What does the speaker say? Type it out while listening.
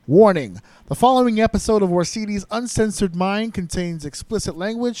Warning: the following episode of Orsini's Uncensored Mind contains explicit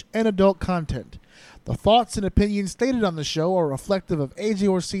language and adult content. The thoughts and opinions stated on the show are reflective of AJ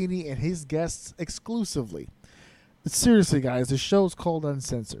Orsini and his guests exclusively. But seriously, guys, the show's called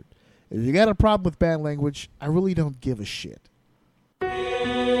Uncensored. If you got a problem with bad language, I really don't give a shit.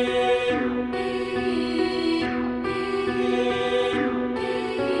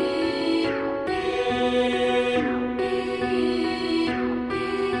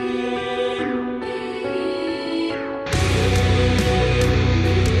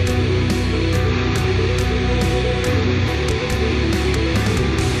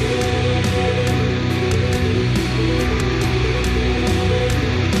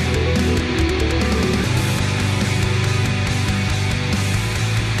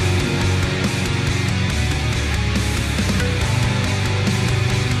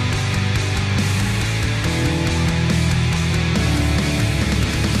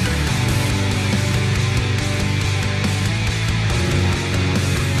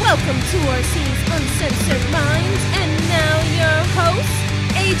 Welcome to Orsini's Uncensored Minds, and now your host,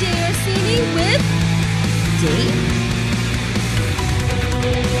 AJ Orsini with Dave.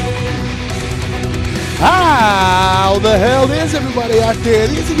 How the hell is everybody out there?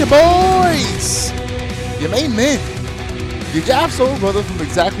 These are your boys, your main men, your job soul brother from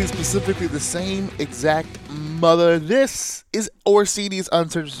exactly specifically the same exact mother. This is Orsini's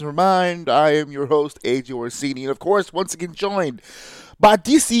Uncensored Mind. I am your host, AJ Orsini, and of course, once again joined by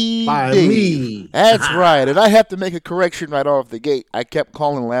DC. By me. That's right. And I have to make a correction right off the gate. I kept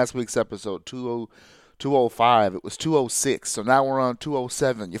calling last week's episode 205. It was 206. So now we're on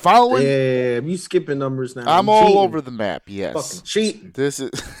 207. You following? Yeah, you skipping numbers now. I'm all over the map, yes. Fucking cheating. This is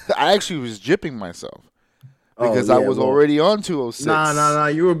I actually was jipping myself because I was already on 206. Nah.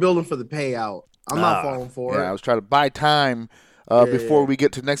 You were building for the payout. I'm not falling for it. I was trying to buy time before we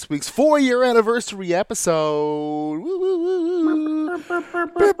get to next week's 4-year anniversary episode. Woo, woo, woo, woo.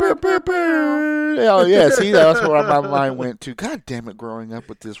 Oh yeah, see, that's where my mind went to. God damn it, growing up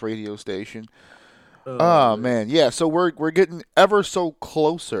with this radio station. Oh man, yeah. So we're getting ever so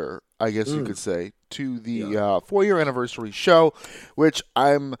closer, I guess you could say, to the 4-year anniversary show, which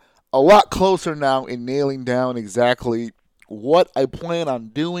I'm a lot closer now in nailing down exactly what I plan on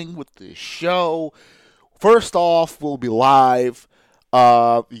doing with this show. First off, we'll be live.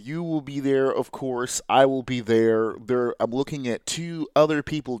 You will be there, of course. I will be there. I'm looking at 2 other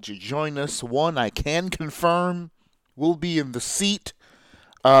people to join us. One I can confirm will be in the seat.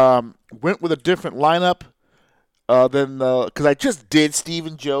 Went with a different lineup than because I just did Steve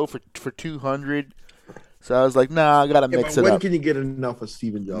and Joe for 200. So I was like, nah, I gotta mix it when up. can you get enough of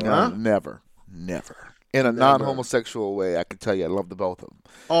Steve and Joe? Huh? Never. In a non-homosexual way, I can tell you I love the both of them.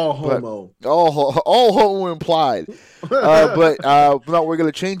 All homo. All homo implied. But no, we're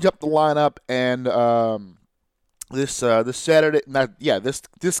gonna change up the lineup, and this Saturday,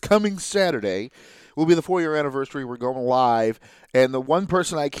 this coming Saturday will be the 4-year anniversary. We're going live, and the one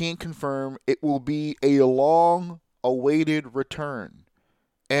person I can't confirm, it will be a long-awaited return,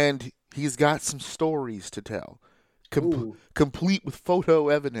 and he's got some stories to tell. Complete with photo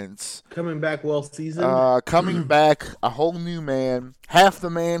evidence. Coming back well seasoned. Coming back a whole new man. Half the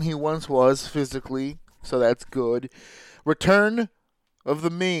man he once was physically, so that's good. Return of the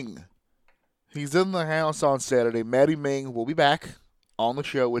Ming. He's in the house on Saturday. Maddie Ming will be back on the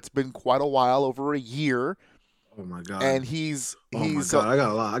show. It's been quite a while, over a year. Oh my god! And he's my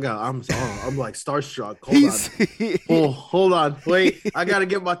god! I'm like starstruck. Hold on. Wait, I gotta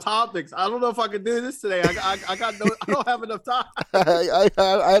get my topics. I don't know if I can do this today. I don't have enough time. I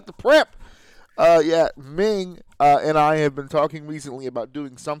have to prep. Ming and I have been talking recently about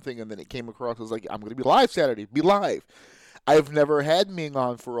doing something, and then it came across. I was like, I'm going to be live Saturday. Be live. I've never had Ming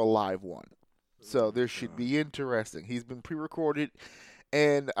on for a live one, so this should be interesting. He's been pre-recorded.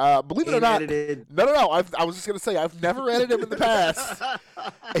 And believe it or not, edited. No. I was just gonna say I've never edited him in the past.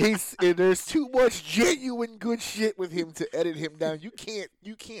 There's too much genuine good shit with him to edit him down. You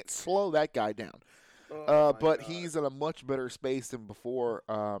can't slow that guy down. But God. He's in a much better space than before.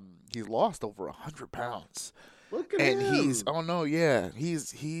 He's lost over 100 pounds. Look at him. And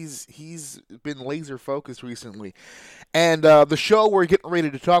he's been laser focused recently. And the show we're getting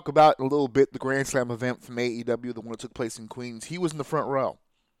ready to talk about in a little bit, the Grand Slam event from AEW, the one that took place in Queens, he was in the front row.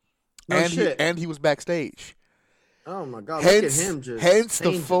 And he was backstage. Oh my God, look at him just hence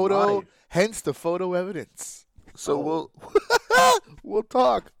the photo evidence. So we'll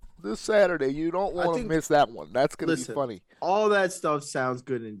talk this Saturday. You don't want to miss that one. That's going to be funny. All that stuff sounds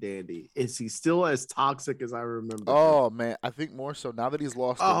good and dandy. Is he still as toxic as I remember? Oh, man. I think more so now that he's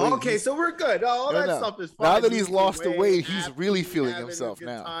lost the weight. Oh, okay. So we're good. All that stuff is fine. Now that he's lost the weight, he's really feeling himself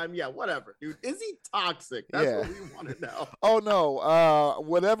now. Time. Yeah, whatever, dude. Is he toxic? That's what we want to know. Oh, no.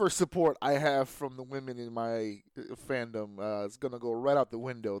 Whatever support I have from the women in my fandom is going to go right out the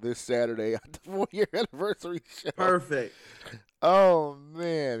window this Saturday at the 4-year anniversary show. Perfect. Oh,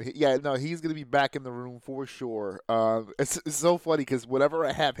 man. Yeah, no, he's going to be back in the room for sure. It's so funny because whenever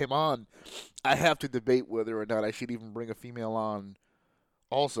I have him on, I have to debate whether or not I should even bring a female on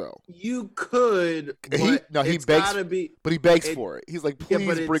also. You could, but he begs, but he begs for it. He's like,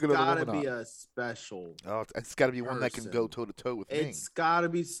 please bring another woman on. It's got to be a special. Oh, it's got to be one that can go toe-to-toe with me. It's got to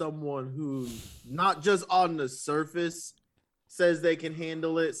be someone who, not just on the surface, says they can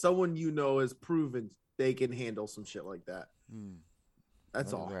handle it. Someone has proven they can handle some shit like that.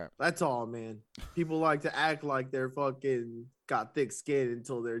 That's all. That's all, man. People like to act like they're fucking got thick skin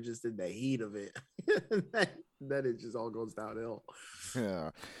until they're just in the heat of it. Then it just all goes downhill. Yeah.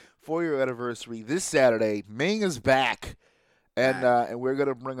 4-year anniversary this Saturday. Ming is back. And we're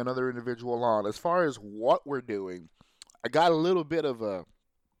gonna bring another individual on. As far as what we're doing, I had a little bit of a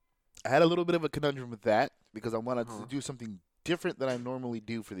conundrum with that because I wanted to do something different than I normally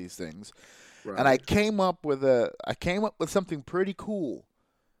do for these things. Right. And I came up with something pretty cool.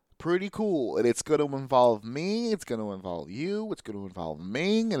 And it's going to involve me, it's going to involve you, it's going to involve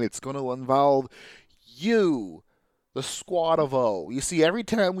Ming, and it's going to involve you, the Squad of O. You see, every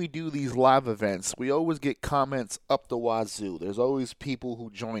time we do these live events, we always get comments up the wazoo. There's always people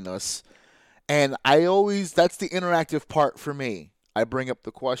who join us. And that's the interactive part for me. I bring up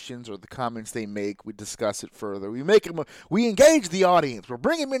the questions or the comments they make. We discuss it further. We engage the audience. We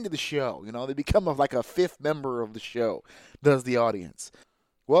bring them into the show. They become like a fifth member of the show, does the audience.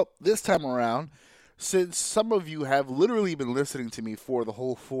 Well, this time around, since some of you have literally been listening to me for the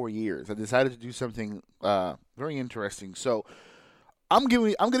whole 4 years, I decided to do something very interesting. So I'm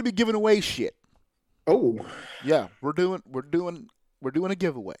going to be giving away shit. Oh, yeah, we're doing a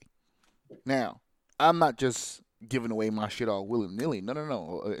giveaway. Now, I'm not just giving away my shit all willy-nilly.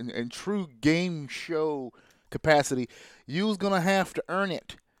 No. In true game show capacity, you's going to have to earn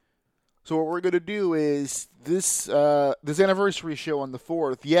it. So what we're going to do is this anniversary show on the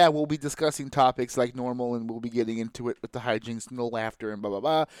 4th, we'll be discussing topics like normal, and we'll be getting into it with the hijinks and the laughter and blah, blah,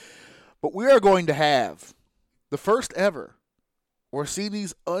 blah. But we are going to have the first ever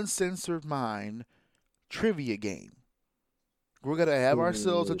Orsini's Uncensored Mind trivia game. We're going to have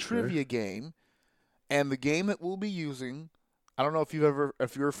ourselves a trivia game. And the game that we'll be using, I don't know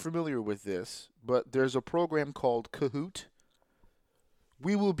if you're familiar with this, but there's a program called Kahoot.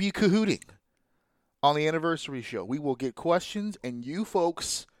 We will be Kahooting on the anniversary show. We will get questions, and you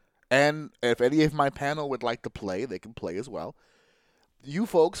folks, and if any of my panel would like to play, they can play as well. You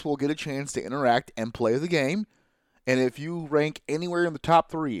folks will get a chance to interact and play the game. And if you rank anywhere in the top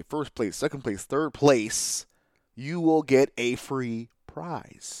 3, first place, second place, third place, you will get a free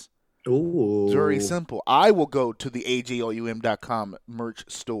prize. Ooh. It's very simple. I will go to the AJLUM.com merch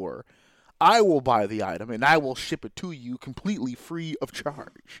store. I will buy the item, and I will ship it to you completely free of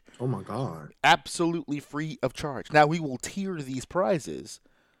charge. Oh, my God. Absolutely free of charge. Now, we will tier these prizes,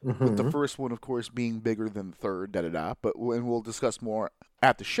 with the first one, of course, being bigger than the third, but we'll discuss more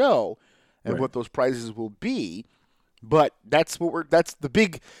at the show and what those prizes will be. But that's the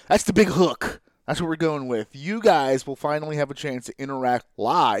big hook. That's what we're going with. You guys will finally have a chance to interact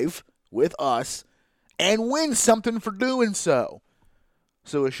live with us and win something for doing so.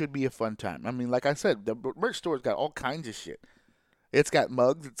 So it should be a fun time. I mean, like I said, the merch store's got all kinds of shit. It's got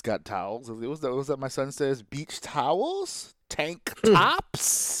mugs. It's got towels. What was that my son says? Beach towels? Tank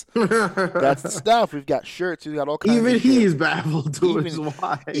tops? That's the stuff. We've got shirts. We've got all kinds of shit. Even he's baffled to his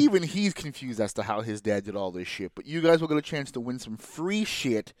why. Even he's confused as to how his dad did all this shit. But you guys will get a chance to win some free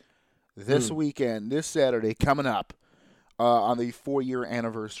shit this weekend, this Saturday, coming up on the 4-year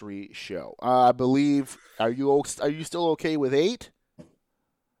anniversary show. I believe, are you still okay with 8?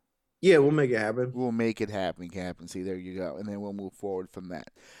 Yeah, we'll make it happen. We'll make it happen. See, there you go. And then we'll move forward from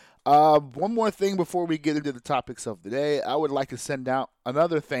that. One more thing before we get into the topics of the day. I would like to send out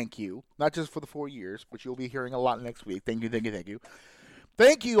another thank you, not just for the 4 years, which you'll be hearing a lot next week. Thank you.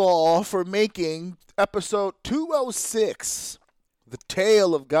 Thank you all for making episode 206, The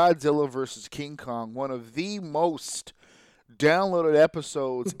Tale of Godzilla vs. King Kong, one of the most downloaded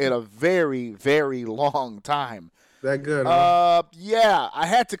episodes in a very, very long time. That good, huh? Yeah, I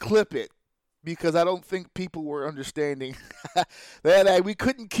had to clip it because I don't think people were understanding that we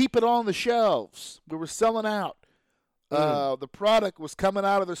couldn't keep it on the shelves. We were selling out. The product was coming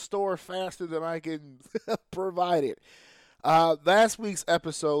out of the store faster than I can provide it. Last week's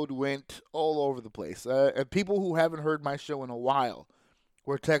episode went all over the place. And people who haven't heard my show in a while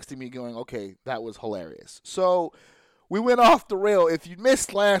were texting me going, okay, that was hilarious. So we went off the rail. If you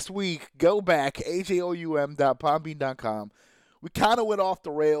missed last week, go back, ajoum.podbean.com. We kind of went off the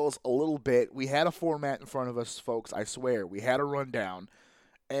rails a little bit. We had a format in front of us, folks, I swear. We had a rundown.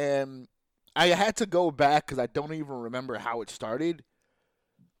 And I had to go back because I don't even remember how it started.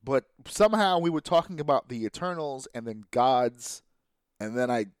 But somehow we were talking about the Eternals and then Gods. And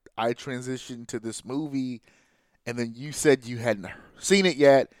then I transitioned to this movie. And then you said you hadn't seen it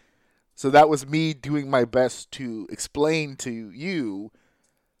yet. So that was me doing my best to explain to you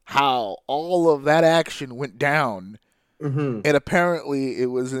how all of that action went down. Mm-hmm. And apparently it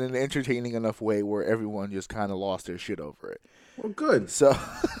was in an entertaining enough way where everyone just kind of lost their shit over it. Well, good. So,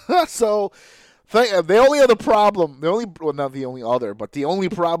 the only other problem, not the only other, but the only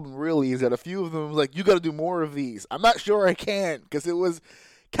problem really is that a few of them was like, you got to do more of these. I'm not sure I can because it was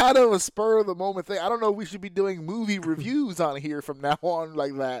kind of a spur of the moment thing. I don't know if we should be doing movie reviews on here from now on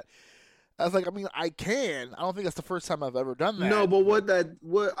like that. I was like, I mean, I can. I don't think that's the first time I've ever done that. No, but what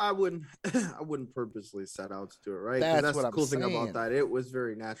I wouldn't I wouldn't purposely set out to do it, right? That's the cool thing about that. It was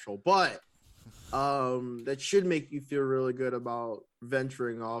very natural. But that should make you feel really good about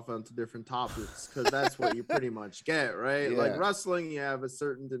venturing off onto different topics because that's what you pretty much get, right? Yeah. Like wrestling, you have a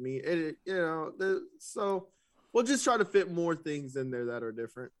certain demeanor, so we'll just try to fit more things in there that are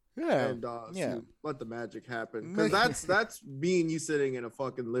different. Yeah, and so let the magic happen because that's me and you sitting in a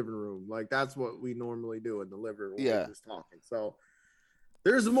fucking living room. Like that's what we normally do in the living room. Yeah, we're just talking. So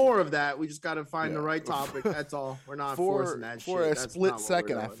there's more of that. We just got to find the right topic. That's all. We're not forcing that shit. For a split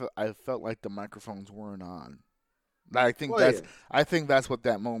second, I felt like the microphones weren't on. I think that's what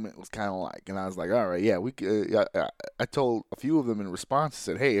that moment was kind of like, and I was like, all right, yeah, we. I told a few of them in response, I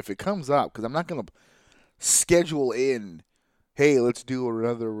said, hey, if it comes up, because I'm not gonna schedule in. Hey, let's do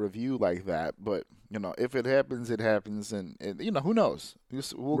another review like that. But if it happens, it happens, and who knows?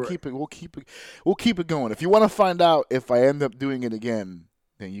 We'll keep it going. If you want to find out if I end up doing it again,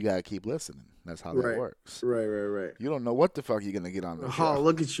 then you gotta keep listening. That's how that works. Right. You don't know what the fuck you're gonna get on the show. Oh,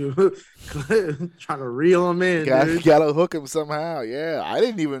 look at you trying to reel them in. Gotta hook them somehow. Yeah, I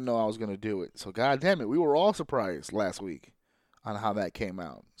didn't even know I was gonna do it. So goddamn it, we were all surprised last week on how that came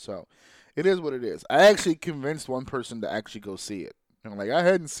out. So. It is what it is. I actually convinced one person to actually go see it. I'm like, I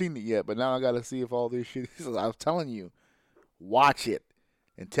hadn't seen it yet, but now I got to see if all this shit is. I was telling you, watch it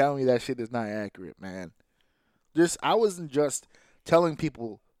and tell me that shit is not accurate, man. I wasn't just telling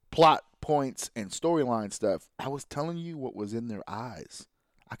people plot points and storyline stuff. I was telling you what was in their eyes.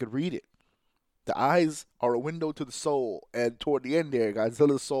 I could read it. The eyes are a window to the soul, and toward the end there,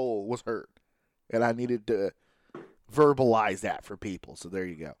 Godzilla's soul was hurt, and I needed to verbalize that for people. So there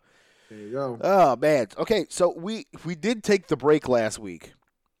you go. There you go. Oh, man. Okay, so we did take the break last week.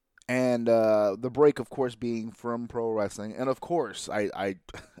 And the break, of course, being from pro wrestling. And, of course, I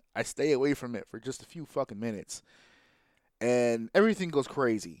stay away from it for just a few fucking minutes. And everything goes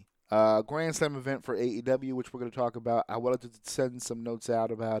crazy. Grand Slam event for AEW, which we're going to talk about. I wanted to send some notes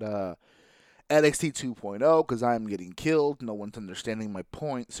out about NXT 2.0 because I'm getting killed. No one's understanding my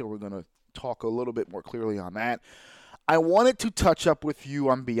point, so we're going to talk a little bit more clearly on that. I wanted to touch up with you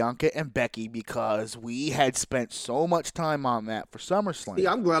on Bianca and Becky because we had spent so much time on that for SummerSlam.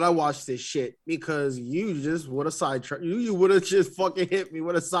 Yeah, I'm glad I watched this shit because you just would have sidetracked. You would have just fucking hit me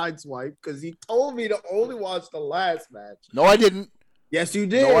with a side swipe because you told me to only watch the last match. No, I didn't. Yes, you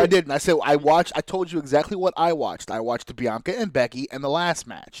did. No, I didn't. I said I told you exactly what I watched. I watched Bianca and Becky and the last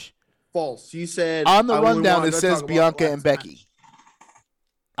match. False. You said on the rundown it says Bianca and Becky. Match.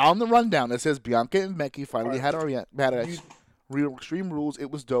 On the rundown, it says Bianca and Becky finally had a real Extreme Rules.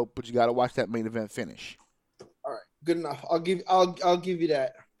 It was dope, but you got to watch that main event finish. All right, good enough. I'll give you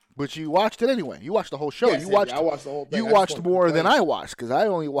that. But you watched it anyway. You watched the whole show. Yes, I watched the whole thing. You watched more than I watched because I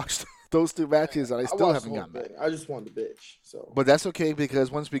only watched those two matches and I still haven't gotten that. I just wanted to bitch. So, but that's okay because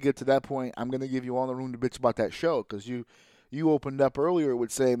once we get to that point, I'm gonna give you all the room to bitch about that show because you opened up earlier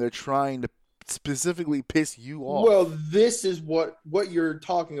with saying they're trying to specifically piss you off. Well, this is what you're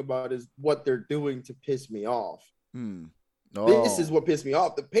talking about is what they're doing to piss me off. This is what pissed me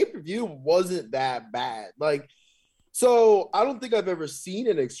off. The pay-per-view wasn't that bad. So I don't think I've ever seen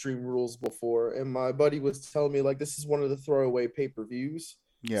an Extreme Rules before, and my buddy was telling me this is one of the throwaway pay-per-views.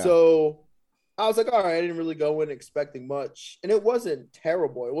 Yeah. So I was like, all right, I didn't really go in expecting much, and it wasn't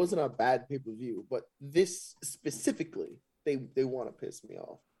terrible. It wasn't a bad pay-per-view, but this specifically, they want to piss me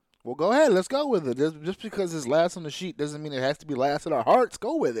off. Well, go ahead. Let's go with it. Just because it's last on the sheet doesn't mean it has to be last in our hearts.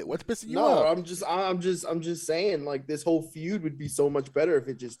 Go with it. What's pissing you off? No, I'm just saying, like, this whole feud would be so much better if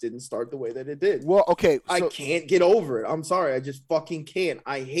it just didn't start the way that it did. Well, okay. I can't get over it. I'm sorry. I just fucking can't.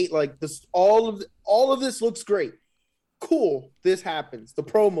 I hate, like, this. All of this looks great. Cool. This happens. The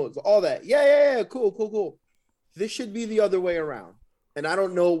promos, all that. Yeah. Cool. This should be the other way around. And I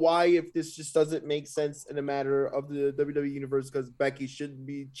don't know why, if this just doesn't make sense in a matter of the WWE Universe, because Becky shouldn't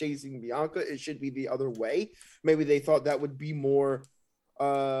be chasing Bianca. It should be the other way. Maybe they thought that would be more,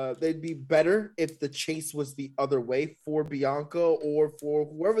 they'd be better if the chase was the other way for Bianca or for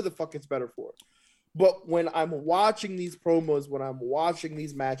whoever the fuck it's better for. But when I'm watching these promos, when I'm watching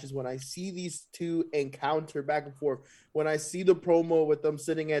these matches, when I see these two encounter back and forth, when I see the promo with them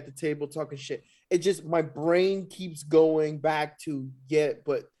sitting at the table talking shit, it just, my brain keeps going back to,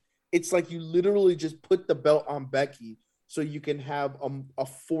 but it's like you literally just put the belt on Becky so you can have a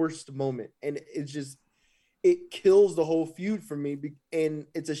forced moment. And it's just, it kills the whole feud for me. And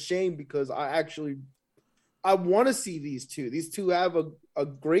it's a shame because I want to see these two. These two have a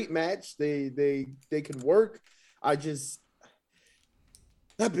great match. They can work. That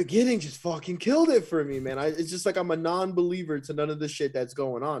beginning just fucking killed it for me, man. It's just like I'm a non-believer to none of the shit that's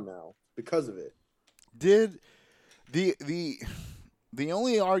going on now because of it. Did the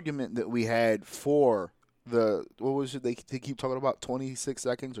only argument that we had for what was it they keep talking about 26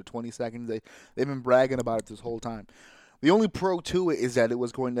 seconds or 20 seconds? They've been bragging about it this whole time. The only pro to it is that it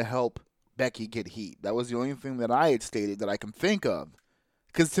was going to help Becky get heat. That was the only thing that I had stated that I can think of.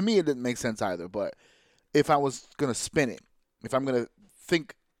 Because to me, it didn't make sense either. But if I was going to spin it, if I'm going to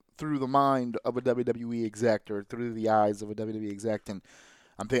think through the mind of a WWE exec or through the eyes of a WWE exec, and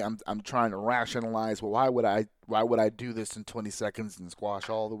I'm trying to rationalize, well, why would I do this in 20 seconds and squash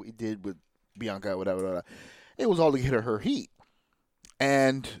all that we did with Bianca, whatever. It was all to get her heat.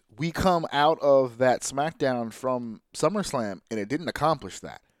 And we come out of that SmackDown from SummerSlam, and it didn't accomplish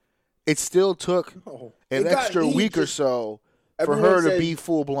that. It still took an extra week or so for her to be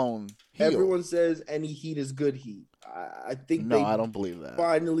full-blown heel. Everyone says any heat is good heat. I think I don't believe that.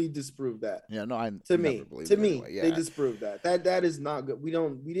 Finally disproved that. Yeah, no, to me, they disproved that. That is not good. We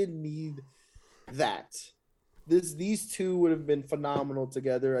didn't need that. These two would have been phenomenal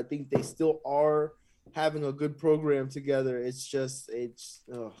together. I think they still are having a good program together. It's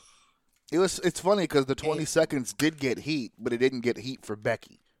funny because the 20 seconds did get heat, but it didn't get heat for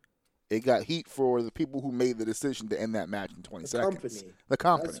Becky. It got heat for the people who made the decision to end that match in 20 seconds. The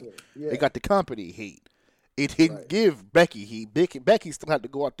company. It got the company heat. It didn't give Becky heat. Becky still had to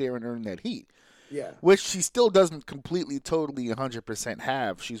go out there and earn that heat. Yeah. Which she still doesn't completely, totally, 100%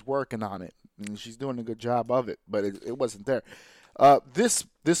 have. She's working on it, and she's doing a good job of it, but it wasn't there. This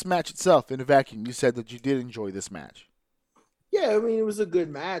match itself, in a vacuum, you said that you did enjoy this match. Yeah, I mean, it was a good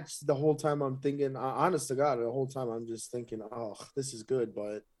match. The whole time I'm thinking, honest to God, the whole time I'm just thinking, oh, this is good,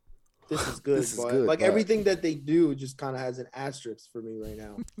 but this is good. Like, everything that they do just kind of has an asterisk for me right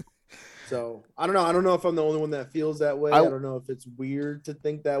now. So, I don't know. I don't know if I'm the only one that feels that way. I don't know if it's weird to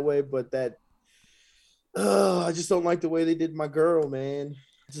think that way, but I just don't like the way they did my girl, man.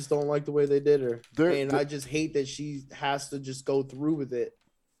 I just don't like the way they did her. I just hate that she has to just go through with it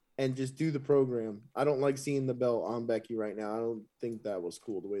and just do the program. I don't like seeing the belt on Becky right now. I don't think that was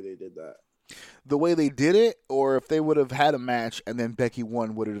cool the way they did that. The way they did it, or if they would have had a match and then Becky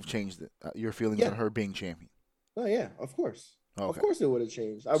won, would it have changed it? Your feelings on her being champion? Oh, yeah, of course. Okay. Of course it would have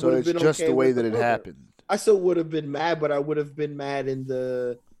changed. So it's been just the way that it happened. I still would have been mad, but I would have been mad in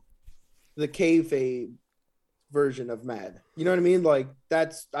the kayfabe version of mad. You know what I mean? Like,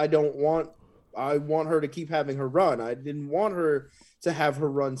 I want her to keep having her run. I didn't want her to have her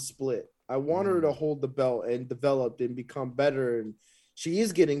run split. I want her to hold the belt and develop and become better. And she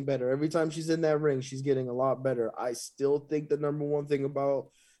is getting better. Every time she's in that ring, she's getting a lot better. I still think the number one thing about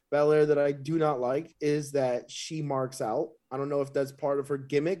Belair that I do not like is that she marks out. I don't know if that's part of her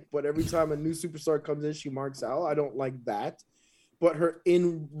gimmick, but every time a new superstar comes in, she marks out. I don't like that. But her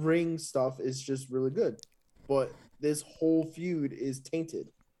in-ring stuff is just really good. But this whole feud is tainted.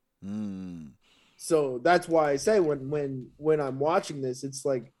 So that's why I say when I'm watching this, it's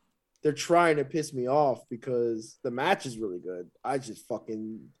like they're trying to piss me off because the match is really good. I just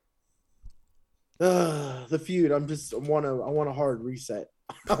fucking the feud. I want a hard reset.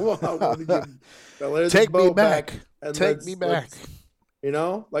 I want to give Take me back. Take me back. You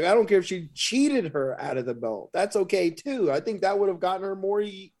know, like, I don't care if she cheated her out of the belt. That's okay too. I think that would have gotten her more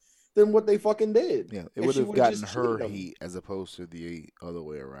heat than what they fucking did. Yeah, it would have gotten her heat as opposed to the other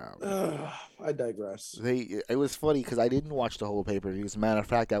way around. I digress. It was funny because I didn't watch the whole pay-per-view. As a matter of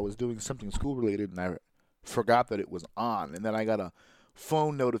fact, I was doing something school related and I forgot that it was on, and then I got a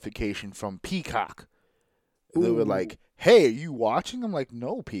phone notification from Peacock. They were Ooh. like, "Hey, are you watching?" I'm like,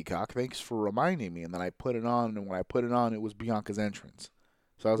 "No, Peacock. Thanks for reminding me." And then I put it on, and when I put it on, it was Bianca's entrance.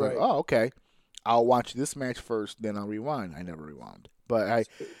 So I was like, Right. "Oh, okay. I'll watch this match first, then I'll rewind." I never rewound, but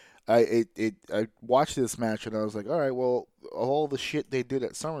I watched this match and I was like, all right, well, all the shit they did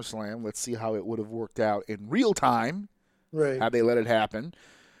at SummerSlam, let's see how it would have worked out in real time. Right. How they let it happen.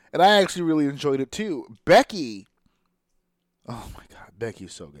 And I actually really enjoyed it too. Becky, oh my God,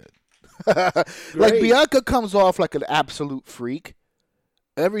 Becky's so good. Like, Bianca comes off like an absolute freak.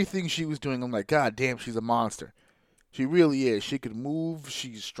 Everything she was doing, I'm like, God damn, she's a monster. She really is. She can move.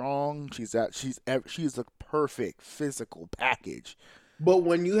 She's strong. She's a perfect physical package. But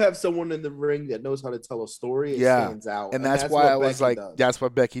when you have someone in the ring that knows how to tell a story, it stands out. And that's why I was like, that's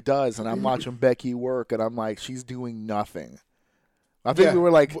what Becky does. And I'm watching Becky work, and I'm like, she's doing nothing. I think we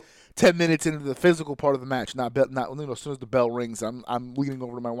were like 10 minutes into the physical part of the match. Not as soon as the bell rings, I'm leaning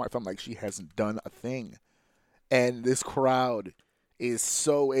over to my wife. I'm like, she hasn't done a thing, and this crowd is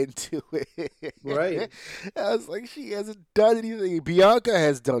so into it. Right. I was like, she hasn't done anything. Bianca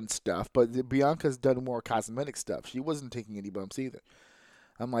has done stuff, but Bianca's done more cosmetic stuff. She wasn't taking any bumps either.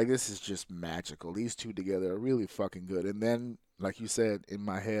 I'm like, this is just magical. These two together are really fucking good. And then, like you said, in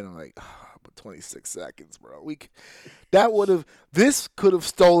my head, I'm like, but 26 seconds, bro. This could have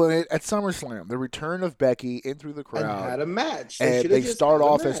stolen it at SummerSlam. The return of Becky in through the crowd. And had a match. And they start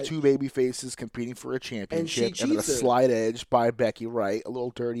off as two baby faces competing for a championship. And then a slight edge by Becky Wright, a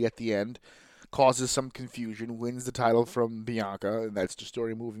little dirty at the end. Causes some confusion, wins the title from Bianca, and that's the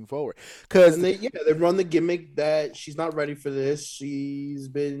story moving forward. They run the gimmick that she's not ready for this. She's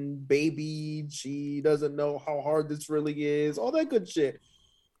been babied. She doesn't know how hard this really is. All that good shit.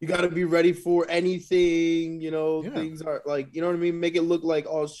 You got to be ready for anything. Things are like, you know what I mean? Make it look like,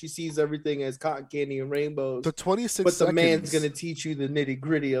 oh, she sees everything as cotton candy and rainbows. The 26 but seconds. The man's going to teach you the nitty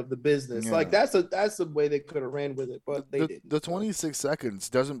gritty of the business. Yeah. Like that's the way they could have ran with it, but they didn't. The 26 seconds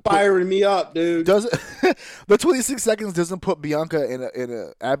doesn't firing me up, dude. The 26 seconds doesn't put Bianca in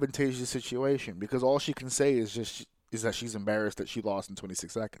a advantageous situation because all she can say is that she's embarrassed that she lost in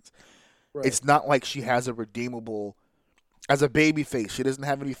 26 seconds. Right. It's not like she has a redeemable. As a babyface, she doesn't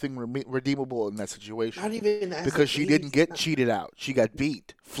have anything redeemable in that situation. Not even because she didn't get cheated out. She got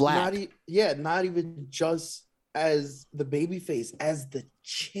beat flat. Not even just as the babyface, as the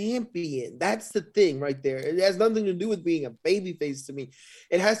champion. That's the thing right there. It has nothing to do with being a babyface to me.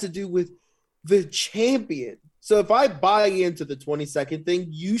 It has to do with the champion. So if I buy into the 20-second thing,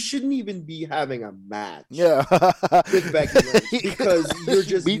 you shouldn't even be having a match. Yeah. With Becky Lynch because you're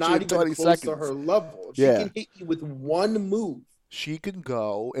just not even close to her level. She can hit you with one move. She can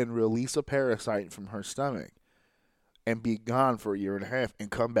go and release a parasite from her stomach and be gone for a year and a half and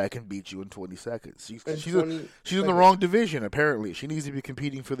come back and beat you in 20 seconds. She's in the wrong division, apparently. She needs to be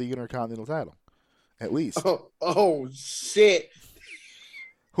competing for the Intercontinental title, at least. Oh shit.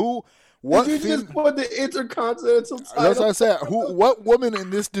 What did you just put the Intercontinental title? That's what I said. What woman in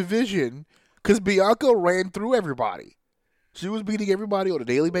this division? Because Bianca ran through everybody. She was beating everybody on a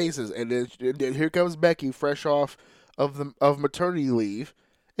daily basis, and then here comes Becky, fresh off of maternity leave,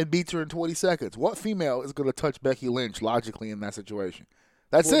 and beats her in 20 seconds. What female is going to touch Becky Lynch logically in that situation?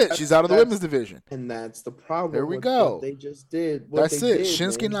 That's it. She's out of the women's division, and that's the problem. There we go. What they just did. That's it.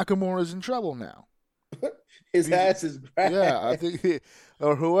 Shinsuke Nakamura is in trouble now. His ass is grass. Yeah, I think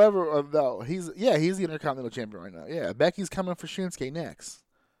or whoever. No, he's the Intercontinental Champion right now. Yeah, Becky's coming for Shinsuke next.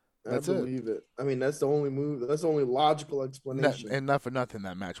 That's I believe it. I mean, that's the only move. That's the only logical explanation. And not for nothing,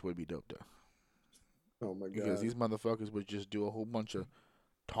 that match would be dope though. Oh my god! Because these motherfuckers would just do a whole bunch of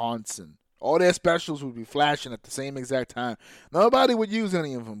taunts and all their specials would be flashing at the same exact time. Nobody would use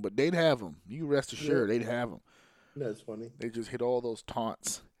any of them, but they'd have them. You rest assured, they'd have them. That's funny. They just hit all those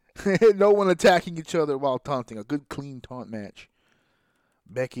taunts. No one attacking each other while taunting. A good, clean taunt match.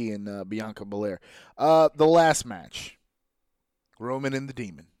 Becky and Bianca Belair. The last match. Roman and the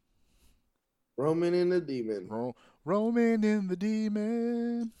Demon. Roman and the Demon. Roman and the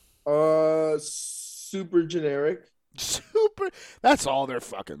Demon. Super generic. That's all their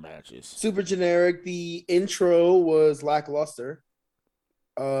fucking matches. Super generic. The intro was lackluster.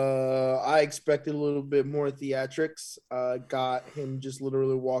 I expected a little bit more theatrics. Got him just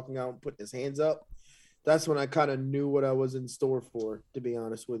literally walking out and putting his hands up. That's when I kind of knew what I was in store for, to be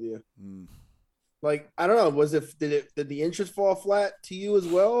honest with you. Like, I don't know, did the interest fall flat to you as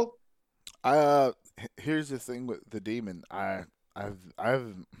well? Here's the thing with the Demon. I've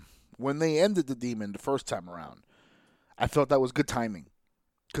when they ended the Demon the first time around, I felt that was good timing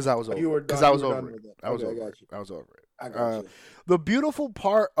because I was over it. I was over it. I got you. The beautiful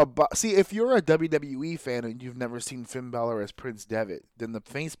part about if you're a WWE fan and you've never seen Finn Balor as Prince Devitt, then the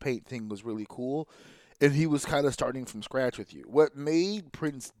face paint thing was really cool, and he was kind of starting from scratch with you. What made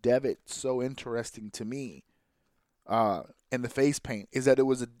Prince Devitt so interesting to me, in the face paint, is that it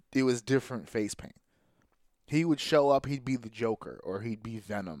was different face paint. He would show up, he'd be the Joker, or he'd be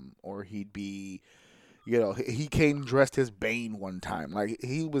Venom, or he'd be, he came dressed as Bane one time. Like,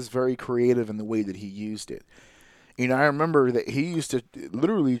 he was very creative in the way that he used it. I remember that he used to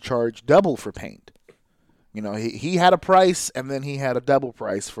literally charge double for paint. He had a price, and then he had a double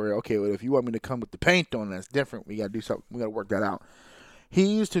price for, okay, well, if you want me to come with the paint on, that's different. We got to do something. We got to work that out. He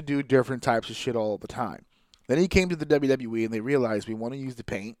used to do different types of shit all the time. Then he came to the WWE, and they realized we want to use the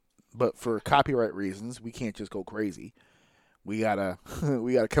paint, but for copyright reasons, we can't just go crazy. We gotta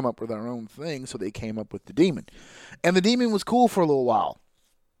come up with our own thing. So they came up with the Demon, and the Demon was cool for a little while.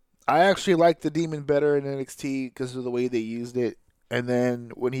 I actually liked the Demon better in NXT because of the way they used it. And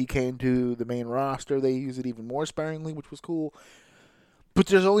then when he came to the main roster, they used it even more sparingly, which was cool. But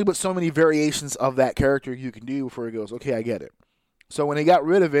there's only so many variations of that character you can do before he goes, okay, I get it. So when he got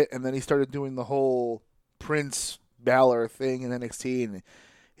rid of it, and then he started doing the whole Prince Balor thing in NXT, and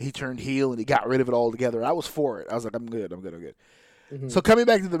he turned heel, and he got rid of it altogether, I was for it. I was like, I'm good. Mm-hmm. So coming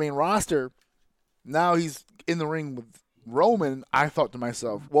back to the main roster, now he's in the ring with Roman. I thought to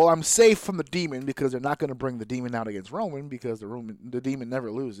myself, well, I'm safe from the Demon because they're not going to bring the Demon out against Roman because the Demon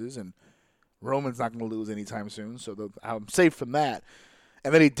never loses, and Roman's not going to lose anytime soon, so I'm safe from that.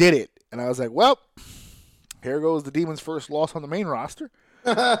 And then he did it, and I was like, well, here goes the Demon's first loss on the main roster.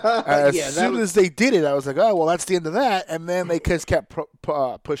 As soon as they did it, I was like, oh, well, that's the end of that. And then they just kept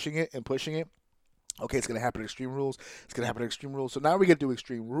pushing it and pushing it. Okay, it's going to happen at Extreme Rules. It's going to happen at Extreme Rules. So now we get to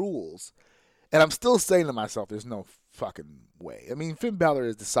Extreme Rules. And I'm still saying to myself, there's no fucking way. I mean, Finn Balor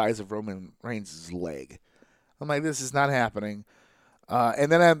is the size of Roman Reigns' leg. I'm like, this is not happening.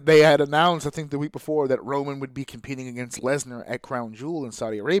 And then they had announced, I think the week before, that Roman would be competing against Lesnar at Crown Jewel in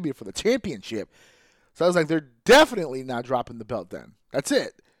Saudi Arabia for the championship. So I was like, they're definitely not dropping the belt then. That's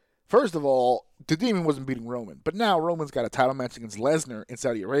it. First of all, the Demon wasn't beating Roman. But now Roman's got a title match against Lesnar in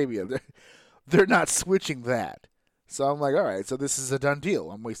Saudi Arabia. They're not switching that. So I'm like, all right, so this is a done deal.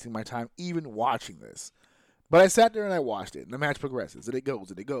 I'm wasting my time even watching this. But I sat there and I watched it, and the match progresses, and it goes,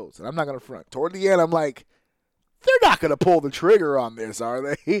 and it goes. And I'm not going to front. Toward the end, I'm like, they're not going to pull the trigger on this, are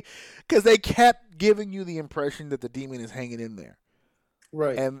they? Because they kept giving you the impression that the Demon is hanging in there.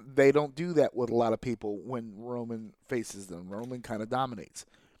 Right. And they don't do that with a lot of people when Roman faces them. Roman kind of dominates.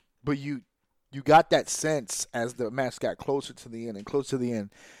 But you got that sense as the match got closer to the end and closer to the end.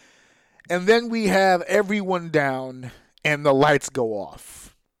 And then we have everyone down and the lights go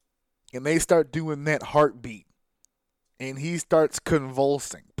off. And they start doing that heartbeat. And he starts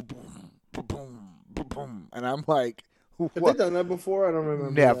convulsing. Boom, boom, boom, boom. And I'm like, what? Have they done that before? I don't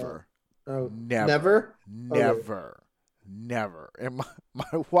remember. Never. Oh, never. Never? Okay. Never. And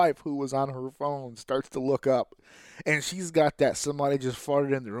my wife, who was on her phone, starts to look up. And she's got that somebody just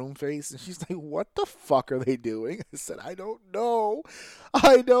farted in the room face. And she's like, what the fuck are they doing? I said, I don't know.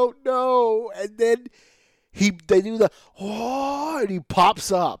 And then they do the, oh, and he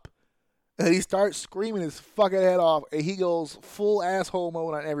pops up. And he starts screaming his fucking head off. And he goes full asshole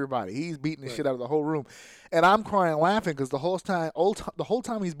mode on everybody. He's beating the shit out of the whole room. And I'm crying laughing because the whole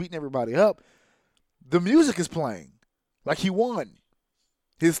time he's beating everybody up, the music is playing. Like he won.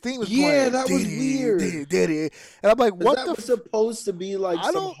 His theme was playing. Yeah, that was weird. Did it? And I'm like, what the? Was supposed to be like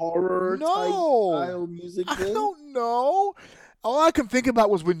some horror type style music thing? I don't know. All I can think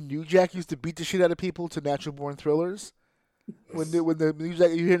about was when New Jack used to beat the shit out of people to Natural Born Thrillers. When the New Jack,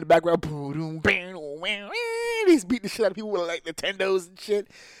 you hear in the background, he's beating the shit out of people with like Nintendos and shit.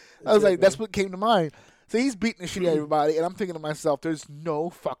 I was like, that's what came to mind. So he's beating the shit out of everybody, and I'm thinking to myself, there's no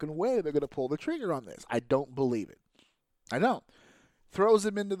fucking way they're going to pull the trigger on this. I don't believe it. I don't. Throws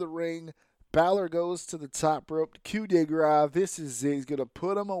him into the ring. Balor goes to the top rope. Coup de grace. This is it. He's going to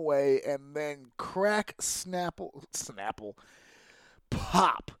put him away, and then crack, snapple,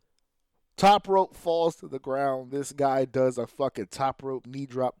 pop. Top rope falls to the ground. This guy does a fucking top rope knee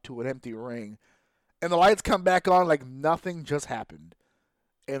drop to an empty ring. And the lights come back on like nothing just happened.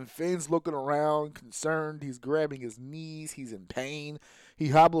 And Finn's looking around, concerned. He's grabbing his knees. He's in pain. He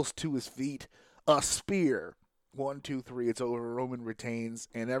hobbles to his feet. A spear. 1, 2, 3. It's over. Roman retains.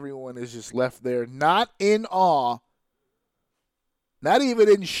 And everyone is just left there, not in awe. Not even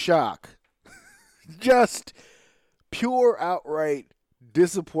in shock. Just pure outright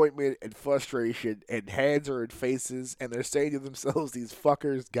disappointment and frustration. And hands are in faces. And they're saying to themselves, these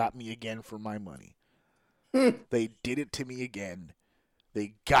fuckers got me again for my money. They did it to me again.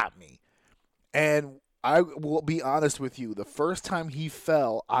 They got me. And I will be honest with you. The first time he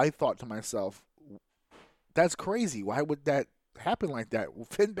fell, I thought to myself, that's crazy. Why would that happen like that?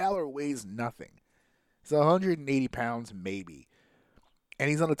 Finn Balor weighs nothing. He's 180 pounds, maybe. And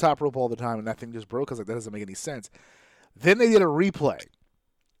he's on the top rope all the time, and that thing just broke. I was like, that doesn't make any sense. Then they did a replay.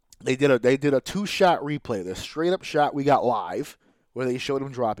 They did a 2-shot replay. The straight-up shot we got live, where they showed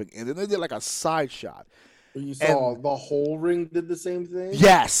him dropping. And then they did like a side shot. You saw the whole ring did the same thing?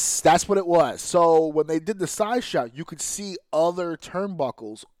 Yes, that's what it was. So when they did the side shot, you could see other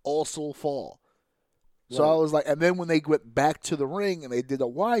turnbuckles also fall. So I was like, and then when they went back to the ring and they did a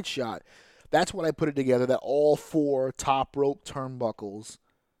wide shot, that's when I put it together that all 4 top rope turnbuckles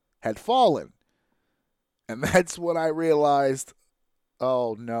had fallen. And that's when I realized,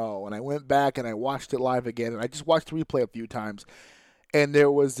 oh no. And I went back and I watched it live again. And I just watched the replay a few times. And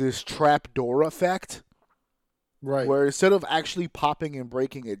there was this trapdoor effect. Right. Where instead of actually popping and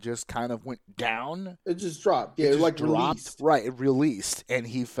breaking, it just kind of went down. It just dropped. Yeah, it like dropped. Released. Right, it released. And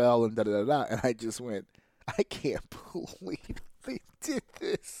he fell and da-da-da-da. And I just went, I can't believe they did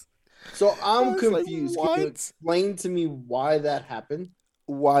this. So I'm confused. Like, can you explain to me why that happened?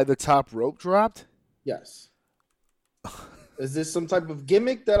 Why the top rope dropped? Yes. Is this some type of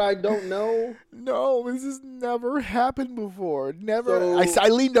gimmick that I don't know? No, this has never happened before. Never. So, I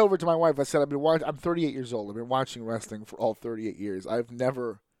leaned over to my wife. I said, I'm 38 years old. I've been watching wrestling for all 38 years. I've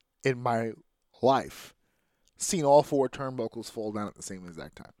never in my life seen all 4 turnbuckles fall down at the same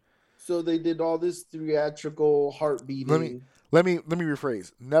exact time. So they did all this theatrical heart beating. Let me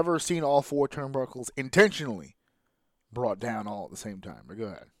rephrase. Never seen all 4 turnbuckles intentionally brought down all at the same time. But go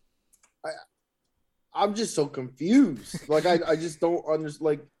ahead. I'm just so confused. Like I just don't understand.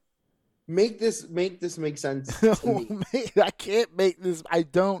 Like, make this make sense to me. I can't make this. I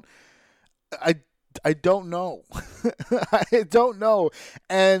don't know. I don't know.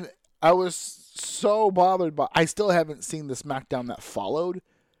 And I was so bothered by. I still haven't seen the SmackDown that followed.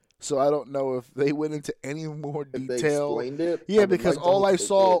 So I don't know if they went into any more detail. If they explained it? Yeah, because all I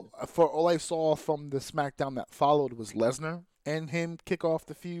saw from the SmackDown that followed was Lesnar and him kick off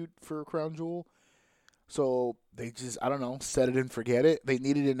the feud for Crown Jewel. So they just, I don't know, set it and forget it. They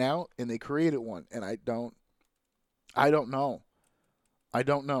needed an out and they created one, and I don't know.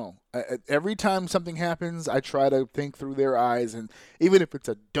 Every time something happens, I try to think through their eyes, and even if it's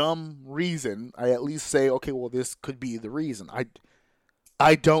a dumb reason, I at least say, okay, well, this could be the reason.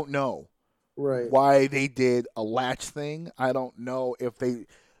 I don't know why they did a latch thing. I don't know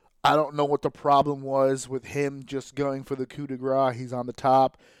what the problem was with him just going for the coup de grace. He's on the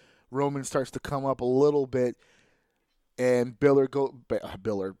top. Roman starts to come up a little bit, and Baylor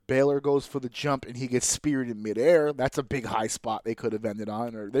goes for the jump, and he gets speared in midair. That's a big high spot they could have ended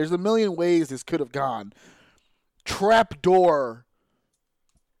on. Or there's a million ways this could have gone. Trapdoor.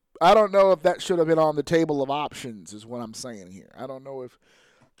 I don't know if that should have been on the table of options, is what I'm saying here. I don't know if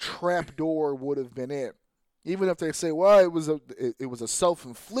trapdoor would have been it. Even if they say, well, it was a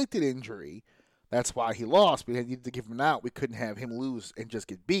self-inflicted injury, that's why he lost. We needed to give him an out. We couldn't have him lose and just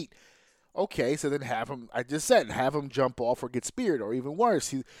get beat. Okay, so then have him jump off or get speared, or even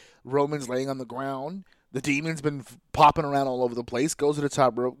worse. Roman's laying on the ground. The demon's been popping around all over the place. Goes to the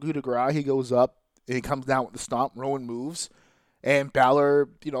top rope, coup de grace. He goes up, and he comes down with the stomp. Roman moves, and Balor,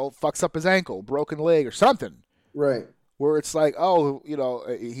 fucks up his ankle, broken leg, or something. Right. Where it's like,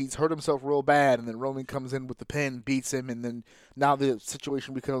 he's hurt himself real bad, and then Roman comes in with the pin, beats him, and then now the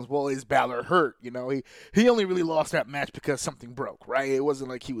situation becomes, well, is Balor hurt? He only really lost that match because something broke, right? It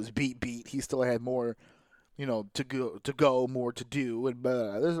wasn't like he was beat. He still had more, to go, more to do, and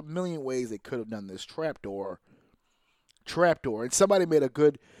there's a million ways they could have done this trapdoor, and somebody made a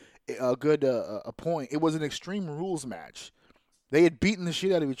good point. It was an Extreme Rules match. They had beaten the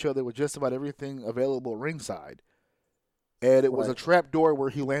shit out of each other with just about everything available ringside. And it was a trapdoor where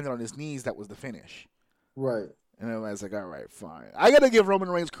he landed on his knees. That was the finish. Right. And I was like, all right, fine. I got to give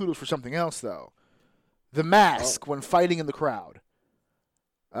Roman Reigns kudos for something else, though. The mask when fighting in the crowd.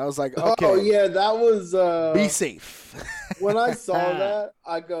 I was like, okay. Oh, yeah, that was... be safe. When I saw that,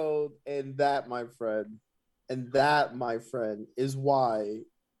 I go, and that, my friend, is why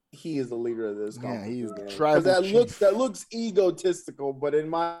he is the leader of this company. Yeah, he's tribal chief. That looks egotistical, but in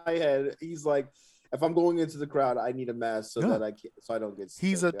my head, he's like... If I'm going into the crowd, I need a mask so that I don't get sick.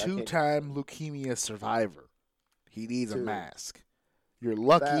 He's a 2-time leukemia survivor. He needs a mask. You're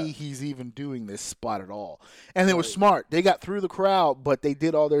lucky he's even doing this spot at all. And they were smart. They got through the crowd, but they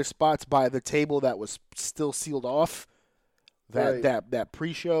did all their spots by the table that was still sealed off. That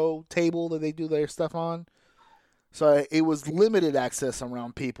pre-show table that they do their stuff on. So it was limited access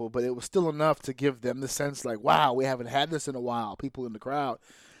around people, but it was still enough to give them the sense like, wow, we haven't had this in a while. People in the crowd.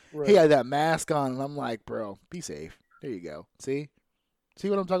 Right. He had that mask on, and I'm like, bro, be safe. There you go. See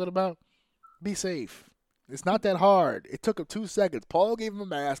what I'm talking about? Be safe. It's not that hard. It took him 2 seconds. Paul gave him a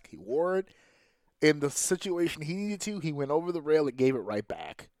mask. He wore it. In the situation he needed to, he went over the rail and gave it right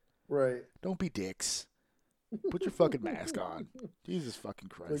back. Right. Don't be dicks. Put your fucking mask on. Jesus fucking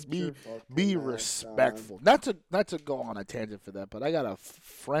Christ. Be mask respectful. Not to go on a tangent for that, but I got a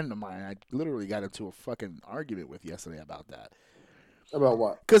friend of mine I literally got into a fucking argument with yesterday about that. About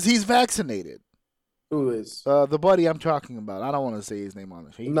what? Because he's vaccinated. Who is? The buddy I'm talking about. I don't want to say his name on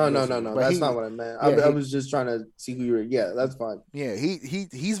the show. No. That's not what I meant. I was just trying to see who you were. Yeah, that's fine. Yeah,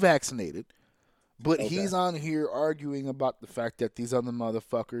 he's vaccinated. But he's on here arguing about the fact that these other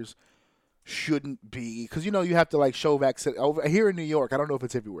motherfuckers shouldn't be, because you have to like show vaccine over here in New York. I don't know if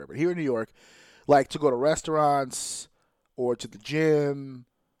it's everywhere, but here in New York, like to go to restaurants or to the gym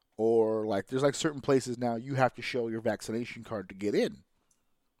or like there's like certain places now you have to show your vaccination card to get in,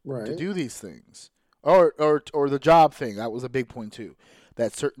 right? To do these things, or the job thing. That was a big point too.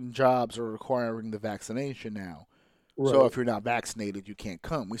 That certain jobs are requiring the vaccination now. Right. So if you're not vaccinated, you can't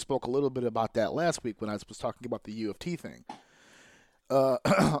come. We spoke a little bit about that last week when I was talking about the UFT thing.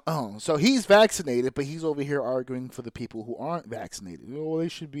 So he's vaccinated, but he's over here arguing for the people who aren't vaccinated. They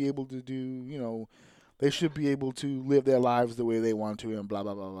should be able to do, they should be able to live their lives the way they want to, and blah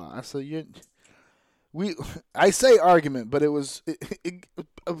blah blah blah. I said, I say argument, but it was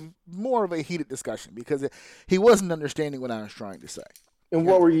more of a heated discussion because he wasn't understanding what I was trying to say. And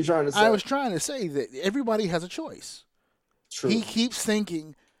what were you trying to say? I was trying to say that everybody has a choice. True. He keeps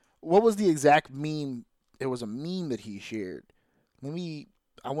thinking, what was the exact meme? There was a meme that he shared.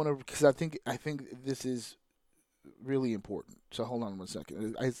 Because I think this is really important. So hold on 1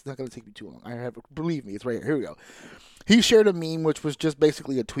 second. It's not going to take me too long. Believe me, it's right here. Here we go. He shared a meme, which was just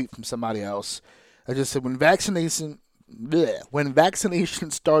basically a tweet from somebody else. I just said, when vaccination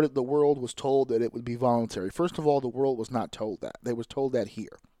started, the world was told that it would be voluntary. First of all, the world was not told that. They was told that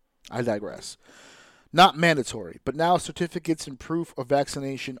here. I digress. Not mandatory, but now certificates and proof of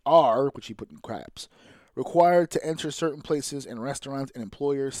vaccination are, which he put in caps, required to enter certain places and restaurants, and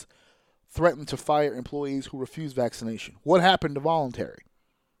employers threaten to fire employees who refuse vaccination. What happened to voluntary?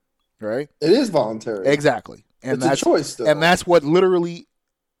 Right? It is voluntary. Exactly. And it's a choice, though. And that's what literally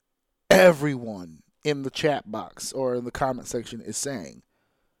everyone in the chat box or in the comment section is saying.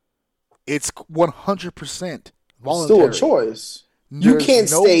 It's 100% voluntary. Still a choice. You can't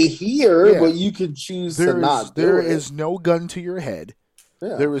stay here, but you can choose to not do it. There is no gun to your head.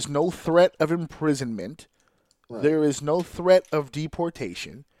 Yeah. There is no threat of imprisonment. Right. There is no threat of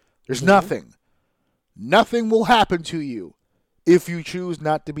deportation. There's nothing. Nothing will happen to you if you choose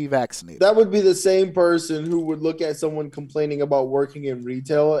not to be vaccinated. That would be the same person who would look at someone complaining about working in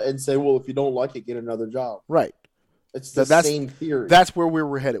retail and say, well, if you don't like it, get another job. Right. It's the same theory. That's where we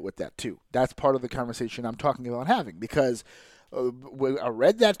were headed with that, too. That's part of the conversation I'm talking about having, because I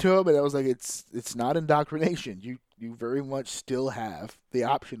read that to him, and I was like, it's not indoctrination. You very much still have the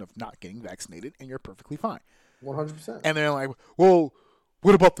option of not getting vaccinated, and you're perfectly fine. 100%. And they're like, well,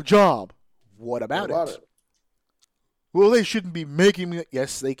 what about the job? What about it? Well, they shouldn't be making me.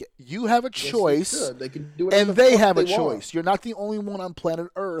 Yes, they can. You have a choice. Yes, they can do it, and they have a choice. You're not the only one on planet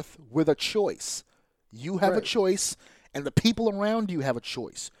Earth with a choice. You have a choice, and the people around you have a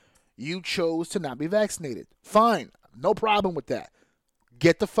choice. You chose to not be vaccinated. Fine. No problem with that.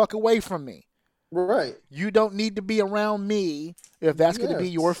 Get the fuck away from me. Right. You don't need to be around me if that's going to be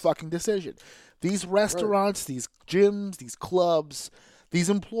your fucking decision. These restaurants, these gyms, these clubs, these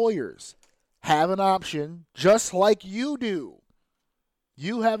employers have an option just like you do.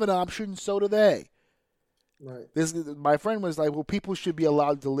 You have an option, so do they. Right. My friend was like, well, people should be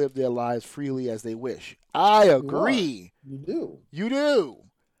allowed to live their lives freely as they wish. I agree. You do. You do.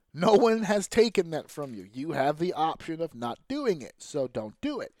 No one has taken that from you. You have the option of not doing it, so don't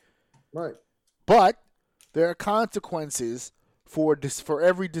do it. Right. But there are consequences for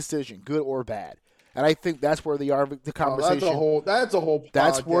every decision, good or bad. And I think that's where the conversation. That's a whole.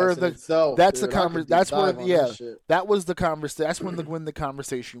 That's where the. Itself, that's dude, the conversation. That's where that was the conversation. That's when the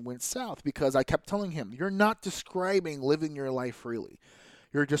conversation went south, because I kept telling him, "You're not describing living your life freely.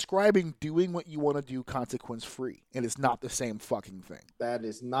 You're describing doing what you want to do consequence free, and it's not the same fucking thing." That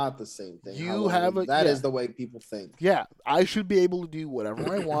is not the same thing. That is the way people think. Yeah, I should be able to do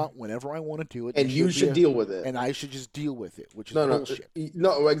whatever I want whenever I want to do it, and you should deal with it. And I should just deal with it, which is bullshit.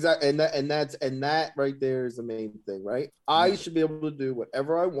 No, exactly, and that right there is the main thing, right? I should be able to do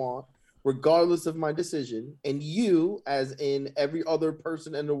whatever I want, regardless of my decision, and you, as in every other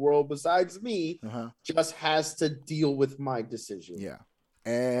person in the world besides me, just has to deal with my decision. Yeah.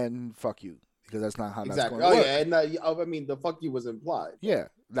 And fuck you, because that's not how exactly. That's going to work. Yeah, and I mean, the fuck you was implied. Yeah,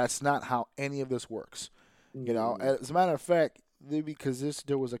 That's not how any of this works. You know, as a matter of fact, because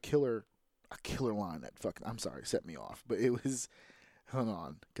there was a killer line that I'm sorry, set me off. But it was, hold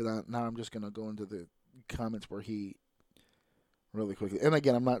on, because now I'm just gonna go into the comments where he really quickly. And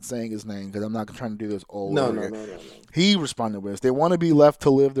again, I'm not saying his name because I'm not trying to do this all over. No. He responded with, they want to be left to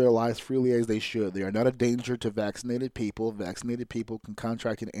live their lives freely as they should. They are not a danger to vaccinated people. Vaccinated people can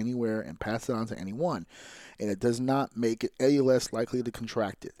contract it anywhere and pass it on to anyone. And it does not make it any less likely to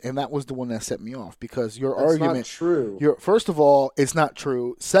contract it. And that was the one that set me off because your argument. That's not true. First of all, it's not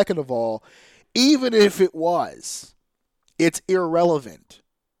true. Second of all, even if it was, it's irrelevant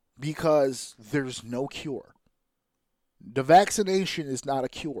because there's no cure. The vaccination is not a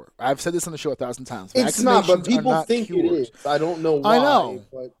cure. I've said this on the show 1,000 times. It's not, but people think cures. It is. I don't know why.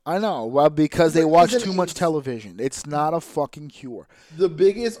 I know. Well, because they watch too much television. It's not a fucking cure. The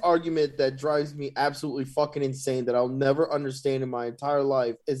biggest argument that drives me absolutely fucking insane that I'll never understand in my entire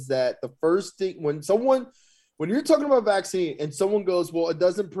life is that the first thing when you're talking about vaccine and someone goes, well, it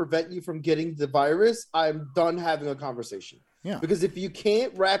doesn't prevent you from getting the virus, I'm done having a conversation. Yeah. Because if you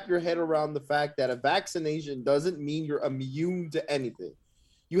can't wrap your head around the fact that a vaccination doesn't mean you're immune to anything,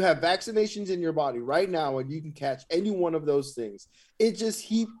 you have vaccinations in your body right now and you can catch any one of those things. It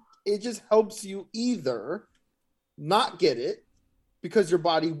just helps you either not get it because your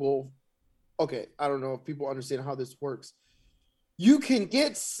body will. Okay, I don't know if people understand how this works. You can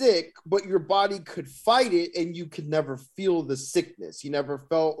get sick, but your body could fight it, and you could never feel the sickness. You never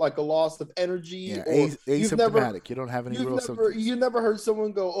felt like a loss of energy. Yeah, asymptomatic. You don't have any real symptoms. You never heard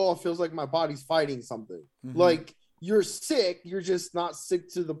someone go, "Oh, it feels like my body's fighting something." Mm-hmm. Like you're sick, you're just not sick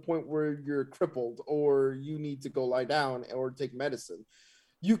to the point where you're crippled or you need to go lie down or take medicine.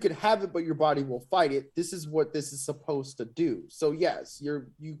 You could have it, but your body will fight it. This is what this is supposed to do. So yes,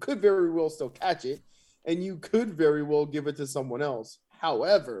 you could very well still catch it. And you could very well give it to someone else.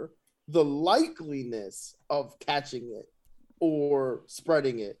 However, the likeliness of catching it or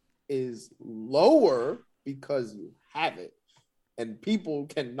spreading it is lower because you have it. And people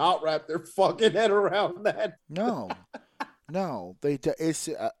cannot wrap their fucking head around that. No.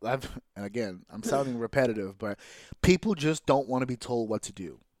 And again, I'm sounding repetitive, but people just don't want to be told what to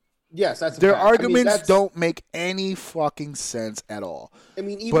do. Yes, that's their arguments don't make any fucking sense at all. I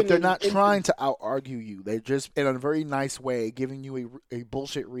mean, but they're not trying to out-argue you. They're just, in a very nice way, giving you a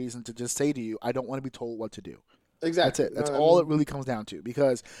bullshit reason to just say to you, I don't want to be told what to do. Exactly. That's it. That's all it really comes down to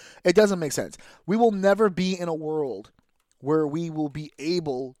because it doesn't make sense. We will never be in a world where we will be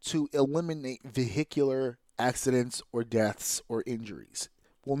able to eliminate vehicular accidents or deaths or injuries.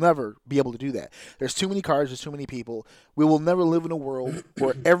 We'll never be able to do that. There's too many cars. There's too many people. We will never live in a world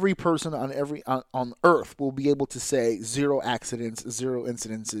where every person on Earth will be able to say 0 accidents, 0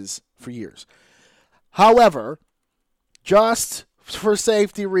 incidences for years. However, just for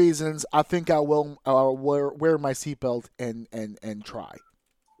safety reasons, I think I'll wear my seatbelt and try.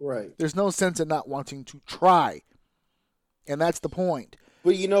 Right. There's no sense in not wanting to try, and that's the point.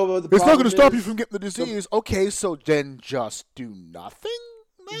 But you know, it's not going to stop you from getting the disease. Okay, so then just do nothing.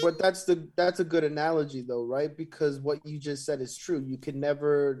 But that's a good analogy though, right? Because what you just said is true. You can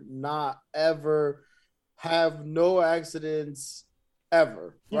never not ever have no accidents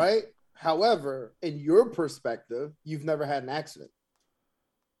ever, right? However, in your perspective, you've never had an accident.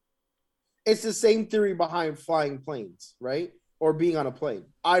 It's the same theory behind flying planes, right? Or being on a plane.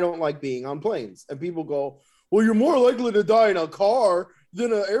 I don't like being on planes. And people go, well, you're more likely to die in a car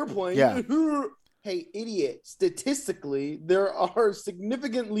than an airplane. Yeah. Hey, idiot, statistically, there are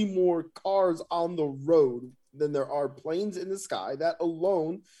significantly more cars on the road than there are planes in the sky. That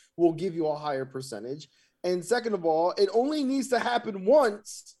alone will give you a higher percentage. And second of all, it only needs to happen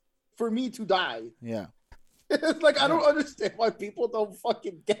once for me to die. Yeah. It's like, I don't understand why people don't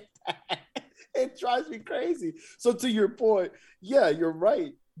fucking get that. It drives me crazy. So to your point, yeah, you're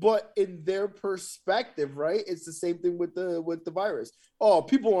right. But in their perspective, right, it's the same thing with the virus. Oh,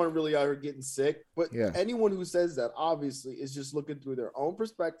 people aren't really out here getting sick. But anyone who says that obviously is just looking through their own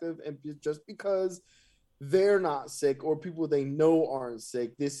perspective, and just because they're not sick or people they know aren't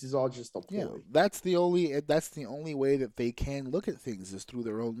sick, this is all just a ploy. Yeah, that's the only way that they can look at things is through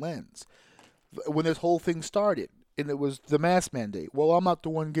their own lens. When this whole thing started, and it was the mask mandate. Well, I'm not the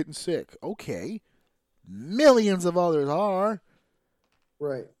one getting sick. Okay, millions of others are.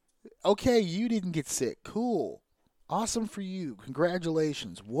 Right. Okay, you didn't get sick. Cool. Awesome for you.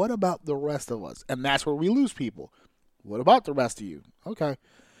 Congratulations. What about the rest of us? And that's where we lose people. What about the rest of you? Okay.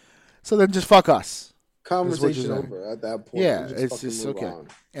 So then just fuck us. Conversation over at that point. Yeah, it's just okay. On.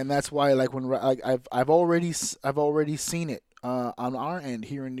 And that's why, like, when I've already seen it on our end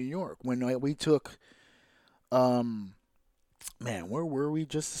here in New York when we took Man, where were we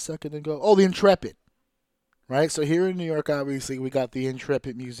just a second ago? Oh, the Intrepid. Right, so here in New York, obviously, we got the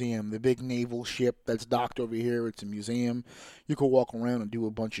Intrepid Museum, the big naval ship that's docked over here. It's a museum. You can walk around and do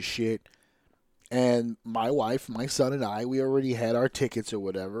a bunch of shit. And my wife, my son, and I, we already had our tickets or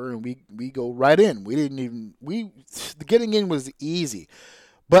whatever, and we go right in. Getting in was easy.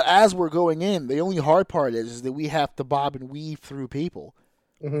 But as we're going in, the only hard part is that we have to bob and weave through people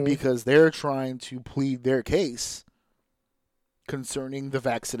because they're trying to plead their case concerning the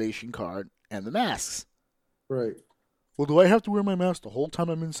vaccination card and the masks. Right. Well, do I have to wear my mask the whole time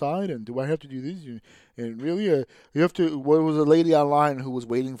I'm inside? And do I have to do this? And really, you have to. Well, there was a lady online who was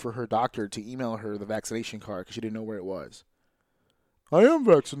waiting for her doctor to email her the vaccination card because she didn't know where it was. I am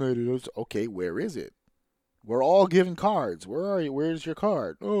vaccinated. I was, okay, where is it? We're all given cards. Where are you? Where's your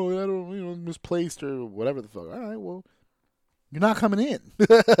card? Oh, I don't, misplaced or whatever the fuck. All right, well, you're not coming in.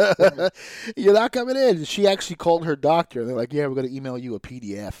 You're not coming in. She actually called her doctor. They're like, yeah, we're going to email you a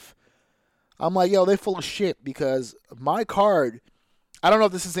PDF. I'm like, yo, they're full of shit because my card, I don't know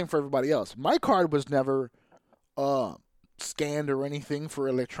if this is the same for everybody else. My card was never scanned or anything for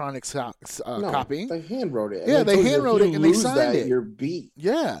electronic copying. They hand wrote it. Yeah, they hand wrote it and they signed it. You're beat.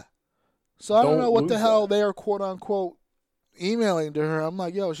 Yeah. So I don't know what the hell they are, quote unquote, emailing to her. I'm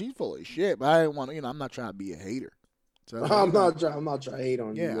like, yo, she's full of shit. But I didn't want to, I'm not trying to be a hater. So I'm not trying to hate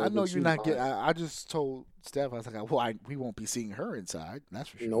on you. Yeah, I know you're not getting. I just told Steph, I was like, well, we won't be seeing her inside. That's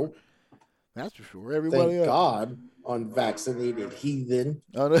for sure. Nope. That's for sure. Everybody Thank God, unvaccinated heathen.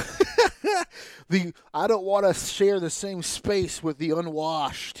 I don't want to share the same space with the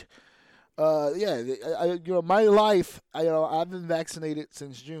unwashed. My life. I've been vaccinated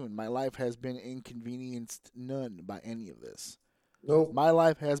since June. My life has been inconvenienced none by any of this. Nope. My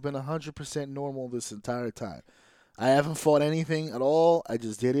life has been 100% normal this entire time. I haven't fought anything at all. I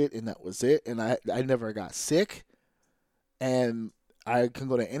just did it, and that was it. And I never got sick. And I can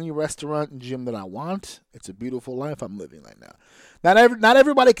go to any restaurant and gym that I want. It's a beautiful life I'm living right now. Not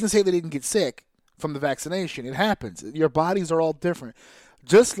everybody can say they didn't get sick from the vaccination. It happens. Your bodies are all different.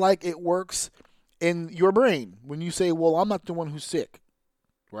 Just like it works in your brain. When you say, well, I'm not the one who's sick,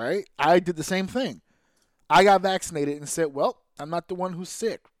 right? I did the same thing. I got vaccinated and said, well, I'm not the one who's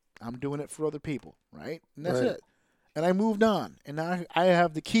sick. I'm doing it for other people, right? And that's it. And I moved on. And now I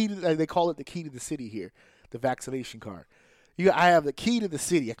have the key they call it the key to the city here, the vaccination card. I have the key to the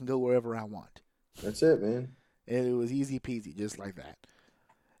city. I can go wherever I want. That's it, man. And it was easy peasy, just like that.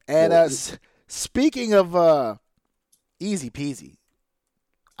 And speaking of easy peasy,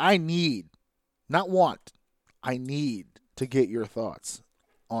 I need to get your thoughts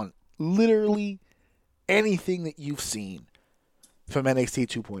on literally anything that you've seen from NXT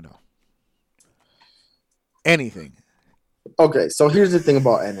 2.0. Anything. Okay, so here's the thing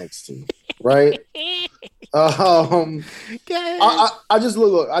about NXT, right? I just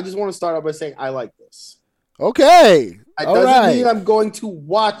look. I just want to start out by saying I like this. Okay, it doesn't mean I'm going to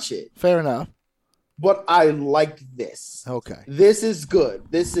watch it. Fair enough. But I like this. Okay, this is good.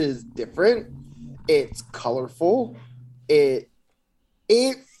 This is different. It's colorful. It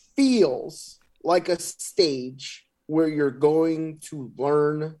feels like a stage where you're going to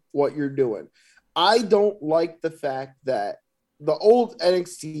learn what you're doing. I don't like the fact that the old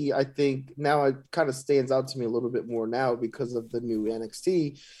NXT, I think now it kind of stands out to me a little bit more now because of the new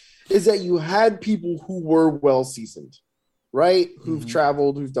NXT, is that you had people who were well seasoned, right? Who've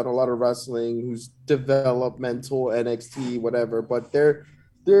traveled, who've done a lot of wrestling, who's developmental NXT, whatever. But they're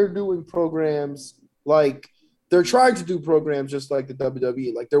doing programs like they're trying to do programs just like the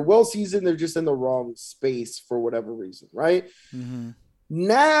WWE. Like they're well seasoned, they're just in the wrong space for whatever reason, right? Mm-hmm.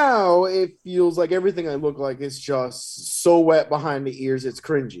 Now it feels like everything I look like is just so wet behind the ears, it's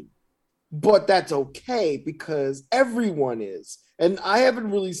cringy. But that's okay because everyone is. And I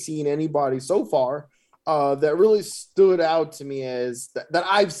haven't really seen anybody so far that really stood out to me as that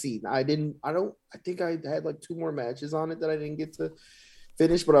I've seen. I think I had like 2 more matches on it that I didn't get to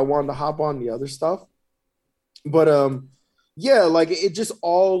finish, but I wanted to hop on the other stuff. But yeah, like it just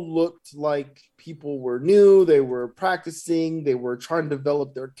all looked like people were new. They were practicing. They were trying to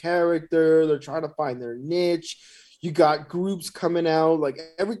develop their character. They're trying to find their niche. You got groups coming out. Like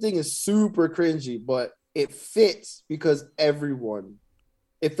everything is super cringy, but it fits because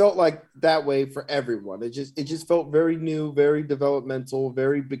it felt like that way for everyone. It just felt very new, very developmental,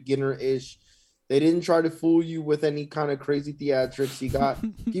 very beginner-ish. They didn't try to fool you with any kind of crazy theatrics. You got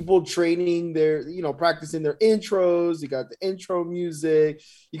people training practicing their intros. You got the intro music.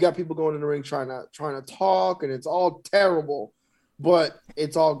 You got people going in the ring trying to talk, and it's all terrible. but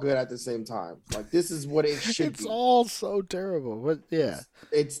it's all good at the same time. Like this is what it should It's be. all so terrible, but yeah.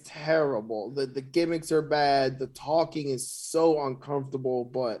 It's terrible. The gimmicks are bad. The talking is so uncomfortable,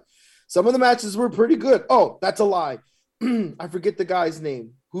 but some of the matches were pretty good. Oh, that's a lie. I forget the guy's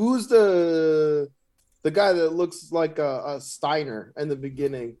name. Who's the guy that looks like a Steiner in the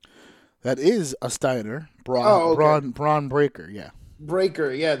beginning? That is a Steiner. Braun Breaker, yeah.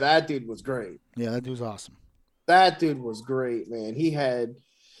 Breaker, yeah, that dude was great. Yeah, that dude's awesome. That dude was great, man.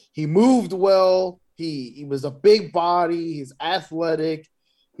 He moved well. He was a big body. He's athletic.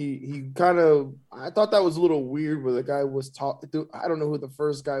 He kind of, I thought that was a little weird where the guy was talking. I don't know who the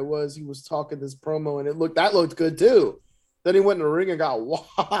first guy was. He was talking this promo and that looked good too. Then he went in the ring and got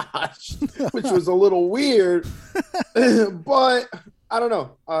washed, which was a little weird. But I don't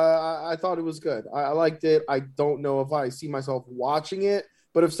know. I thought it was good. I liked it. I don't know if I see myself watching it,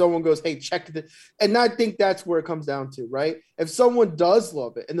 but if someone goes, hey, check it. And I think that's where it comes down to, right? If someone does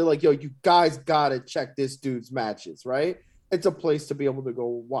love it and they're like, yo, you guys got to check this dude's matches, right? It's a place to be able to go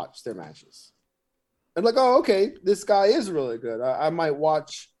watch their matches. And like, oh, okay, this guy is really good. I might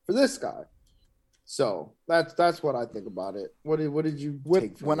watch for this guy. So that's what I think about it. What did you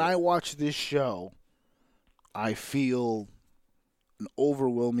take from when it? I watch this show, I feel an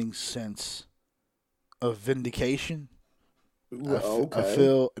overwhelming sense of vindication. I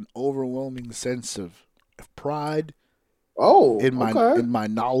feel an overwhelming sense of pride. In my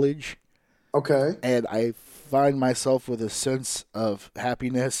knowledge. Okay. And I find myself with a sense of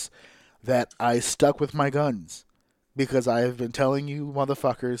happiness that I stuck with my guns because I have been telling you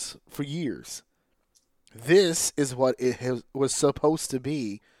motherfuckers for years. This is what was supposed to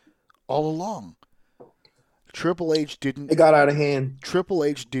be all along. Triple H didn't. It got out of hand. Triple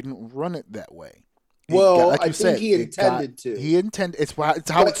H didn't run it that way. Well, I think he intended to. He intended. It's how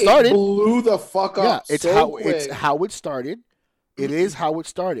it started. It blew the fuck up. Yeah, it's how it started. It is how it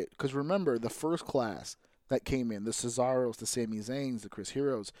started. Because remember, the first class that came in, the Cesaros, the Sami Zayns, the Chris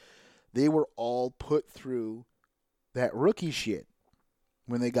Heroes, they were all put through that rookie shit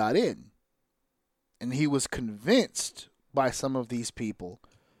when they got in. And he was convinced by some of these people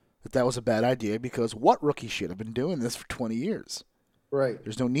that was a bad idea because what rookie shit? I've been doing this for 20 years. Right.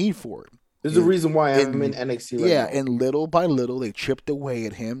 There's no need for it. There's a reason why I'm in NXT right now. Yeah, and little by little, they chipped away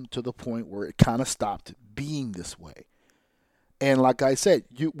at him to the point where it kind of stopped being this way. And like I said,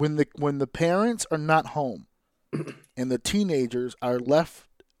 when the parents are not home and the teenagers are left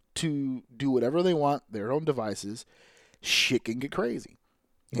to do whatever they want, their own devices, shit can get crazy.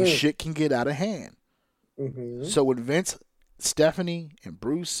 And shit can get out of hand. Mm-hmm. So when Vince, Stephanie, and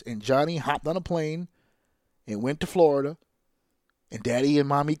Bruce, and Johnny hopped on a plane and went to Florida, and Daddy and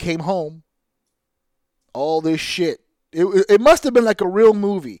Mommy came home, all this shit, it must have been like a real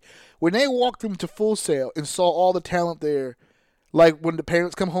movie. When they walked into Full Sail and saw all the talent there, like when the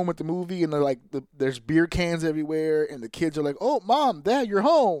parents come home with the movie and they're like, there's beer cans everywhere, and the kids are like, "Oh, Mom, Dad, you're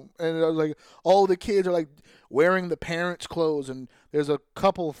home," and I was like, all the kids are like wearing the parents' clothes, and there's a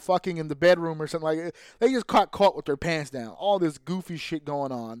couple fucking in the bedroom or something like that. They just got caught with their pants down. All this goofy shit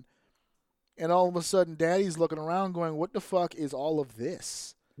going on, and all of a sudden, Daddy's looking around, going, "What the fuck is all of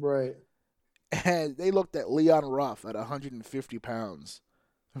this?" Right. And they looked at Leon Ruff at 150 pounds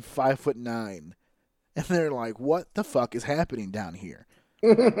and 5'9", and they're like, "What the fuck is happening down here?"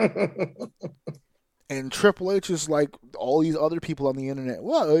 And Triple H is like all these other people on the internet.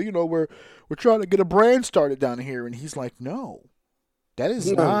 Well, we're trying to get a brand started down here, and he's like, "No, that is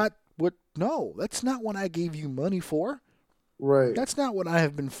not what. No, that's not what I gave you money for. Right. That's not what I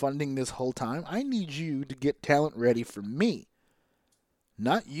have been funding this whole time. I need you to get talent ready for me,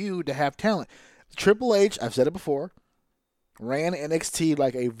 not you to have talent." Triple H, I've said it before, ran NXT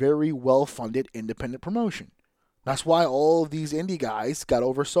like a very well-funded independent promotion. That's why all of these indie guys got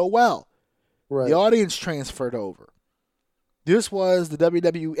over so well. Right. The audience transferred over. This was the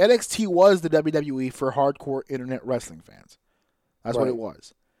WWE. NXT was the WWE for hardcore internet wrestling fans. That's what it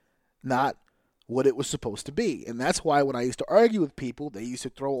was. Not what it was supposed to be. And that's why when I used to argue with people, they used to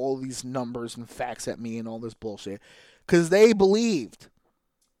throw all these numbers and facts at me and all this bullshit. Because they believed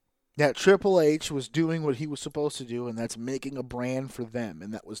that Triple H was doing what he was supposed to do, and that's making a brand for them.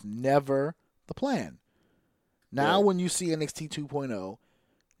 And that was never the plan. Now when you see NXT 2.0,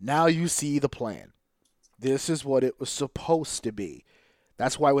 now you see the plan. This is what it was supposed to be.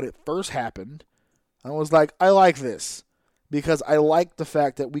 That's why when it first happened, I was like, I like this. Because I like the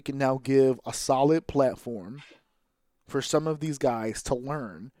fact that we can now give a solid platform for some of these guys to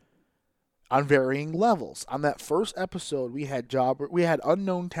learn on varying levels. On that first episode, we had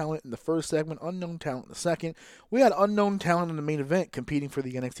unknown talent in the first segment, unknown talent in the second. We had unknown talent in the main event competing for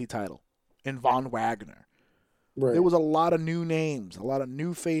the NXT title in Von Wagner. Right. There was a lot of new names, a lot of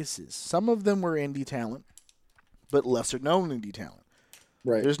new faces. Some of them were indie talent, but lesser known indie talent.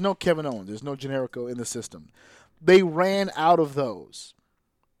 Right. There's no Kevin Owens. There's no Generico in the system. They ran out of those.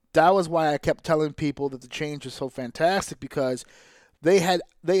 That was why I kept telling people that the change was so fantastic, because they had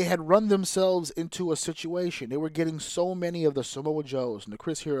run themselves into a situation. They were getting so many of the Samoa Joes and the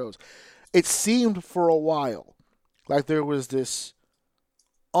Chris Heroes. It seemed for a while like there was this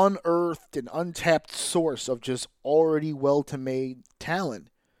unearthed and untapped source of just already well-to-made talent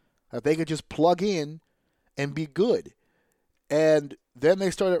that they could just plug in and be good. And then they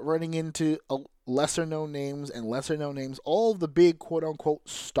started running into lesser-known names and lesser-known names. All of the big quote-unquote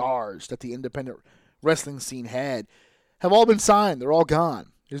stars that the independent wrestling scene had have all been signed. They're all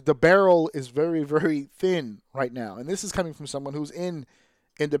gone. The barrel is very, very thin right now. And this is coming from someone who's in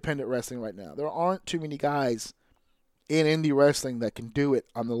independent wrestling right now. There aren't too many guys in indie wrestling that can do it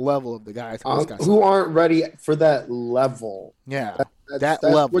on the level of the guys who aren't ready for that level. Yeah, that's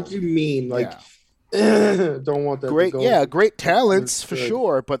level. What you mean? Like, don't want that. Great, to go yeah, great talents for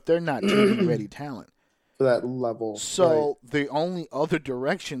sure, but they're not TV ready talent for that level. So the only other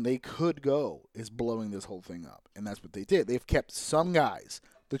direction they could go is blowing this whole thing up, and that's what they did. They've kept some guys,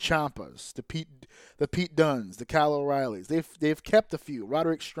 the Ciampas, the Pete Dunnes, the Kyle O'Reillys. They've kept a few,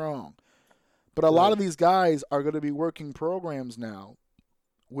 Roderick Strong. But a lot of these guys are going to be working programs now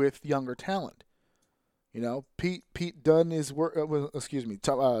with younger talent. You know, Pete Dunne is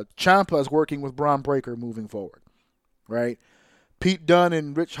Ciampa is working with Braun Breaker moving forward, right? Pete Dunne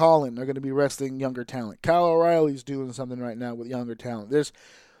and Rich Holland are going to be wrestling younger talent. Kyle O'Reilly's doing something right now with younger talent. There's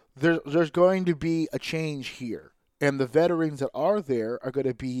going to be a change here, and the veterans that are there are going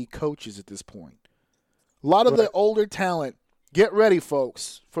to be coaches at this point. A lot of the older talent. Get ready,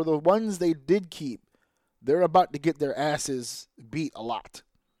 folks. For the ones they did keep, they're about to get their asses beat a lot.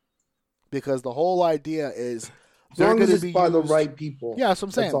 Because the whole idea is they're going to be by the right people. Yeah, that's what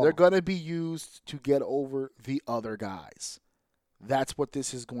I'm saying. They're going to be used to get over the other guys. That's what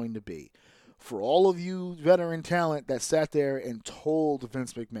this is going to be. For all of you veteran talent that sat there and told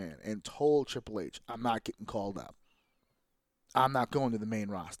Vince McMahon and told Triple H, I'm not getting called up. I'm not going to the main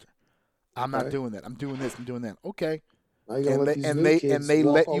roster. I'm not doing that. I'm doing this. I'm doing that. Okay. And they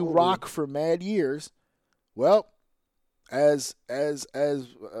let you rock for mad years. Well, as they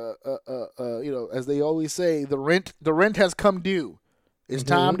always say, the rent has come due. It's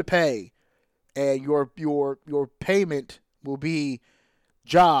time to pay, and your payment will be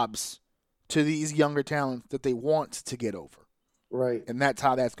jobs to these younger talents that they want to get over. Right, and that's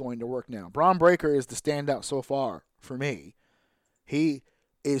how that's going to work now. Braun Breaker is the standout so far for me. He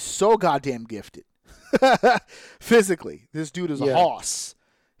is so goddamn gifted. Physically, this dude is a hoss.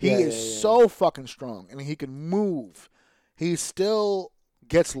 He is so fucking strong, and he can move. He still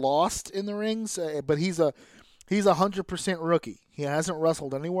gets lost in the rings, but he's a 100% rookie. He hasn't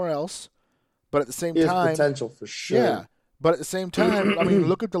wrestled anywhere else, but at the same time, has potential for sure. Yeah, but at the same time, I mean,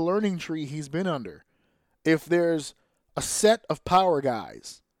 look at the learning tree he's been under. If there's a set of power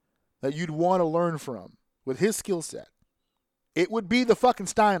guys that you'd want to learn from with his skill set, it would be the fucking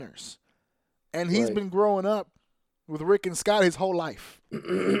Steiners. And he's been growing up with Rick and Scott his whole life.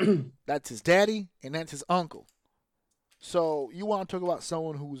 That's his daddy, and that's his uncle. So you want to talk about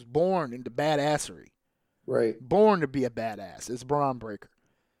someone who's born into badassery. Right. Born to be a badass. It's Braun Breaker.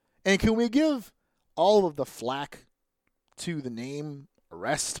 And can we give all of the flack to the name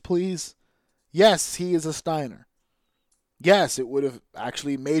Arrest, please? Yes, he is a Steiner. Yes, it would have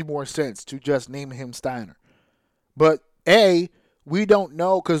actually made more sense to just name him Steiner. But, we don't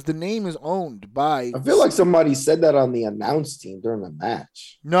know because the name is owned by. I feel like somebody said that on the announce team during the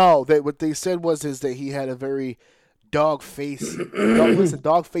match. No, what they said was that he had a very dog-faced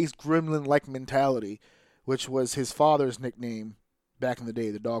gremlin-like mentality, which was his father's nickname back in the day,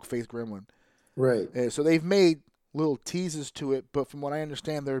 the dog-faced gremlin. Right. So they've made little teases to it, but from what I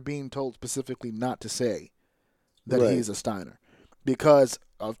understand, they're being told specifically not to say that he's a Steiner because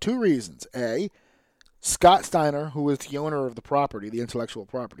of two reasons. A, Scott Steiner, who is the owner of the property, the intellectual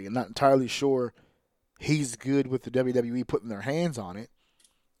property, I'm not entirely sure he's good with the WWE putting their hands on it.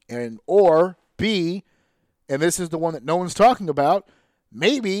 Or B, and this is the one that no one's talking about,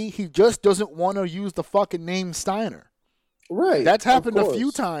 maybe he just doesn't want to use the fucking name Steiner. Right. That's happened a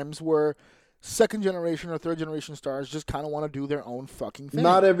few times where second generation or third generation stars just kind of want to do their own fucking thing.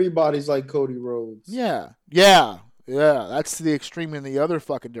 Not everybody's like Cody Rhodes. Yeah. That's the extreme in the other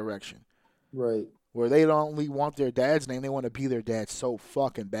fucking direction. Right. Where they don't only want their dad's name, they want to be their dad so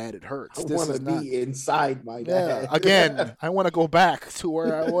fucking bad it hurts. I want to be inside my dad. Again, I want to go back to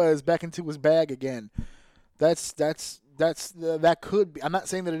where I was, back into his bag again. That's that could be. I'm not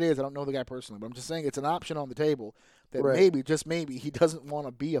saying that it is. I don't know the guy personally, but I'm just saying it's an option on the table that Right. maybe, just maybe, he doesn't want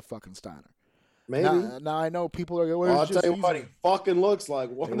to be a fucking Steiner. Maybe. Now I know people are going. Well, I'll tell you what, he fucking looks like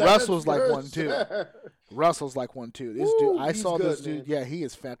one. Russell's like one too. Russell's like one too. This dude, I saw good, this dude. man. Yeah, he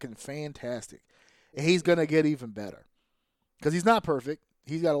is fucking fantastic, and he's gonna get even better because he's not perfect.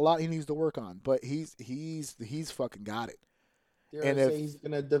 He's got a lot he needs to work on, but he's fucking got it. Dare And I if- say he's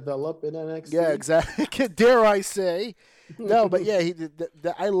gonna develop in NXT? Yeah, exactly. Dare I say? No, but yeah,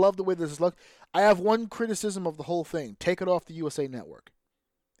 I love the way this is looked. I have one criticism of the whole thing: take it off the USA Network.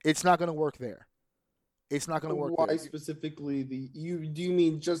 It's not gonna work there. It's not going to work. Why there. specifically do you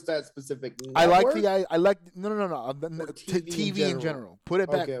mean just that specific network? I like no TV in general. Put it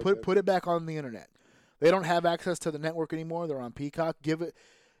back. Okay, Put it back on the internet. They don't have access to the network anymore. They're on Peacock.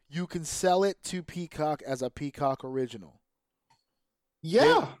 You can sell it to Peacock as a Peacock original.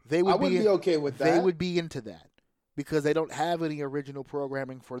 Yeah, they would I would be okay with that. They would be into that because they don't have any original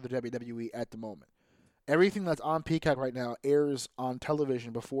programming for the WWE at the moment. Everything that's on Peacock right now airs on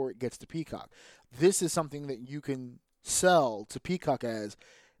television before it gets to Peacock. This is something that you can sell to Peacock as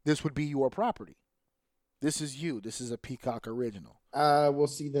this would be your property. This is you. This is a Peacock original. We'll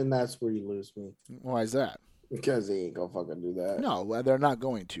see. Then that's where you lose me. Why is that? Because they ain't gonna fucking do that. No, they're not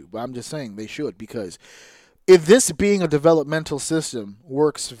going to. But I'm just saying they should, because if this being a developmental system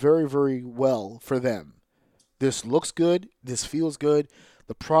works very, very well for them, this looks good. This feels good.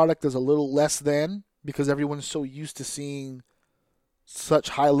 The product is a little less than, because everyone's so used to seeing such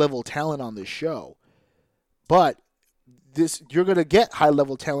high-level talent on this show. But you're going to get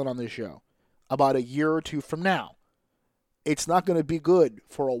high-level talent on this show about a year or two from now. It's not going to be good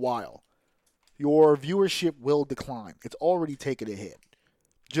for a while. Your viewership will decline. It's already taken a hit,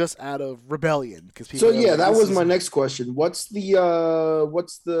 just out of rebellion. So yeah, that was my next question. What's the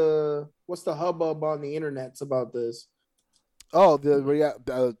hubbub on the internets about this? Oh,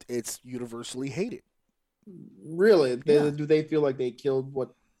 it's universally hated. Really? Yeah. Do they feel like they killed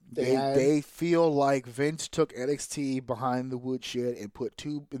what they had? They feel like Vince took NXT behind the woodshed and put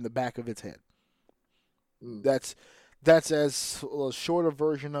tube in the back of its head. That's as short a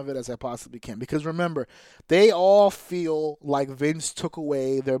version of it as I possibly can. Because remember, they all feel like Vince took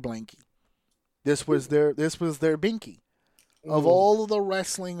away their blankie. This was their binky. Of all of the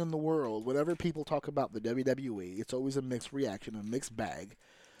wrestling in the world, whenever people talk about the WWE, it's always a mixed reaction, a mixed bag.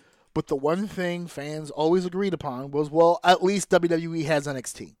 But the one thing fans always agreed upon was, well, at least WWE has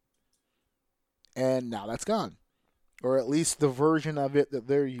NXT. And now that's gone. Or at least the version of it that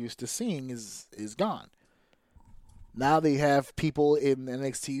they're used to seeing is gone. Now they have people in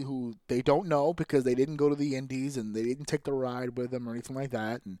NXT who they don't know because they didn't go to the indies and they didn't take the ride with them or anything like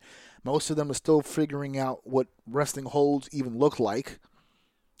that. And most of them are still figuring out what wrestling holds even look like.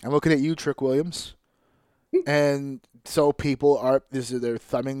 I'm looking at you, Trick Williams. And so people are they're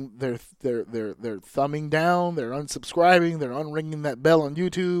thumbing they're thumbing down, they're unsubscribing, they're unringing that bell on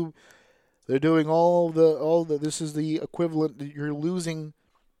YouTube. They're doing all the this is the equivalent. You're losing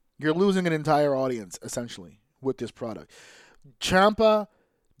an entire audience essentially with this product. Ciampa,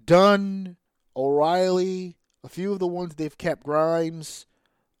 Dunn, O'Reilly, a few of the ones they've kept, Grimes,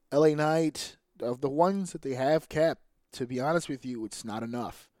 LA Knight, of the ones that they have kept, to be honest with you, it's not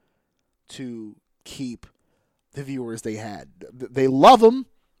enough to keep the viewers they had. They love them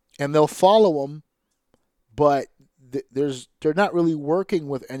and they'll follow them, but they're not really working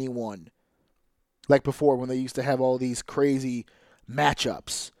with anyone like before, when they used to have all these crazy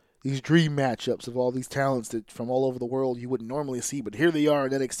matchups, these dream matchups of all these talents that from all over the world you wouldn't normally see, but here they are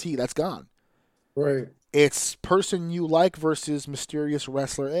in NXT. That's gone. Right. It's person you like versus mysterious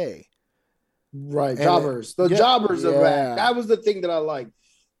wrestler A. Right. And Jobbers. Jobbers are back. That was the thing that I liked.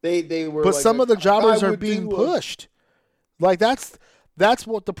 They were. But like some of the jobbers are would being do pushed. Like that's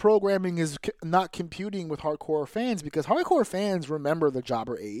what the programming is not computing with hardcore fans, because hardcore fans remember the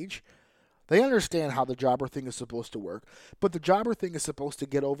jobber age. They understand how the jobber thing is supposed to work, but the jobber thing is supposed to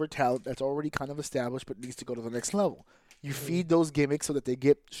get over talent that's already kind of established but needs to go to the next level. You feed those gimmicks so that they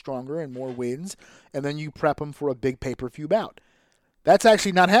get stronger and more wins, and then you prep them for a big pay-per-view bout. That's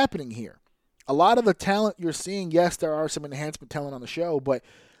actually not happening here. A lot of the talent you're seeing, yes, there are some enhancement talent on the show, but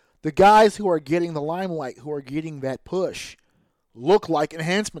the guys who are getting the limelight, who are getting that push, look like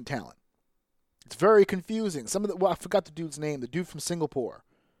enhancement talent. It's very confusing. I forgot the dude's name, the dude from Singapore.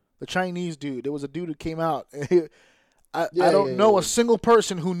 The Chinese dude. There was a dude who came out. I don't know a single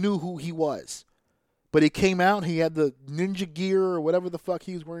person who knew who he was. But he came out, he had the ninja gear or whatever the fuck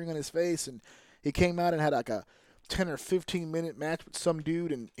he was wearing on his face, and he came out and had like a 10 or 15 minute match with some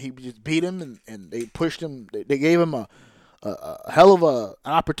dude, and he just beat him, and they pushed him. They gave him a a hell of an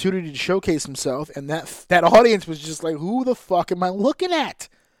opportunity to showcase himself, and that audience was just like, who the fuck am I looking at?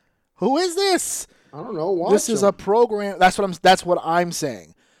 Who is this? I don't know. Watch this is him. a program. That's what I'm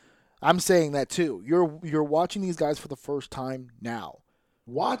saying. I'm saying that too. You're watching these guys for the first time now.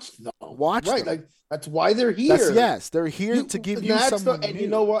 Watch them. Watch right. them. Like that's why they're here. Yes, they're here to give you something And new. you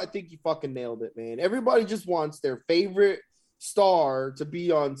know what? I think you fucking nailed it, man. Everybody just wants their favorite star to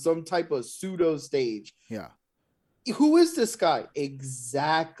be on some type of pseudo stage. Yeah. Who is this guy?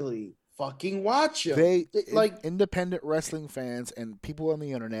 Exactly. Fucking watch him. Like independent wrestling fans and people on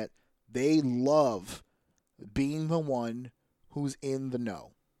the internet, they love being the one who's in the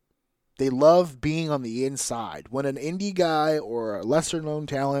know. They love being on the inside. When an indie guy or a lesser known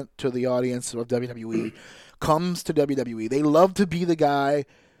talent to the audience of WWE comes to WWE, they love to be the guy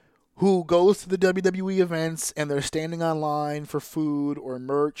who goes to the WWE events and they're standing online for food or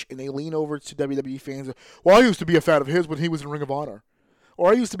merch and they lean over to WWE fans. Well, I used to be a fan of his when he was in Ring of Honor.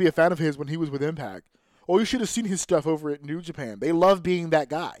 Or I used to be a fan of his when he was with Impact. Or you should have seen his stuff over at New Japan. They love being that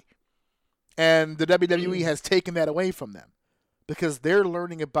guy. And the WWE has taken that away from them because they're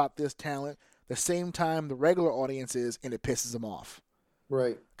learning about this talent the same time the regular audience is, and it pisses them off.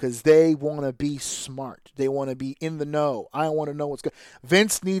 Right. Because they want to be smart. They want to be in the know. I want to know what's going on.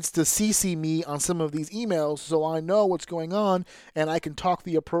 Vince needs to CC me on some of these emails so I know what's going on and I can talk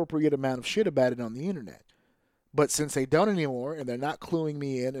the appropriate amount of shit about it on the internet. But since they don't anymore and they're not cluing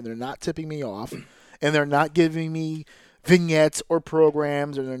me in and they're not tipping me off and they're not giving me vignettes or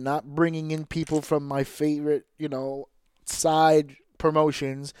programs and they're not bringing in people from my favorite, side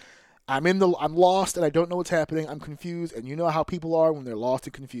promotions, I'm lost and I don't know what's happening. I'm confused, and you know how people are when they're lost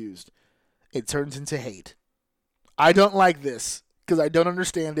and confused. It turns into hate. I don't like this because I don't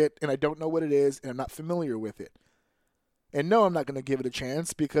understand it and I don't know what it is and I'm not familiar with it. And no, I'm not going to give it a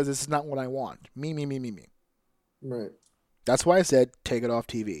chance because this is not what I want. Me. Right. That's why I said take it off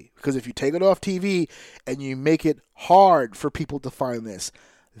TV. Because if you take it off TV and you make it hard for people to find this,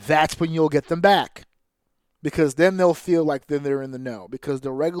 that's when you'll get them back. Because then they'll feel like then they're in the know. Because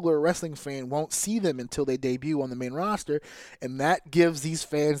the regular wrestling fan won't see them until they debut on the main roster. And that gives these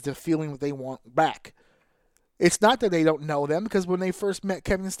fans the feeling that they want back. It's not that they don't know them. Because when they first met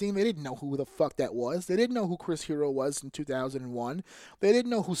Kevin Steen, they didn't know who the fuck that was. They didn't know who Chris Hero was in 2001. They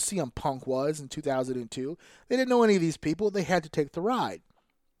didn't know who CM Punk was in 2002. They didn't know any of these people. They had to take the ride.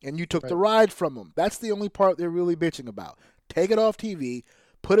 And you took the ride from them. That's the only part they're really bitching about. Take it off TV.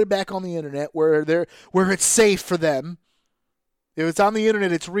 Put it back on the internet where it's safe for them. If it's on the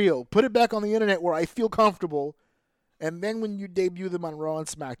internet, it's real. Put it back on the internet where I feel comfortable. And then when you debut them on Raw and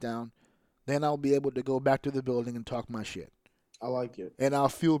SmackDown, then I'll be able to go back to the building and talk my shit. I like it. And I'll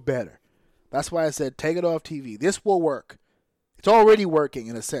feel better. That's why I said take it off TV. This will work. It's already working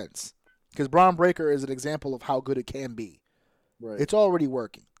in a sense. Because Braun Breaker is an example of how good it can be. Right. It's already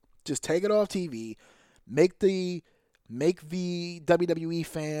working. Just take it off TV. Make the WWE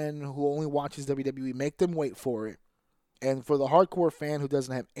fan who only watches WWE, make them wait for it. And for the hardcore fan who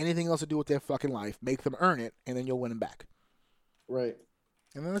doesn't have anything else to do with their fucking life, make them earn it, and then you'll win them back. Right.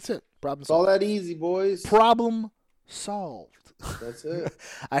 And then that's it. Problem it's solved. all that easy, boys. Problem solved. That's it.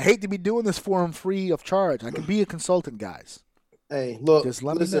 I hate to be doing this for them free of charge. I can be a consultant, guys. Hey, look, Just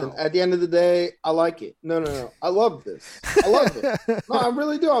let me listen, know. at the end of the day, I like it. No. I love this. I love it. No, I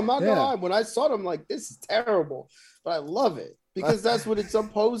really do. I'm not going to lie. When I saw it, I'm like, this is terrible. But I love it because that's what it's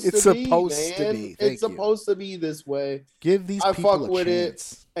supposed to be. It's supposed to be. It's supposed to be this way. Give these I people fuck a with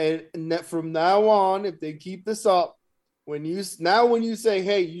chance. it. And from now on, if they keep this up, when you say,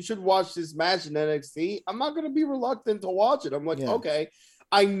 hey, you should watch this match in NXT, I'm not going to be reluctant to watch it. I'm like, okay,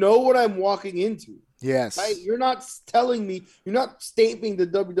 I know what I'm walking into. Yes. Right? You're not telling me, you're not stamping the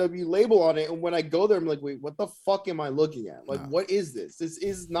WWE label on it. And when I go there, I'm like, wait, what the fuck am I looking at? Like, what is this? This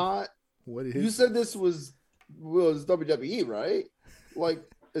is not. What is? You said this was WWE, right? Like,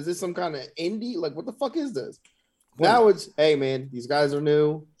 is this some kind of indie? Like, what the fuck is this? Now it's, hey, man, these guys are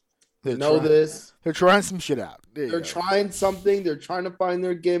new. They know this. They're trying some shit out. They're trying something. They're trying to find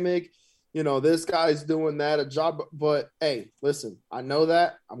their gimmick. This guy's doing that, a job. But, hey, listen, I know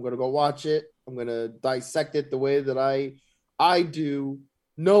that. I'm going to go watch it. I'm going to dissect it the way that I do,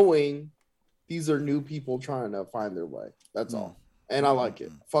 knowing these are new people trying to find their way. That's all. And I like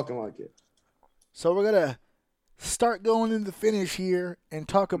it. Fucking like it. So we're going to start going into the finish here and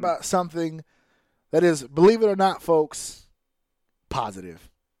talk about something that is, believe it or not, folks, positive.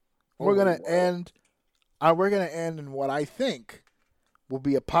 We're going to end in what I think will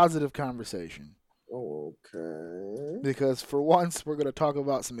be a positive conversation. Okay. Because for once, we're going to talk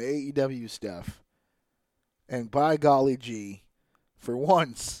about some AEW stuff. And by golly gee, for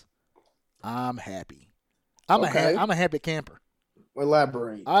once, I'm happy. I'm a happy camper.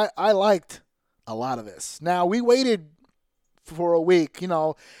 Elaborate. I liked a lot of this. Now, we waited for a week. You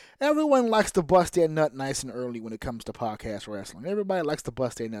know, everyone likes to bust their nut nice and early when it comes to podcast wrestling. Everybody likes to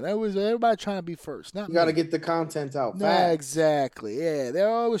bust their nut. Everybody trying to be first. Not you got to get the content out fast. No, exactly. Yeah, they're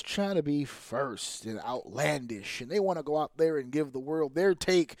always trying to be first and outlandish, and they want to go out there and give the world their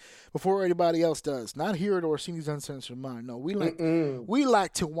take before anybody else does. Not here at Orsini's Uncensored Mind. No, we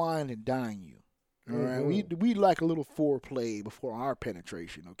like to wine and dine you. All right, we like a little foreplay before our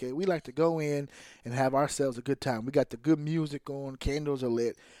penetration, okay? We like to go in and have ourselves a good time. We got the good music on, candles are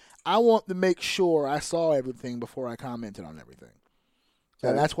lit. I want to make sure I saw everything before I commented on everything. Okay.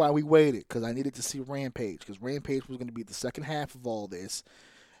 And that's why we waited, because I needed to see Rampage, because Rampage was going to be the second half of all this,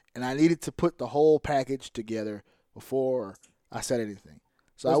 and I needed to put the whole package together before I said anything.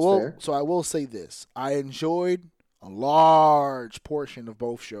 So I will say this. I enjoyed a large portion of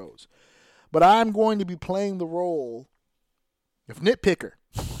both shows. But I'm going to be playing the role of nitpicker.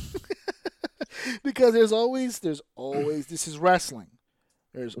 Because there's always this is wrestling.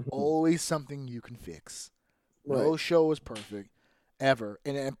 There's always something you can fix. Right. No show is perfect ever.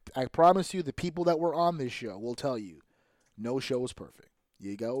 And I promise you, the people that were on this show will tell you, no show is perfect.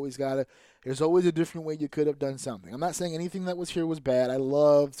 There's always a different way you could have done something. I'm not saying anything that was here was bad. I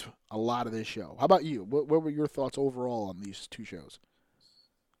loved a lot of this show. How about you? What were your thoughts overall on these two shows?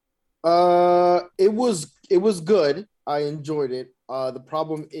 It was good. I enjoyed it. The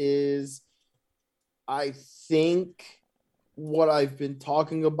problem is, I think what I've been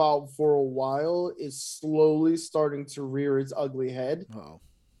talking about for a while is slowly starting to rear its ugly head. Uh-oh.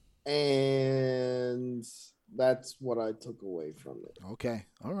 And that's what I took away from it. Okay.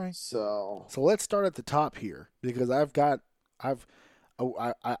 All right. So let's start at the top here, because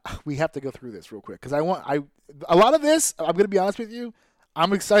we have to go through this real quick, because a lot of this, I'm going to be honest with you,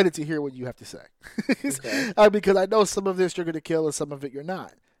 I'm excited to hear what you have to say. Okay. Because I know some of this you're going to kill and some of it you're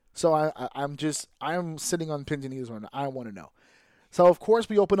not. So I'm sitting on pins and needles and I want to know. So, of course,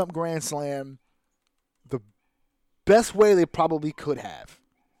 we open up Grand Slam the best way they probably could have,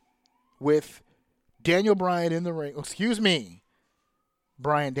 with Daniel Bryan in the ring.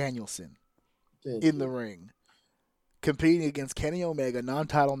 Bryan Danielson in the ring, competing against Kenny Omega,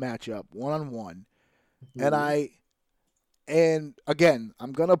 non-title matchup, one-on-one. Mm-hmm. And again,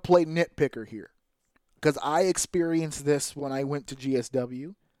 I'm going to play nitpicker here, because I experienced this when I went to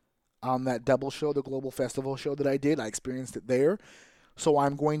GSW on that double show, the Global Festival show that I did. I experienced it there. So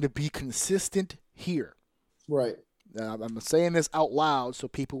I'm going to be consistent here. Right. I'm saying this out loud so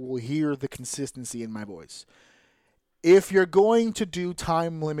people will hear the consistency in my voice. If you're going to do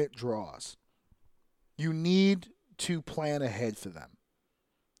time limit draws, you need to plan ahead for them.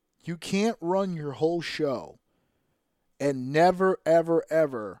 You can't run your whole show and never, ever,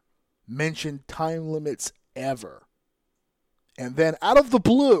 ever mention time limits ever. And then out of the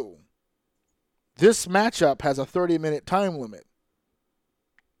blue, this matchup has a 30-minute time limit.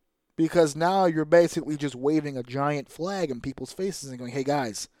 Because now you're basically just waving a giant flag in people's faces and going, hey,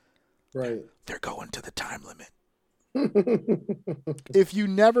 guys, right? They're going to the time limit. If you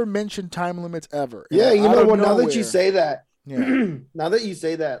never mention time limits ever. Yeah, you know what? Now that you say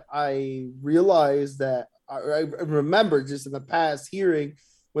that, I realize that I remember just in the past hearing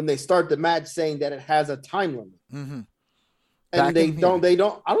when they start the match saying that it has a time limit. Mm-hmm. And they don't.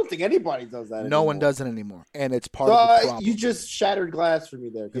 I don't think anybody does that anymore. No one does it anymore. And it's part of the problem. You just shattered glass for me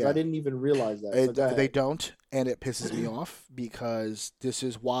there, because I didn't even realize that. So they don't, and it pisses me off, because this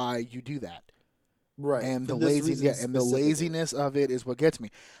is why you do that. Right. And the laziness of it is what gets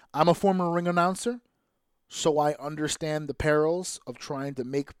me. I'm a former ring announcer, so I understand the perils of trying to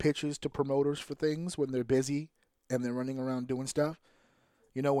make pitches to promoters for things when they're busy and they're running around doing stuff.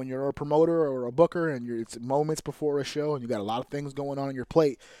 You know, when you're a promoter or a booker and it's moments before a show and you got a lot of things going on your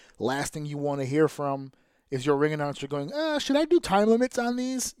plate, last thing you want to hear from is your ring announcer going, should I do time limits on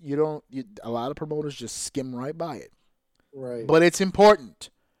these? A lot of promoters just skim right by it. Right. But it's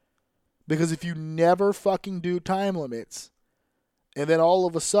important, because if you never fucking do time limits and then all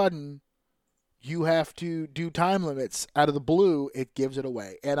of a sudden you have to do time limits out of the blue, it gives it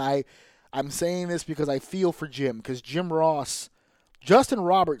away. And I'm saying this because I feel for Jim, because Jim Ross, Justin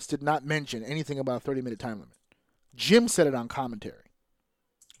Roberts did not mention anything about a 30-minute time limit. Jim said it on commentary.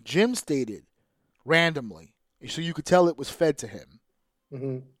 Jim stated randomly, so you could tell it was fed to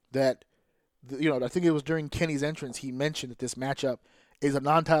him, that, I think it was during Kenny's entrance, he mentioned that this matchup is a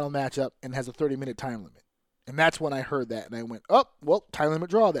non-title matchup and has a 30-minute time limit. And that's when I heard that, and I went, oh, well, time limit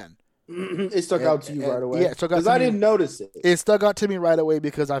draw then. It stuck out to you right away. Yeah, it stuck out to me. Because I didn't notice it. It stuck out to me right away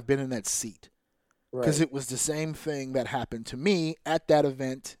because I've been in that seat. because it was the same thing that happened to me at that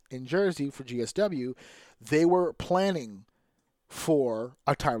event in Jersey for GSW. They were planning for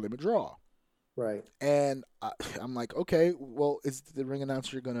a time limit draw. Right. And I'm like, okay, well, is the ring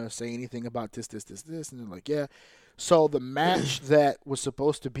announcer going to say anything about this? And they're like, yeah. So the match that was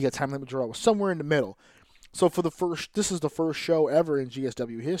supposed to be a time limit draw was somewhere in the middle. So this is the first show ever in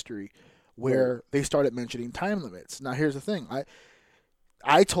GSW history where they started mentioning time limits. Now, here's the thing.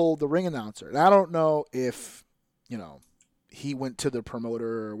 I told the ring announcer, and I don't know if, he went to the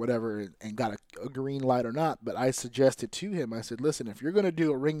promoter or whatever and got a green light or not, but I suggested to him, I said, listen, if you're going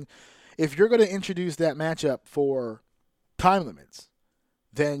to introduce that matchup for time limits,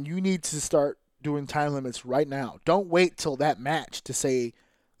 then you need to start doing time limits right now. Don't wait till that match to say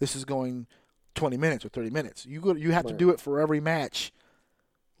this is going 20 minutes or 30 minutes. You have to do it for every match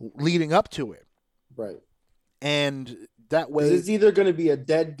leading up to it. Right. And that way, it's either going to be a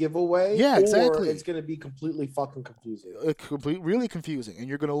dead giveaway, exactly, or it's going to be completely fucking confusing. Really confusing, and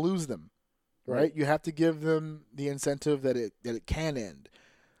you're going to lose them. Right? You have to give them the incentive that it can end.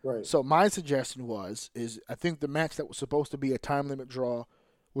 Right. So my suggestion is I think the match that was supposed to be a time limit draw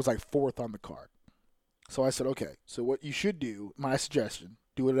was like 4th on the card. So I said, okay, so what you should do, my suggestion,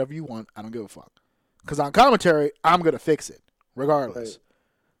 do whatever you want. I don't give a fuck. Because on commentary, I'm going to fix it regardless.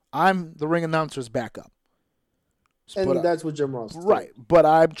 Right. I'm the ring announcer's backup. And that's what Jim Ross did. Right. But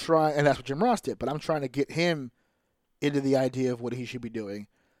I'm trying, and that's what Jim Ross did, but I'm trying to get him into the idea of what he should be doing.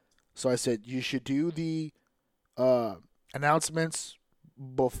 So I said, you should do the announcements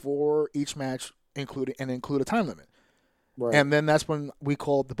before each match include a time limit. Right. And then that's when we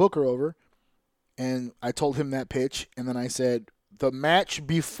called the booker over, and I told him that pitch, and then I said, the match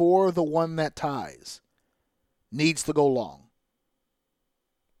before the one that ties needs to go long.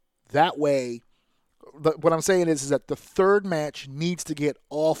 That way, what I'm saying is that the third match needs to get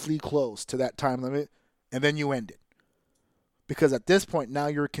awfully close to that time limit, and then you end it. Because at this point, now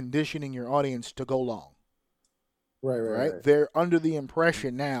you're conditioning your audience to go long. Right. They're under the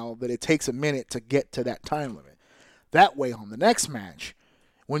impression now that it takes a minute to get to that time limit. That way, on the next match,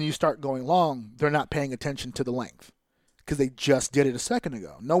 when you start going long, they're not paying attention to the length because they just did it a second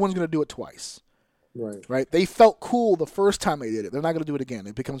ago. No one's going to do it twice. Right. They felt cool the first time they did it. They're not going to do it again.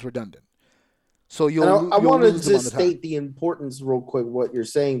 It becomes redundant. So I wanted to state the importance real quick what you're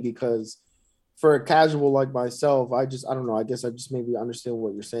saying, because for a casual like myself, I don't know. I guess I just maybe understand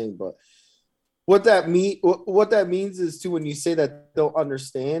what you're saying, but what that means is too, when you say that they'll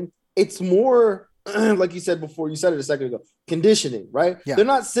understand, it's more like you said before, you said it a second ago, conditioning, right? Yeah. They're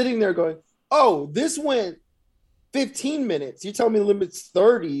not sitting there going, oh, this went 15 minutes. You tell me the limit's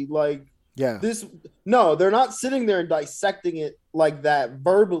 30. Like, yeah. No, they're not sitting there and dissecting it like that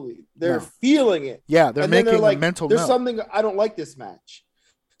verbally. They're feeling it. Yeah, they're making a mental note. There's something, I don't like this match.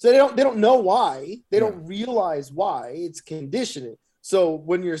 So they don't know why. They don't realize why. It's conditioning. So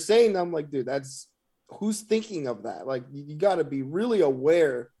when you're saying that, I'm like, dude, that's who's thinking of that? Like, you got to be really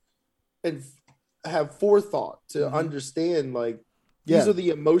aware and have forethought to understand, like, these are the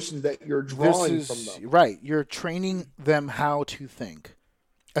emotions that you're drawing from them. Right. You're training them how to think,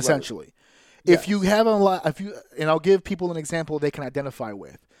 essentially. Right. If you have and I'll give people an example they can identify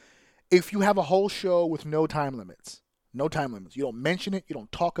with. If you have a whole show with no time limits, you don't mention it, you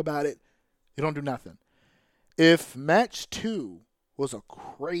don't talk about it, you don't do nothing. If match 2 was a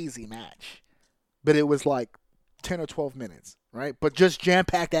crazy match, but it was like 10 or 12 minutes, right? But just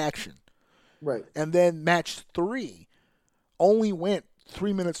jam-packed action. Right. And then match 3 only went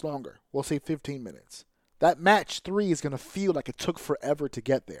 3 minutes longer. We'll say 15 minutes. That match 3 is going to feel like it took forever to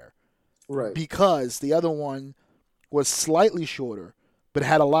get there. Right. Because the other one was slightly shorter, but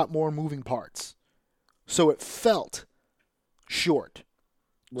had a lot more moving parts. So it felt short.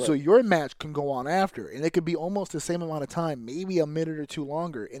 Right. So your match can go on after, and it could be almost the same amount of time, maybe a minute or two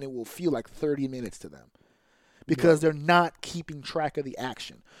longer, and it will feel like 30 minutes to them. Because they're not keeping track of the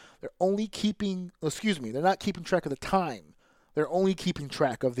action. They're not keeping track of the time. They're only keeping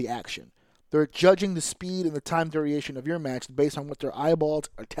track of the action. They're judging the speed and the time variation of your match based on what their eyeballs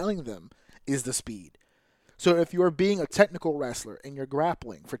are telling them is the speed. So if you're being a technical wrestler and you're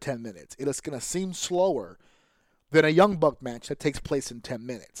grappling for 10 minutes, it is going to seem slower than a Young Buck match that takes place in 10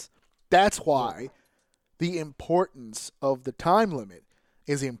 minutes. That's why the importance of the time limit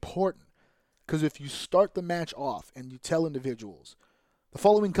is important. Because if you start the match off and you tell individuals, the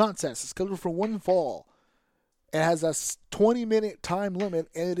following contest is scheduled for one fall, it has a 20-minute time limit,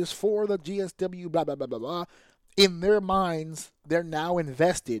 and it is for the GSW, blah, blah, blah, blah, blah. In their minds, they're now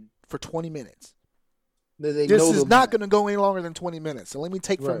invested for 20 minutes. This is not going to go any longer than 20 minutes. So let me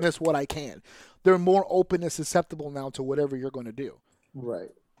take from this what I can. They're more open and susceptible now to whatever you're going to do. Right.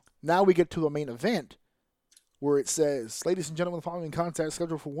 Now we get to the main event where it says, ladies and gentlemen, the following contest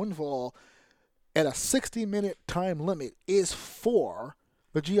scheduled for one fall at a 60-minute time limit is for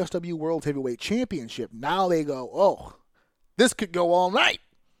the GSW World Heavyweight Championship. Now they go, oh, this could go all night.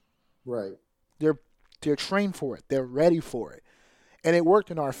 Right. They're trained for it. They're ready for it. And it worked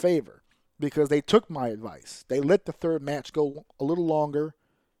in our favor because they took my advice. They let the third match go a little longer.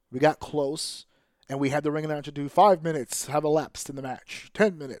 We got close, and we had the ring announcer do 5 minutes, have elapsed in the match,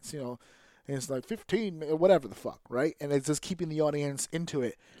 10 minutes, and it's like 15, whatever the fuck, right? And it's just keeping the audience into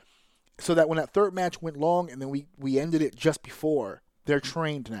it so that when that third match went long and then we ended it just before, they're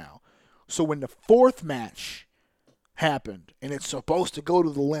trained now. So when the fourth match happened and it's supposed to go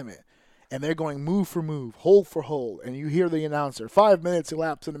to the limit, and they're going move for move, hold for hold, and you hear the announcer, 5 minutes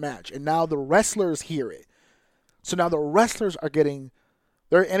elapsed in the match, and now the wrestlers hear it. So now the wrestlers are getting,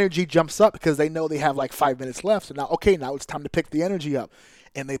 their energy jumps up because they know they have like 5 minutes left. So now, okay, now it's time to pick the energy up.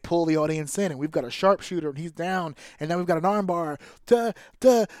 And they pull the audience in, and we've got a sharpshooter, and he's down, and now we've got an armbar, da,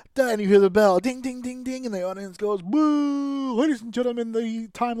 da, da, and you hear the bell, ding, ding, ding, ding, and the audience goes, boo! Ladies and gentlemen, the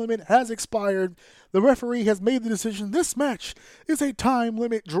time limit has expired. The referee has made the decision. This match is a time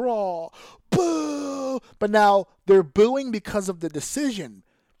limit draw. Boo! But now they're booing because of the decision.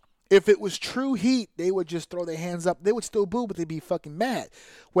 If it was true heat, they would just throw their hands up. They would still boo, but they'd be fucking mad.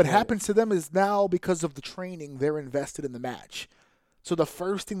 What happens to them is now, because of the training, they're invested in the match. So the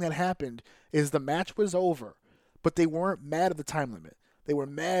first thing that happened is the match was over, but they weren't mad at the time limit. They were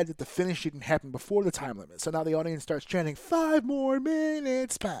mad that the finish didn't happen before the time limit. So now the audience starts chanting, 5 more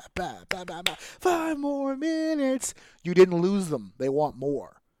minutes, 5 more minutes. You didn't lose them. They want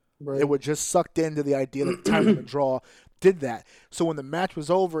more. Right. They were just sucked into the idea that the time limit draw did that. So when the match was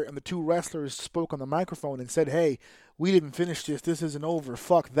over and the two wrestlers spoke on the microphone and said, hey, we didn't finish this. This isn't over.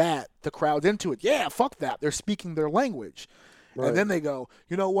 Fuck that. The crowd's into it. Yeah, fuck that. They're speaking their language. Right. And then they go,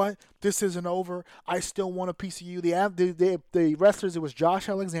 you know what? This isn't over. I still want a piece of you. The wrestlers, it was Josh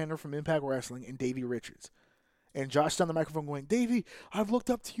Alexander from Impact Wrestling and Davey Richards. And Josh on the microphone going, Davey, I've looked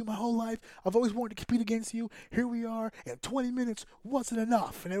up to you my whole life. I've always wanted to compete against you. Here we are, and 20 minutes wasn't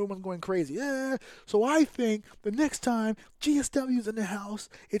enough. And everyone's going crazy. Yeah. So I think the next time GSW's in the house,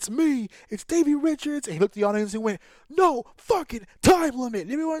 it's me, it's Davey Richards. And he looked at the audience and went, no fucking time limit.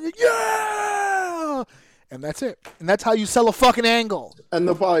 And everyone went, yeah! And that's it. And that's how you sell a fucking angle. And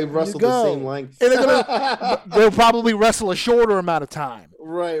they'll probably wrestle the same length. And they'll probably wrestle a shorter amount of time.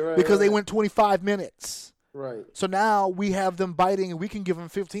 Right. Because they went 25 minutes. Right. So now we have them biting, and we can give them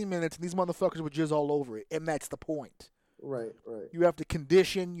 15 minutes, and these motherfuckers would jizz all over it. And that's the point. Right. You have to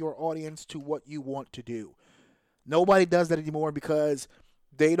condition your audience to what you want to do. Nobody does that anymore because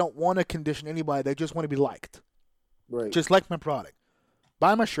they don't want to condition anybody. They just want to be liked. Right. Just like my product.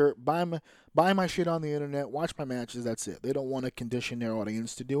 Buy my shirt, buy my shit on the internet, watch my matches, that's it. They don't want to condition their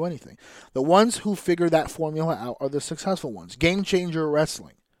audience to do anything. The ones who figure that formula out are the successful ones. Game Changer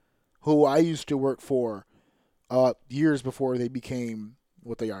Wrestling, who I used to work for years before they became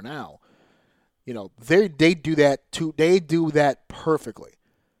what they are now. They do that too. They do that perfectly.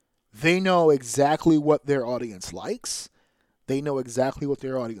 They know exactly what their audience likes. They know exactly what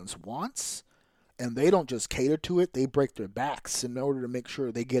their audience wants. And they don't just cater to it, they break their backs in order to make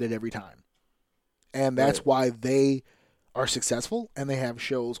sure they get it every time. And that's why they are successful, and they have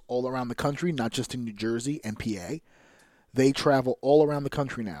shows all around the country, not just in New Jersey and PA. They travel all around the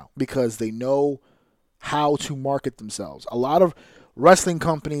country now because they know how to market themselves. A lot of wrestling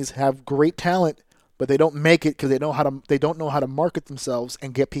companies have great talent, but they don't make it because they don't know how to market themselves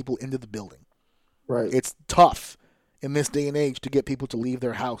and get people into the building. Right. It's tough in this day and age to get people to leave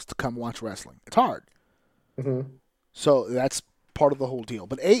their house to come watch wrestling. It's hard. Mm-hmm. So that's part of the whole deal.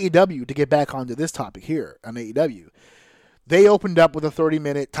 But AEW, to get back onto this topic here on AEW, they opened up with a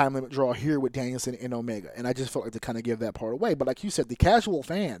 30-minute time limit draw here with Danielson and Omega. And I just felt like to kind of give that part away. But like you said, the casual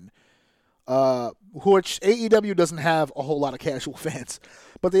fan, which AEW doesn't have a whole lot of casual fans,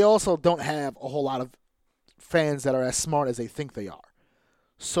 but they also don't have a whole lot of fans that are as smart as they think they are.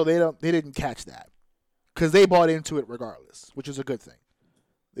 So they didn't catch that. Because they bought into it regardless, which is a good thing.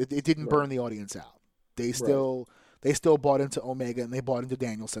 It didn't burn the audience out. They still bought into Omega, and they bought into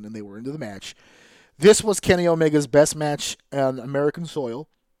Danielson, and they were into the match. This was Kenny Omega's best match on American soil.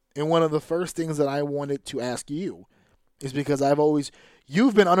 And one of the first things that I wanted to ask you is because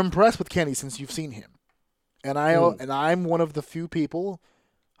you've been unimpressed with Kenny since you've seen him. And I'm one of the few people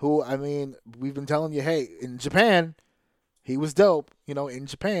who, we've been telling you, hey, in Japan, he was dope. In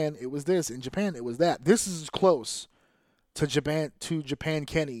Japan, it was this. In Japan, it was that. This is as close to Japan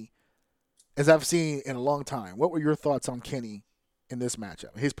Kenny as I've seen in a long time. What were your thoughts on Kenny in this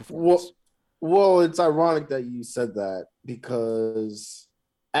matchup, his performance? Well, it's ironic that you said that because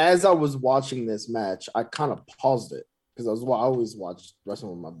as I was watching this match, I kind of paused it because I always watch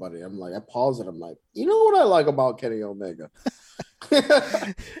wrestling with my buddy. I'm like, I paused it. I'm like, you know what I like about Kenny Omega?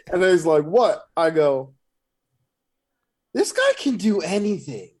 And he's like, what? I go, this guy can do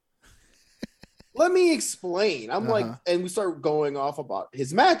anything. Let me explain. I'm like, and we start going off about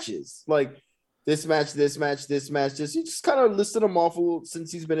his matches, like this match. He just kind of listed them off a little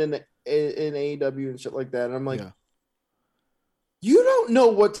since he's been in AEW and shit like that. And I'm like, you don't know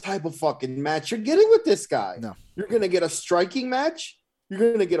what type of fucking match you're getting with this guy. No, you're gonna get a striking match.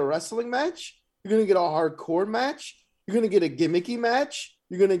 You're gonna get a wrestling match. You're gonna get a hardcore match. You're gonna get a gimmicky match.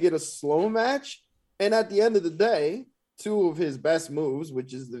 You're gonna get a slow match. And at the end of the day, two of his best moves,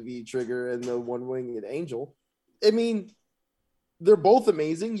 which is the V trigger and the one-winged angel. I mean, they're both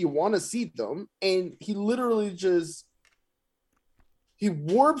amazing. You want to see them. And he literally he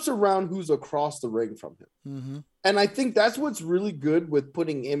warps around who's across the ring from him. Mm-hmm. And I think that's what's really good with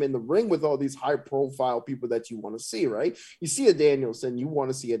putting him in the ring with all these high-profile people that you want to see, right? You see a Danielson, you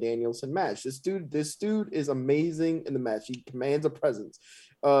want to see a Danielson match. This dude is amazing in the match. He commands a presence.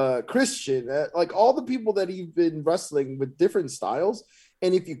 Christian, like all the people that he's been wrestling with different styles.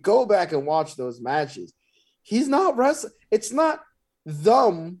 And if you go back and watch those matches, he's not wrestling. It's not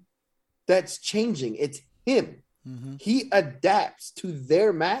them that's changing. It's him. Mm-hmm. He adapts to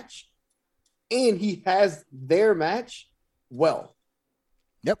their match and he has their match well.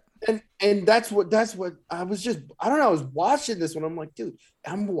 Yep. And that's what I was I don't know. I was watching this one. I'm like, dude,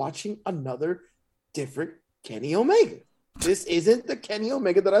 I'm watching another different Kenny Omega. This isn't the Kenny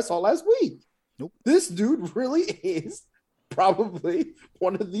Omega that I saw last week. Nope. This dude really is probably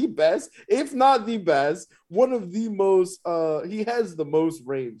one of the best, if not the best, one of the most, he has the most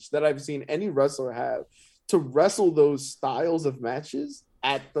range that I've seen any wrestler have to wrestle those styles of matches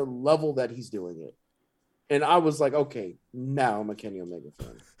at the level that he's doing it. And I was like, okay, now I'm a Kenny Omega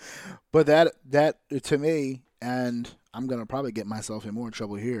fan. But that to me, and I'm going to probably get myself in more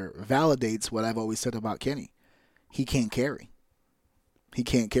trouble here, validates what I've always said about Kenny. He can't carry. He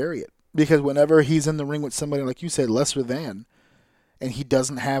can't carry it. Because whenever he's in the ring with somebody, like you said, lesser than, and he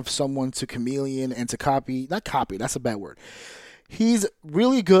doesn't have someone to chameleon and to copy, not copy, that's a bad word. He's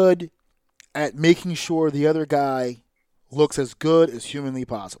really good at making sure the other guy looks as good as humanly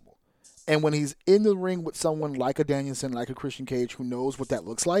possible. And when he's in the ring with someone like a Danielson, like a Christian Cage, who knows what that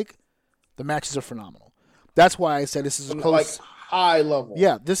looks like, the matches are phenomenal. That's why I said this is a close... Like high level.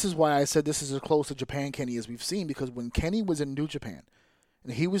 Yeah, this is why I said this is as close to Japan Kenny as we've seen, because when Kenny was in New Japan,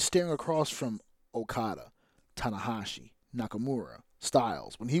 and he was staring across from Okada, Tanahashi, Nakamura,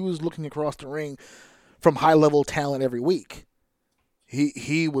 Styles, when he was looking across the ring from high-level talent every week,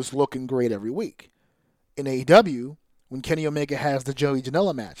 he was looking great every week. In AEW, when Kenny Omega has the Joey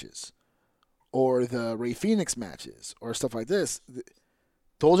Janela matches, or the Rey Fenix matches, or stuff like this,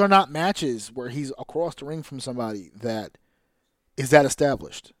 those are not matches where he's across the ring from somebody that is that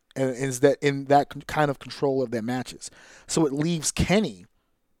established and is that in that kind of control of their matches. So it leaves Kenny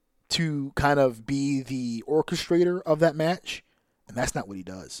to kind of be the orchestrator of that match, and that's not what he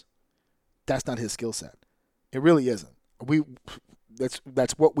does. That's not his skill set. It really isn't.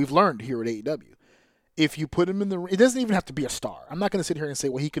 That's what we've learned here at AEW. If you put him in the ring, it doesn't even have to be a star. I'm not going to sit here and say,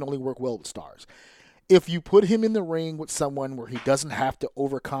 well, he can only work well with stars. If you put him in the ring with someone where he doesn't have to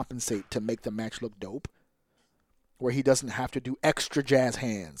overcompensate to make the match look dope, where he doesn't have to do extra jazz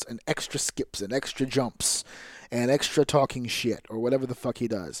hands and extra skips and extra jumps and extra talking shit or whatever the fuck he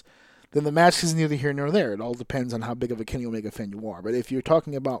does, then the match is neither here nor there. It all depends on how big of a Kenny Omega fan you are. But if you're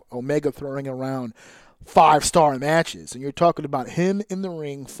talking about Omega throwing around 5-star matches and you're talking about him in the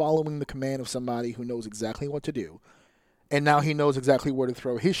ring following the command of somebody who knows exactly what to do, and now he knows exactly where to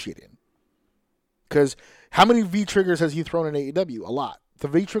throw his shit in. Because how many V-triggers has he thrown in AEW? A lot. The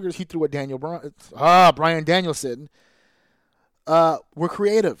V-triggers he threw at Bryan Danielson were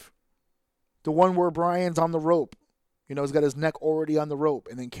creative. The one where Bryan's on the rope. You know, he's got his neck already on the rope,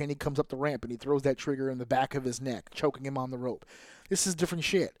 and then Kenny comes up the ramp, and he throws that trigger in the back of his neck, choking him on the rope. This is different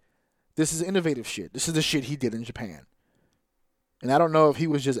shit. This is innovative shit. This is the shit he did in Japan. And I don't know if he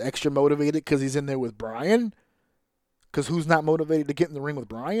was just extra motivated because he's in there with Bryan, because who's not motivated to get in the ring with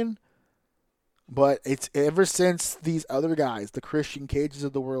Bryan? But it's ever since these other guys, the Christian Cages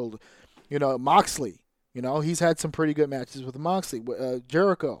of the world, you know, Moxley, you know, he's had some pretty good matches with Moxley.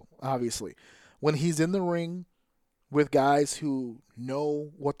 Jericho, obviously. When he's in the ring with guys who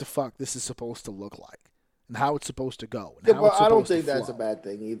know what the fuck this is supposed to look like and how it's supposed to go. And yeah, but I don't think that's a bad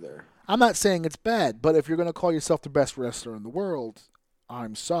thing either. I'm not saying it's bad, but if you're going to call yourself the best wrestler in the world,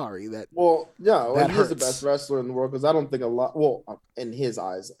 I'm sorry that. Well, yeah, that he is the best wrestler in the world because I don't think a lot. Well, in his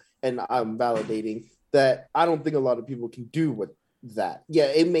eyes, and I'm validating that I don't think a lot of people can do what that. Yeah,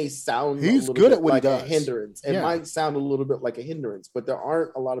 it may sound He's a little good bit at what he like a does. hindrance. It Yeah. might sound a little bit like a hindrance, but there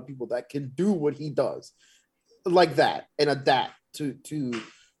aren't a lot of people that can do what he does like that and adapt to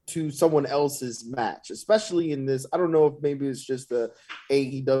someone else's match, especially in this. I don't know if maybe it's just the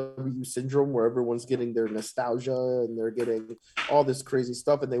AEW syndrome where everyone's getting their nostalgia and they're getting all this crazy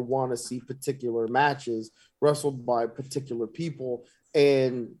stuff and they want to see particular matches wrestled by particular people.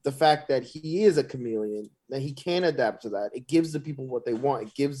 And the fact that he is a chameleon, that he can adapt to that, it gives the people what they want.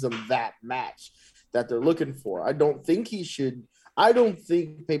 It gives them that match that they're looking for. I don't think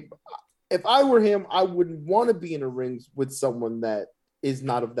if I were him, I wouldn't want to be in a ring with someone that is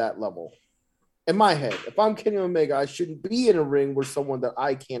not of that level. In my head, if I'm Kenny Omega, I shouldn't be in a ring with someone that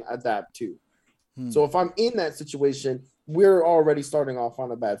I can't adapt to. So if I'm in that situation, we're already starting off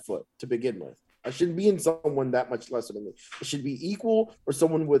on a bad foot to begin with. I shouldn't be in someone that much lesser than me. It should be equal or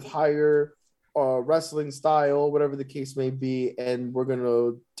someone with higher wrestling style, whatever the case may be, and we're going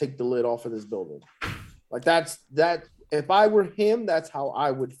to take the lid off of this building. Like that. If I were him, that's how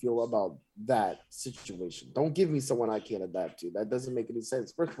I would feel about that situation. Don't give me someone I can't adapt to. That doesn't make any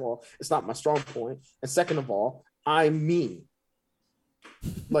sense. First of all, it's not my strong point. And second of all, I'm mean.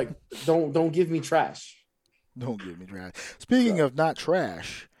 Like, don't give me trash. Don't give me trash. Speaking of not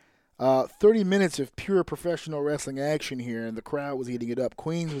trash, 30 minutes of pure professional wrestling action here, and the crowd was eating it up.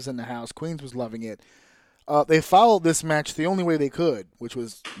 Queens was in the house. Queens was loving it. They followed this match the only way they could, which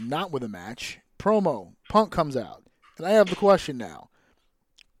was not with a match. Promo. Punk comes out. And I have the question now.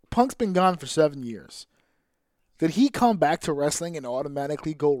 Punk's been gone for 7 years. Did he come back to wrestling and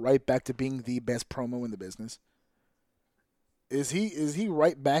automatically go right back to being the best promo in the business? Is he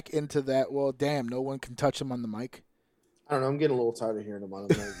right back into that, well, damn, no one can touch him on the mic? I don't know. I'm getting a little tired of hearing him on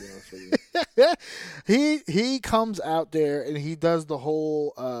the mic, to be honest with you. He comes out there and he does the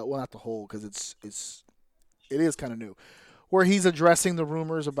whole, well, not the whole, because it is kind of new, where he's addressing the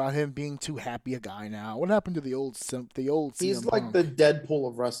rumors about him being too happy a guy now. What happened to the old He's CM like Punk? the Deadpool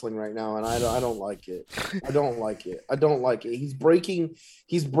of wrestling right now, and I don't like it. I don't like it. He's breaking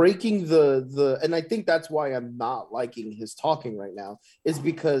the and I think that's why I'm not liking his talking right now, is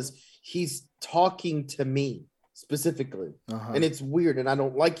because he's talking to me specifically. And it's weird, and I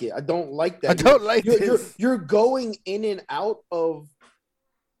don't like it. I don't like that. I don't like this. You're going in and out of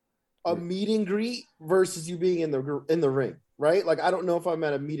a meet and greet versus you being in the ring, right? Like, I don't know if I'm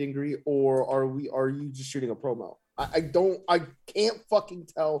at a meet and greet or are you just shooting a promo? I can't fucking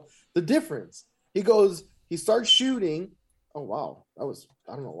tell the difference. He starts shooting. Oh wow, I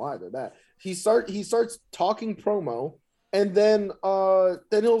don't know why I did that. He starts talking promo, and then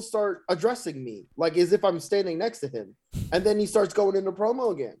he'll start addressing me like as if I'm standing next to him, and then he starts going into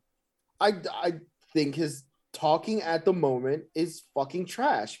promo again. I think his talking at the moment is fucking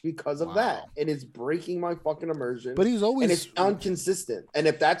trash because of that, and it's breaking my fucking immersion. But he's always, and it's inconsistent. And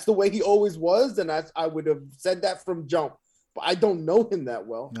if that's the way he always was, then I would have said that from jump. But I don't know him that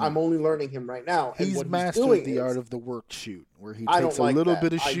well. No. I'm only learning him right now. He's and what mastered he's doing the art of the work shoot, where he takes a little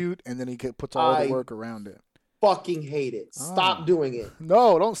bit of shoot and then he puts all the work around it. Fucking hate it. Stop doing it.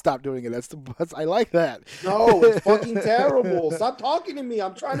 No, don't stop doing it. I like that. No, it's fucking terrible. Stop talking to me.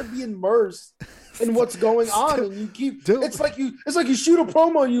 I'm trying to be immersed in what's going on, and you keep. It's like you shoot a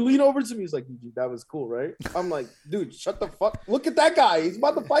promo and you lean over to me. He's like, dude, that was cool, right? I'm like, dude, shut the fuck. Look at that guy. He's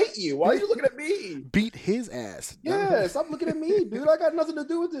about to fight you. Why are you looking at me? Beat his ass. Yeah, stop looking at me, dude. I got nothing to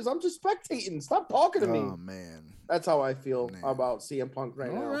do with this. I'm just spectating. Stop talking to me. Oh man, that's how I feel about CM Punk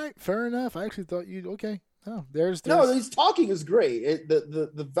right now. All right, fair enough. I actually thought you'd okay. Oh, there's no. He's talking is great.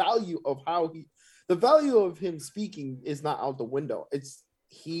 The value of the value of him speaking is not out the window.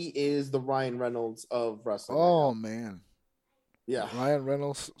 He is the Ryan Reynolds of wrestling. Oh man, yeah. Ryan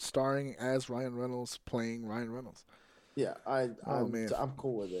Reynolds starring as Ryan Reynolds playing Ryan Reynolds. Yeah, I'm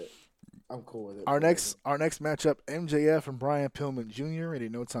cool with it. I'm cool with it. Our next matchup: MJF and Brian Pillman Jr. Any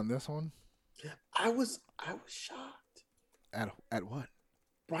notes on this one? I was shocked. At what?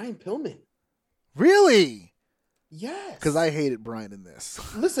 Brian Pillman. Really? Yes. Because I hated Brian in this.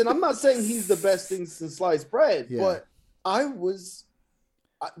 Listen, I'm not saying he's the best thing since sliced bread, but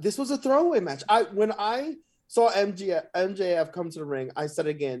this was a throwaway match. When I saw MJF come to the ring, I said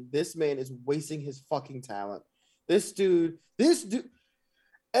again, this man is wasting his fucking talent. This dude,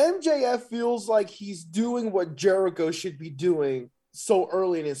 MJF feels like he's doing what Jericho should be doing so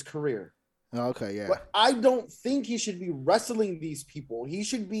early in his career. Okay, yeah. But I don't think he should be wrestling these people. He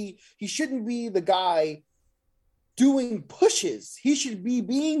shouldn't be the guy doing pushes. He should be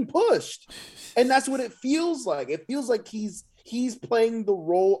being pushed. And that's what it feels like. It feels like he's playing the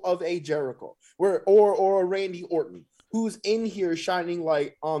role of a Jericho or a Randy Orton, who's in here shining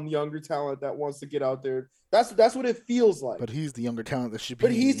light on younger talent that wants to get out there. That's what it feels like. But he's the younger talent that should be.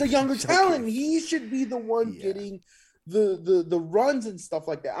 But he's the younger talent. He should be the one getting the runs and stuff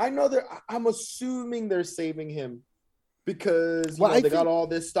like that. I know I'm assuming they're saving him because they got all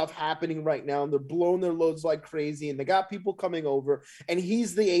this stuff happening right now and they're blowing their loads like crazy and they got people coming over and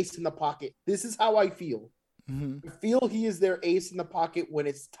he's the ace in the pocket. This is how I feel. Mm-hmm. I feel he is their ace in the pocket when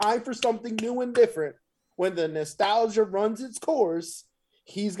it's time for something new and different. When the nostalgia runs its course,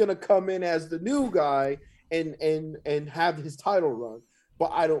 he's gonna come in as the new guy and have his title run.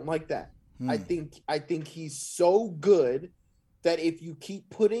 But I don't like that. I think he's so good that if you keep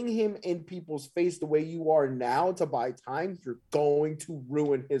putting him in people's face the way you are now to buy time, you're going to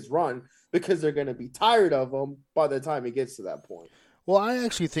ruin his run because they're going to be tired of him by the time he gets to that point. Well, I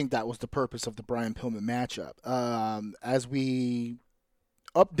actually think that was the purpose of the Brian Pillman matchup. As we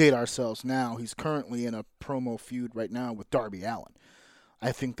update ourselves now, he's currently in a promo feud right now with Darby Allin.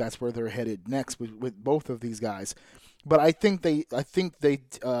 I think that's where they're headed next with both of these guys. But I think they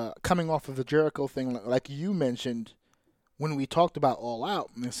coming off of the Jericho thing, like you mentioned, when we talked about All Out,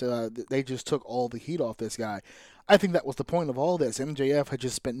 they just took all the heat off this guy. I think that was the point of all this. MJF had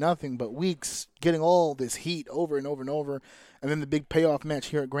just spent nothing but weeks getting all this heat over and over and over, and then the big payoff match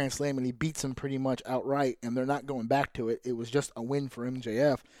here at Grand Slam, and he beats him pretty much outright, and they're not going back to it. It was just a win for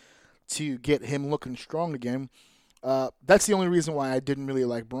MJF to get him looking strong again. That's the only reason why I didn't really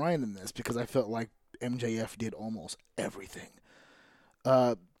like Bryan in this, because I felt like MJF did almost everything.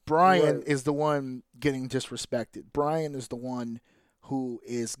 Bryan is the one getting disrespected. Bryan is the one who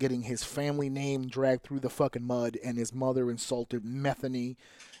is getting his family name dragged through the fucking mud, and his mother insulted Methany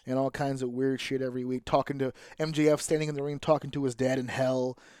and all kinds of weird shit every week, talking to MJF standing in the ring talking to his dad in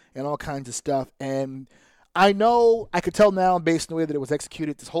hell and all kinds of stuff. And I know, I could tell now based on the way that it was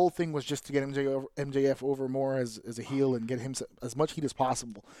executed, this whole thing was just to get MJF over more as a heel and get him as much heat as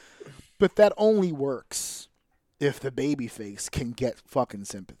possible. But that only works if the babyface can get fucking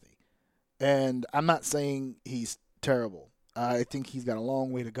sympathy. And I'm not saying he's terrible. I think he's got a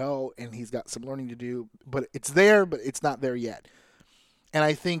long way to go, and he's got some learning to do. But it's there, but it's not there yet. And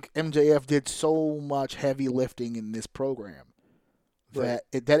I think MJF did so much heavy lifting in this program that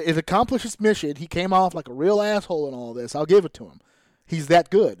it accomplished its mission. He came off like a real asshole in all this. I'll give it to him. He's that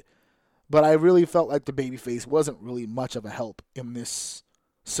good. But I really felt like the babyface wasn't really much of a help in this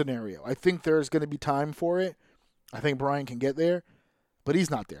scenario. I think there's going to be time for it. I think Bryan can get there, but he's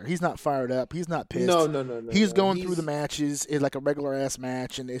not there. He's not fired up. He's not pissed. No. He's going through the matches like a regular ass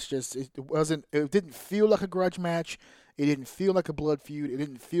match, and it's just it didn't feel like a grudge match. It didn't feel like a blood feud. It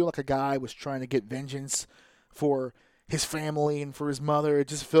didn't feel like a guy was trying to get vengeance for his family and for his mother. It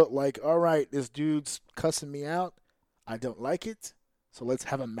just felt like, all right, this dude's cussing me out. I don't like it. So let's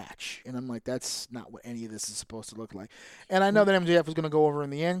have a match. And I'm like, that's not what any of this is supposed to look like. And I know that MJF was going to go over in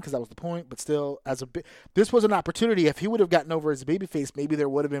the end because that was the point. But still, this was an opportunity. If he would have gotten over as a babyface, maybe there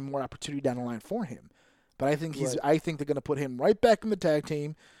would have been more opportunity down the line for him. But I think I think they're going to put him right back in the tag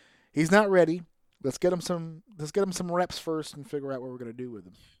team. He's not ready. Let's get him some reps first and figure out what we're going to do with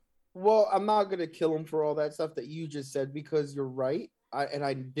him. Well, I'm not going to kill him for all that stuff that you just said because you're right.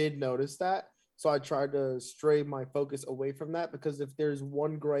 I did notice that. So I tried to stray my focus away from that because if there's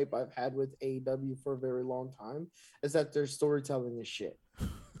one gripe I've had with AEW for a very long time is that their storytelling is shit.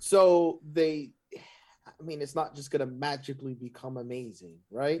 So it's not just gonna magically become amazing,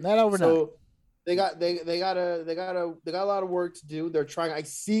 right? Not overnight. So they got a lot of work to do. They're trying.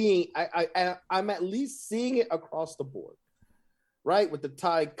 I'm at least seeing it across the board, right? With the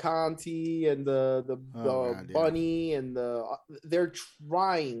Ty Conti and the Bunny and they're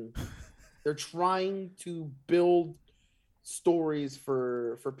trying. They're trying to build stories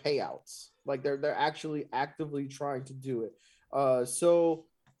for payouts. Like they're actually actively trying to do it. So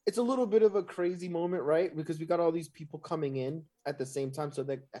it's a little bit of a crazy moment, right? Because we got all these people coming in at the same time. So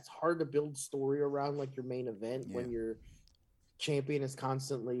that's hard to build story around like your main event when your champion is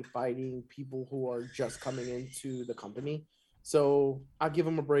constantly fighting people who are just coming into the company. So I'll give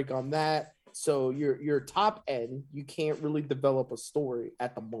them a break on that. So your top end, you can't really develop a story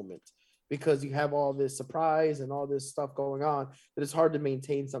at the moment, because you have all this surprise and all this stuff going on that it's hard to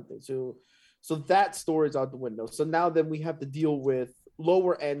maintain something. So that story's out the window. So now then we have to deal with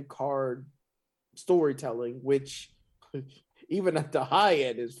lower end card storytelling, which even at the high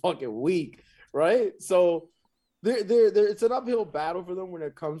end is fucking weak, right? So it's an uphill battle for them when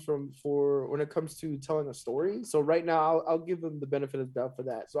it comes to telling a story. So right now I'll give them the benefit of the doubt for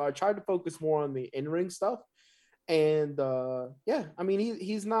that. So I tried to focus more on the in-ring stuff. And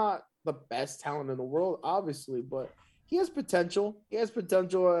he's not the best talent in the world, obviously, but he has potential. He has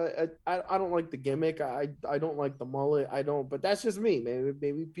potential. I don't like the gimmick. I don't like the mullet. I don't. But that's just me.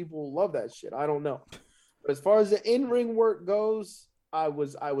 Maybe people love that shit. I don't know. But as far as the in-ring work goes, I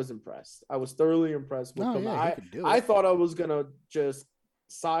was impressed. I was thoroughly impressed with him. I thought I was gonna just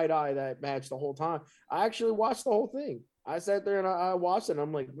side-eye that match the whole time. I actually watched the whole thing. I sat there and I watched it. And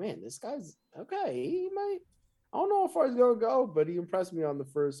I'm like, man, this guy's okay. He might. I don't know how far he's gonna go, but he impressed me on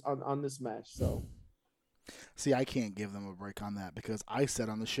this match. So, see, I can't give them a break on that because I said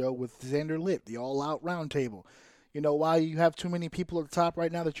on the show with Xander Litt, the all-out roundtable. You know why you have too many people at the top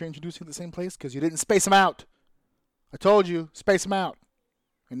right now that you're introducing at the same place? Because you didn't space them out. I told you, space them out.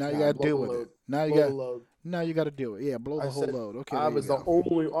 And now you got to deal with it. Now you got to do it. Yeah, blow the whole load. Okay. I was the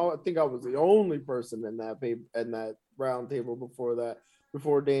only. I think I was the only person in that round table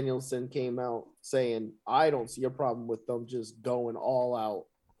before Danielson came out saying, "I don't see a problem with them just going all out."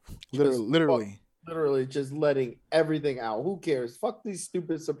 Literally just letting everything out. Who cares? Fuck these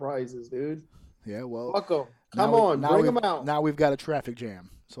stupid surprises, dude. Yeah, well, fuck them. Come on, bring them out. Now we've got a traffic jam,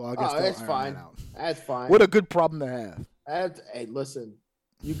 so I guess that's fine. That's fine. What a good problem to have. Hey, listen,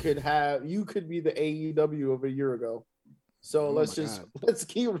 you could be the AEW of a year ago. So let's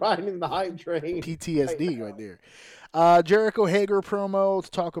keep riding the hype train. PTSD right there. Jericho Hager promo to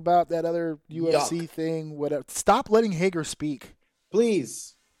talk about that other UFC thing. Whatever. Stop letting Hager speak,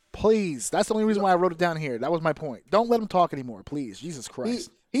 please. That's the only reason why I wrote it down here. That was my point. Don't let him talk anymore, please. Jesus Christ.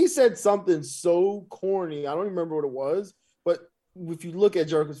 He said something so corny. I don't remember what it was, but if you look at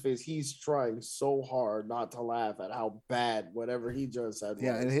Jericho's face, he's trying so hard not to laugh at how bad whatever he just said was.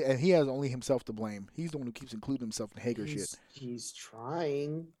 Yeah, and he has only himself to blame. He's the one who keeps including himself in Hager shit. He's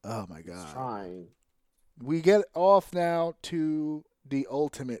trying. Oh, my God. He's trying. We get off now to the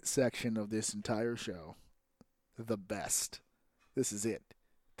ultimate section of this entire show. The best. This is it.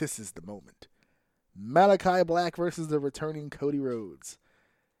 This is the moment. Malachi Black versus the returning Cody Rhodes.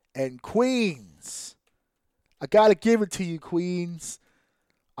 And Queens, I got to give it to you, Queens.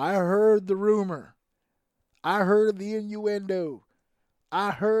 I heard the rumor. I heard the innuendo.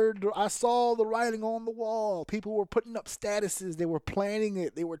 I saw the writing on the wall. People were putting up statuses. They were planning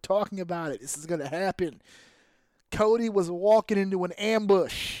it. They were talking about it. This is going to happen. Cody was walking into an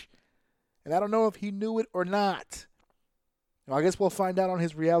ambush. And I don't know if he knew it or not. Well, I guess we'll find out on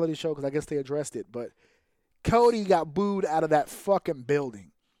his reality show because I guess they addressed it. But Cody got booed out of that fucking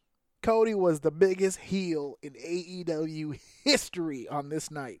building. Cody was the biggest heel in AEW history on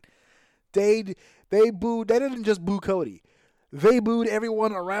this night. They booed. They didn't just boo Cody. They booed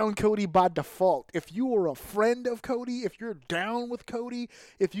everyone around Cody by default. If you were a friend of Cody, if you're down with Cody,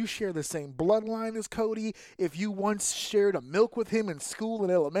 if you share the same bloodline as Cody, if you once shared a milk with him in school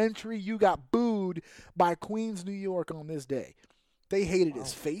and elementary, you got booed by Queens, New York on this day. They hated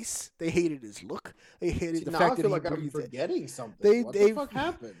his face. They hated his look. They hated the fact that he I'm forgetting something. What the fuck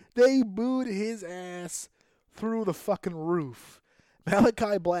happened? They booed his ass through the fucking roof.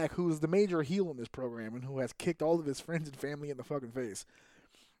 Malachi Black, who is the major heel in this program and who has kicked all of his friends and family in the fucking face,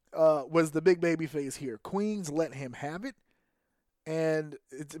 was the big baby face here. Queens let him have it, and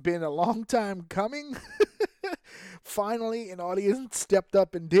it's been a long time coming. Finally, an audience stepped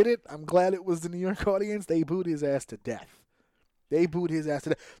up and did it. I'm glad it was the New York audience. They booed his ass to death. They booed his ass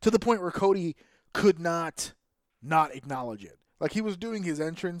to the point where Cody could not acknowledge it. Like, he was doing his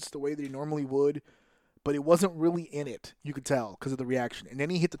entrance the way that he normally would, but it wasn't really in it. You could tell because of the reaction. And then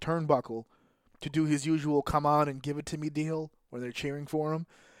he hit the turnbuckle to do his usual come on and give it to me deal where they're cheering for him.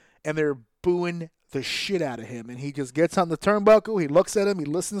 And they're booing the shit out of him. And he just gets on the turnbuckle. He looks at him. He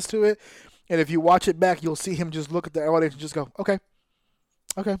listens to it. And if you watch it back, you'll see him just look at the audience and just go, okay.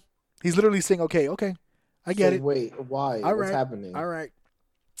 Okay. He's literally saying, okay. I get it. Wait, why? What's happening? All right.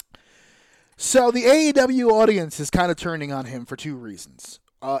 So the AEW audience is kind of turning on him for two reasons.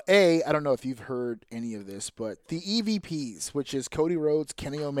 I don't know if you've heard any of this, but the EVPs, which is Cody Rhodes,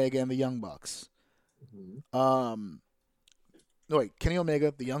 Kenny Omega, and the Young Bucks. Mm-hmm. Kenny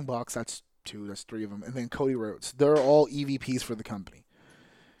Omega, the Young Bucks, that's two, that's three of them, and then Cody Rhodes. They're all EVPs for the company.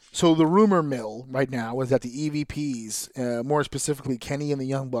 So the rumor mill right now is that the EVPs, more specifically Kenny and the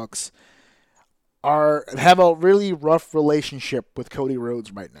Young Bucks, have a really rough relationship with Cody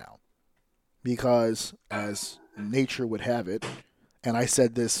Rhodes right now. Because, as nature would have it, and I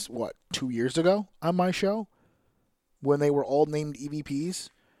said this, 2 years ago on my show, when they were all named EVPs,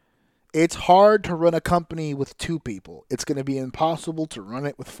 it's hard to run a company with two people. It's going to be impossible to run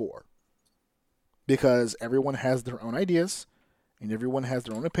it with four. Because everyone has their own ideas, and everyone has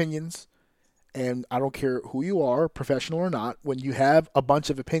their own opinions, and I don't care who you are, professional or not, when you have a bunch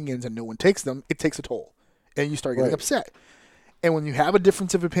of opinions and no one takes them, it takes a toll, and you start getting upset. And when you have a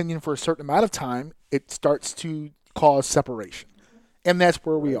difference of opinion for a certain amount of time, it starts to cause separation. And that's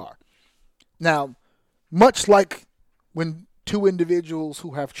where we are. Now, much like when two individuals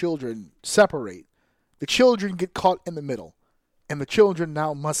who have children separate, the children get caught in the middle, and the children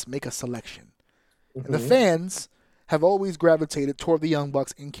now must make a selection. And the fans have always gravitated toward the Young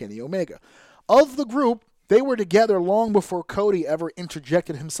Bucks and Kenny Omega. Of the group, they were together long before Cody ever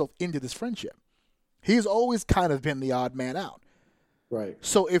interjected himself into this friendship. He's always kind of been the odd man out. Right.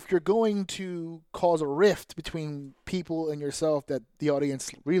 So if you're going to cause a rift between people and yourself that the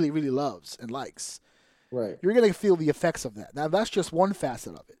audience really, really loves and likes, right, you're going to feel the effects of that. Now, that's just one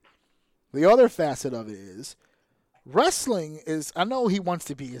facet of it. The other facet of it is wrestling is, I know he wants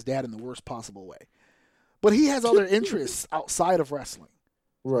to be his dad in the worst possible way, but he has other interests outside of wrestling.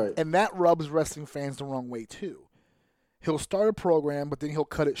 Right. And that rubs wrestling fans the wrong way, too. He'll start a program, but then he'll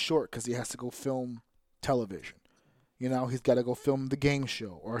cut it short because he has to go film television. You know, he's got to go film the game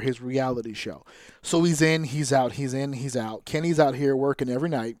show or his reality show. So he's in, he's out, he's in, he's out. Kenny's out here working every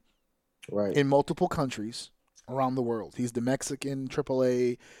night in multiple countries around the world. He's the Mexican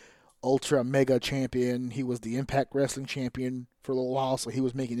AAA Ultra Mega Champion. He was the Impact Wrestling Champion for a little while, so he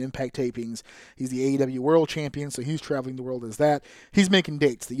was making Impact tapings. He's the AEW World Champion, so he's traveling the world as that. He's making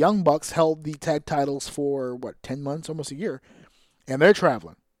dates. The Young Bucks held the tag titles for, 10 months, almost a year, and they're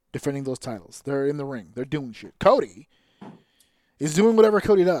traveling, defending those titles. They're in the ring. They're doing shit. Cody is doing whatever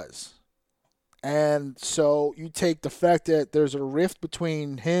Cody does. And so you take the fact that there's a rift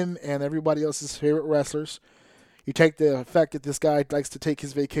between him and everybody else's favorite wrestlers. You take the fact that this guy likes to take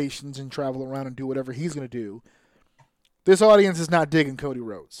his vacations and travel around and do whatever he's going to do. This audience is not digging Cody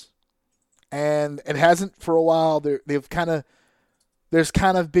Rhodes. And it hasn't for a while. There's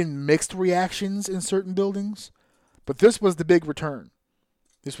kind of been mixed reactions in certain buildings. But this was the big return.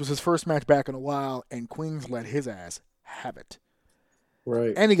 This was his first match back in a while, and Queens let his ass have it.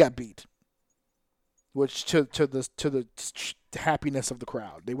 Right. And he got beat. Which to the happiness of the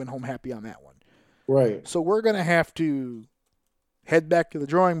crowd. They went home happy on that one. Right. So we're going to have to head back to the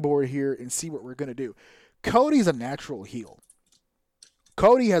drawing board here and see what we're going to do. Cody's a natural heel.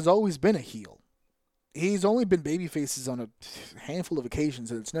 Cody has always been a heel. He's only been babyfaces on a handful of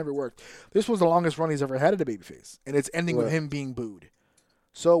occasions, and it's never worked. This was the longest run he's ever had at a babyface, and it's ending with him being booed.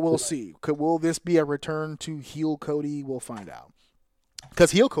 So we'll see. Will this be a return to heel Cody? We'll find out.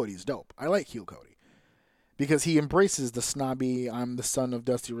 Because heel Cody is dope. I like heel Cody. Because he embraces the snobby, I'm the son of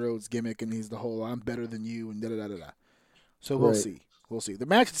Dusty Rhodes gimmick, and he's the whole, I'm better than you, and da-da-da-da-da. So we'll see. We'll see. The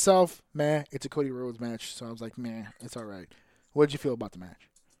match itself, it's a Cody Rhodes match, so I was like, it's all right. What did you feel about the match?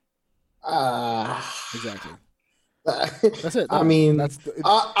 Exactly. That's it. I mean, I'm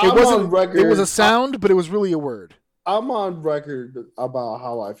on record. It was a sound, but it was really a word. I'm on record about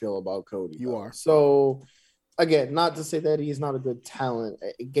how I feel about Cody. You are. So, again, not to say that he's not a good talent.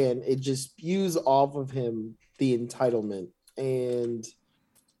 Again, it just spews off of him the entitlement, and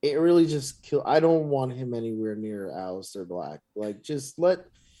it really just I don't want him anywhere near Aleister Black. Like, just let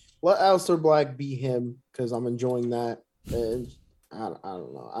Aleister Black be him, because I'm enjoying that. And I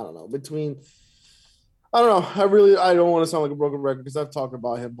don't know. I don't want to sound like a broken record because I've talked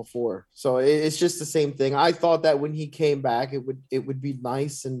about him before. So it's just the same thing. I thought that when he came back, it would be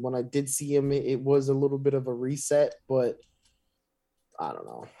nice. And when I did see him, it was a little bit of a reset, but I don't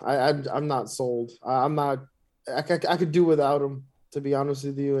know. I'm not sold. I could do without him, to be honest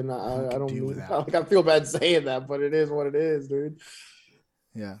with you. And I don't mean, like, I feel bad saying that, but it is what it is, dude.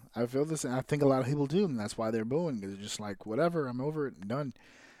 Yeah, I feel this. I think a lot of people do, and that's why they're booing. They're just like, whatever, I'm over it, done.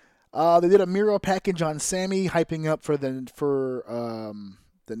 They did a Miro package on Sammy, hyping up for the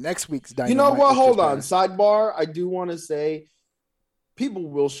next week's Dynamite. You know what? Hold on. Sidebar. I do want to say, people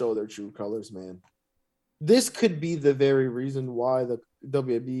will show their true colors, man. This could be the very reason why the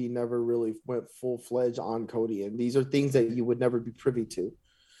WWE never really went full-fledged on Cody, and these are things that you would never be privy to.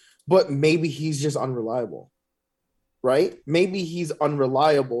 But maybe he's just unreliable. Right? Maybe he's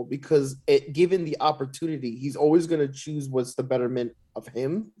unreliable because given the opportunity, he's always going to choose what's the betterment of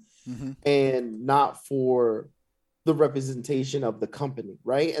him and not for the representation of the company,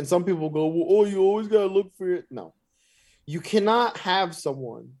 right? And some people go, well, oh, you always got to look for it. No. You cannot have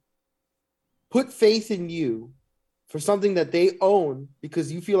someone put faith in you for something that they own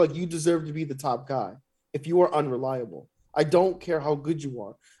because you feel like you deserve to be the top guy if you are unreliable. I don't care how good you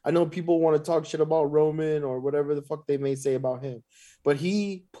are. I know people want to talk shit about Roman or whatever the fuck they may say about him, but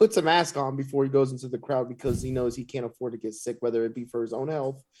he puts a mask on before he goes into the crowd because he knows he can't afford to get sick, whether it be for his own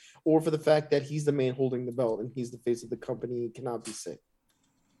health or for the fact that he's the man holding the belt and he's the face of the company. He cannot be sick.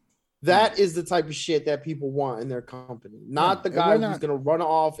 That is the type of shit that people want in their company, not the guy who's going to run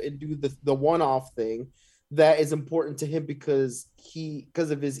off and do the one-off thing that is important to him because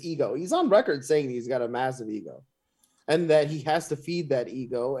of his ego. He's on record saying he's got a massive ego. and that he has to feed that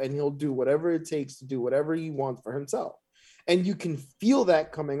ego, and he'll do whatever it takes to do whatever he wants for himself. And you can feel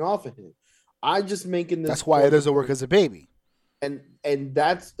that coming off of him. I just making this. That's why it doesn't work as a baby. And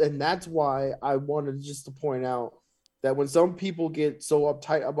that's why I wanted just to point out that when some people get so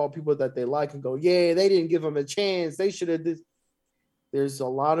uptight about people that they like and go, yeah, they didn't give him a chance, they should have. There's a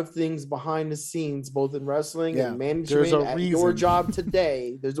lot of things behind the scenes, both in wrestling and management at your job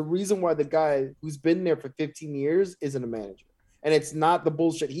today. There's a reason why the guy who's been there for 15 years isn't a manager. And it's not the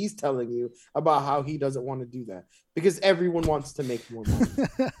bullshit he's telling you about how he doesn't want to do that, because everyone wants to make more money.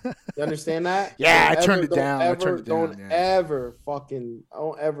 You understand that? Yeah, I turned it down. Don't ever fucking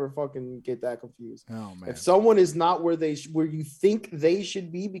get that confused. Oh man! If someone is not where you think they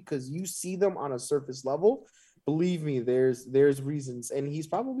should be because you see them on a surface level, believe me, there's reasons, and he's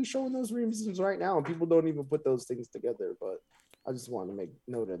probably showing those reasons right now, and people don't even put those things together. But I just want to make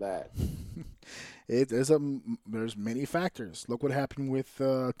note of that. There's many factors. Look what happened with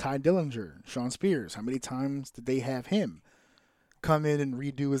Ty Dillinger, Sean Spears. How many times did they have him come in and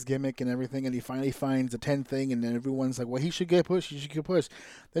redo his gimmick and everything, and he finally finds the 10th thing, and then everyone's like, well, he should get pushed.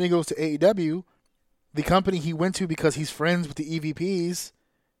 Then he goes to AEW, the company he went to because he's friends with the EVPs,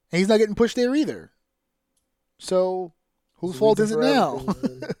 and he's not getting pushed there either. So whose fault is it now?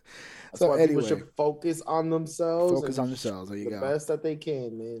 That's why people should focus on themselves. There you go. The best that they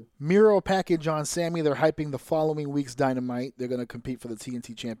can, man. Miro package on Sammy. They're hyping the following week's Dynamite. They're going to compete for the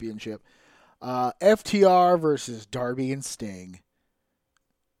TNT Championship. FTR versus Darby and Sting.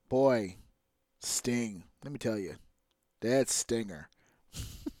 Boy, Sting. Let me tell you, that's Stinger.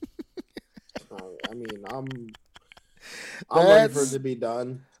 I mean, I'm ready for it to be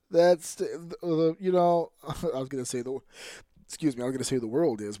done. That's I was going to say the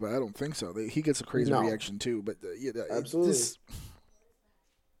world is, but I don't think so. He gets a crazy reaction too. But absolutely,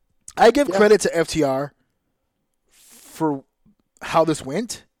 I give credit to FTR for how this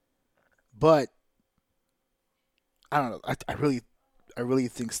went, but I don't know. I really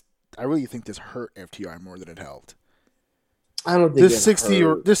think this hurt FTR more than it helped. I don't think this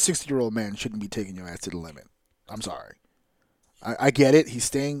 60-year-old man shouldn't be taking your ass to the limit. I'm sorry. I get it. He's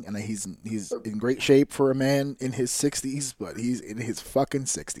Sting, and he's in great shape for a man in his 60s, but he's in his fucking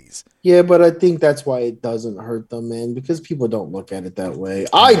 60s. Yeah, but I think that's why it doesn't hurt them, man, because people don't look at it that way.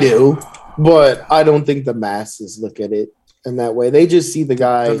 I do, but I don't think the masses look at it in that way. They just see the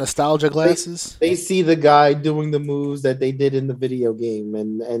guy. The nostalgia glasses? They see the guy doing the moves that they did in the video game,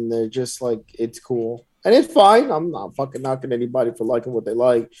 and they're just like, it's cool. And it's fine. I'm not fucking knocking anybody for liking what they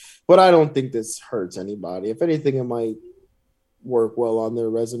like, but I don't think this hurts anybody. If anything, it might work well on their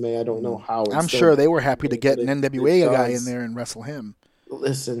resume. I don't know how. I'm sure they were happy to get an NWA guy in there and wrestle him.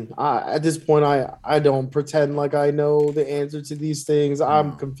 Listen, at this point, I don't pretend like I know the answer to these things.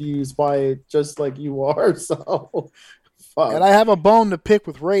 I'm confused by it, just like you are. So, fuck. And I have a bone to pick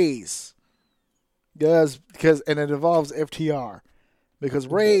with Raze, because it involves FTR, because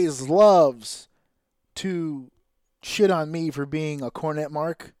Raze loves to shit on me for being a Cornette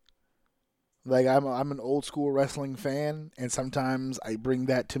mark. Like, I'm an old school wrestling fan, and sometimes I bring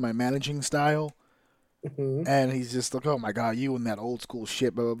that to my managing style. Mm-hmm. And he's just like, oh my God, you and that old school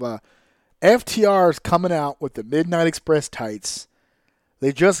shit, blah, blah, blah. FTR is coming out with the Midnight Express tights.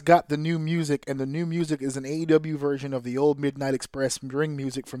 They just got the new music, and the new music is an AEW version of the old Midnight Express ring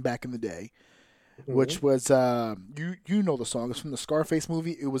music from back in the day, which was, you know the song. It's from the Scarface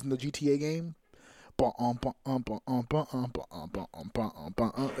movie. It was in the GTA game. It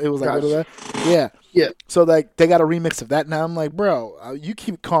was like, gotcha. Yeah. So like they got a remix of that. Now I'm like, bro, you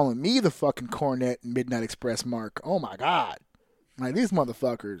keep calling me the fucking Cornette and Midnight Express mark. Oh my God, like these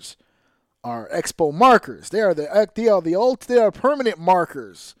motherfuckers are expo markers. They are permanent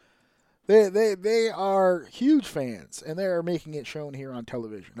markers. They are huge fans, and they are making it shown here on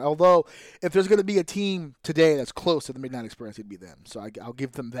television. Although, if there's going to be a team today that's close to the Midnight Express, it'd be them. So I'll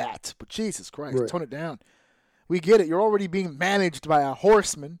give them that. But Jesus Christ, right. Tone it down. We get it. You're already being managed by a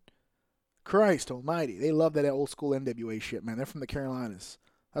horseman. Christ almighty. They love that old school NWA shit, man. They're from the Carolinas.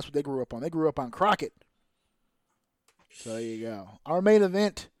 That's what they grew up on. They grew up on Crockett. So there you go. Our main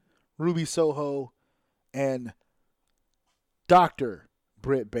event, Ruby Soho and Dr.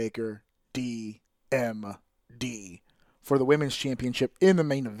 Britt Baker, DMD, for the Women's Championship in the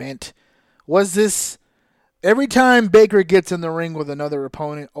main event. Was this... Every time Baker gets in the ring with another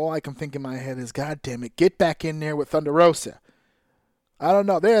opponent, all I can think in my head is, God damn it, get back in there with Thunder Rosa. I don't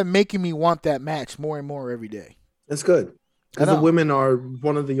know. They're making me want that match more and more every day. That's good. Because the women are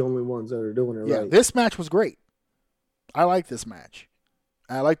one of the only ones that are doing it right. This match was great. I like this match.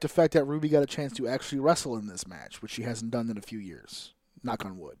 I like the fact that Ruby got a chance to actually wrestle in this match, which she hasn't done in a few years. Knock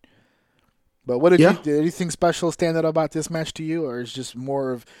on wood. But what did anything special stand out about this match to you, or is just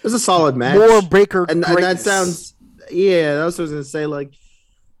more of it was a solid match, more Breaker and that greatness? sounds that's what I was gonna say. Like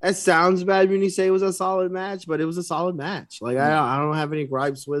that sounds bad when you say it was a solid match, but it was a solid match. Like I don't have any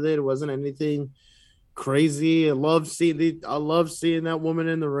gripes with it. It wasn't anything crazy. I love seeing that woman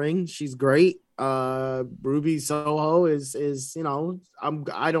in the ring. She's great. Ruby Soho is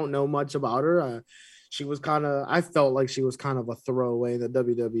I don't know much about her. I felt like she was kind of a throwaway in the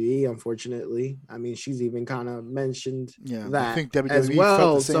WWE, unfortunately. I mean, she's even kind of mentioned that I think WWE as well.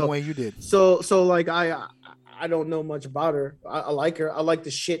 felt the same way you did. So like I don't know much about her. I like her. I like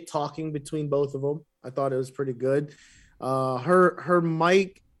the shit talking between both of them. I thought it was pretty good. Her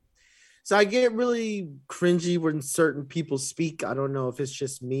mic. So I get really cringy when certain people speak. I don't know if it's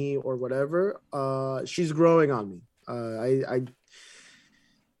just me or whatever. She's growing on me.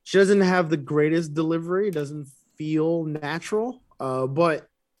 She doesn't have the greatest delivery. It doesn't feel natural. But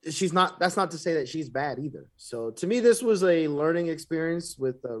she's not. That's not to say that she's bad either. So to me, this was a learning experience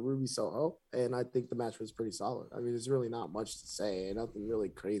with Ruby Soho, and I think the match was pretty solid. I mean, there's really not much to say. Nothing really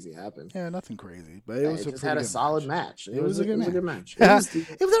crazy happened. Yeah, nothing crazy, but it was just had a solid match. It was a good match. It was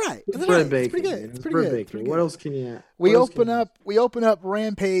all right. It was pretty good. It's pretty good. What else can you add? We open up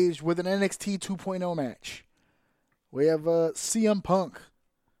Rampage with an NXT 2.0 match. We have CM Punk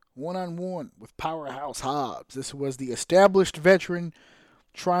one-on-one with Powerhouse Hobbs. This was the established veteran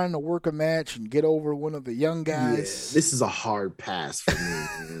trying to work a match and get over one of the young guys. Yeah, this is a hard pass for me,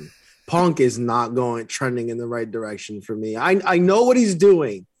 man. Punk is not trending in the right direction for me. I know what he's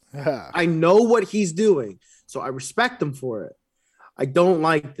doing. I know what he's doing. So I respect him for it. I don't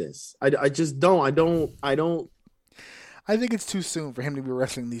like this. I just don't. I don't. I think it's too soon for him to be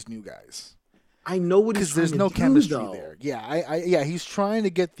wrestling these new guys. I know what he's trying to do, there's no chemistry though. there. Yeah, he's trying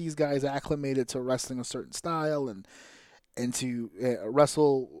to get these guys acclimated to wrestling a certain style and to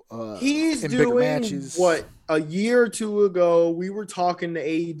wrestle he's in doing bigger matches. What a year or two ago we were talking to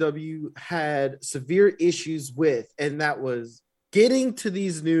AEW had severe issues with, and that was getting to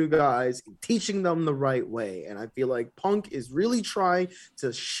these new guys and teaching them the right way. And I feel like Punk is really trying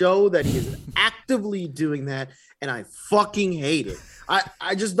to show that he is actively doing that, and I fucking hate it.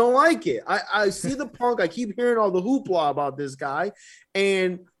 I just don't like it. I see the Punk. I keep hearing all the hoopla about this guy,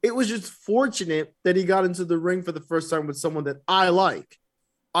 and it was just fortunate that he got into the ring for the first time with someone that I like.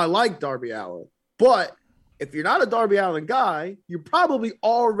 I like Darby Allin, but if you're not a Darby Allin guy, you probably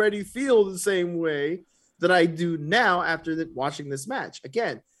already feel the same way that I do now after watching this match.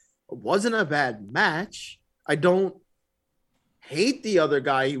 Again, it wasn't a bad match. I don't hate the other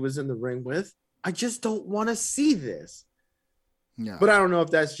guy he was in the ring with. I just don't want to see this. Yeah. But I don't know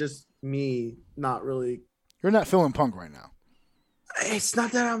if that's just me not really. You're not feeling Punk right now. It's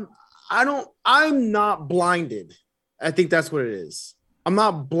not that I'm not blinded. I think that's what it is. I'm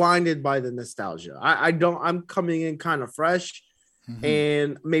not blinded by the nostalgia. I'm coming in kind of fresh,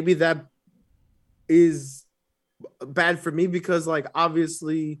 and maybe that is bad for me because, like,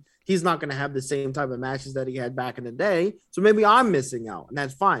 obviously he's not going to have the same type of matches that he had back in the day. So maybe I'm missing out, and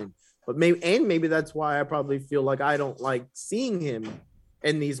that's fine. But maybe that's why I probably feel like I don't like seeing him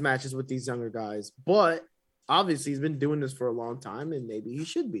in these matches with these younger guys. But obviously he's been doing this for a long time, and maybe he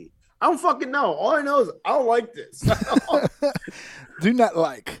should be. I don't fucking know. All I know is I don't like this. Do not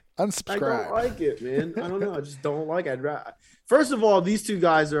like. Unsubscribe. I don't like it, man. I don't know. I just don't like it. First of all, these two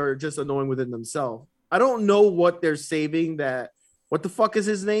guys are just annoying within themselves. I don't know what they're saving that. What the fuck is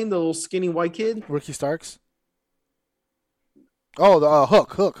his name? The little skinny white kid? Ricky Starks? Oh, the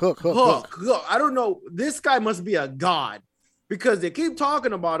Hook. I don't know. This guy must be a god because they keep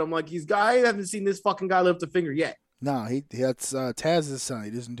talking about him like he's guy. I haven't seen this fucking guy lift a finger yet. No, that's Taz's son.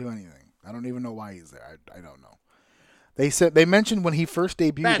 He doesn't do anything. I don't even know why he's there. I don't know. They mentioned when he first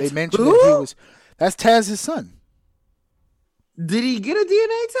debuted. That he was. That's Taz's son. Did he get a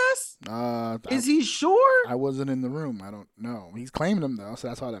DNA test? Is he sure? I wasn't in the room. I don't know. He's claiming him though, so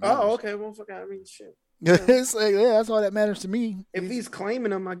that's all that matters. Oh, okay. Well, I mean, shit. It's like, yeah, that's all that matters to me. If he's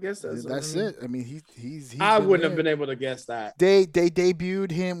claiming him, I guess that's it. I mean, he's I wouldn't have been able to guess that. They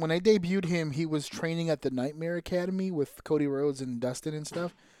debuted him when they debuted him. He was training at the Nightmare Academy with Cody Rhodes and Dustin and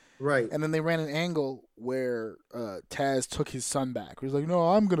stuff. Right. And then they ran an angle where Taz took his son back. He was like, "No,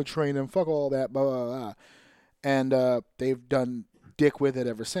 I'm gonna train him. Fuck all that." Blah blah blah. And they've done dick with it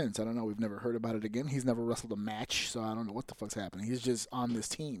ever since. I don't know. We've never heard about it again. He's never wrestled a match, so I don't know what the fuck's happening. He's just on this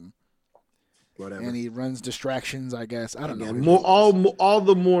team. Whatever. And he runs distractions, I guess. I don't know. All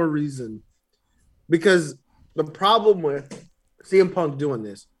the more reason. Because the problem with CM Punk doing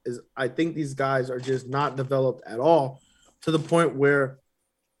this is I think these guys are just not developed at all to the point where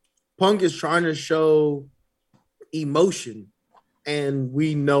Punk is trying to show emotion and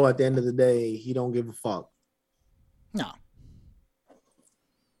we know at the end of the day he don't give a fuck. No.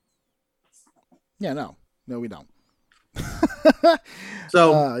 Yeah, no, we don't.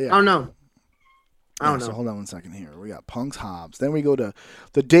 So yeah. I don't know. So hold on 1 second here. We got Punk's Hobbs. Then we go to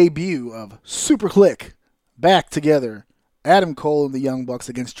the debut of Super Click back together. Adam Cole and the Young Bucks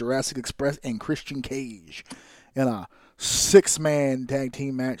against Jurassic Express and Christian Cage in a 6-man tag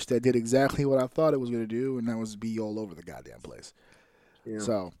team match that did exactly what I thought it was going to do, and that was be all over the goddamn place. Yeah.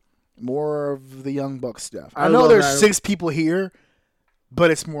 So more of the Young Bucks stuff. I know there's 6 people here,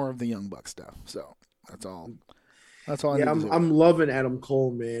 but it's more of the Young Bucks stuff. So that's all. That's all. Yeah, I'm loving Adam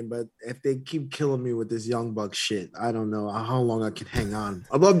Cole, man. But if they keep killing me with this Young Bucks shit, I don't know how long I can hang on.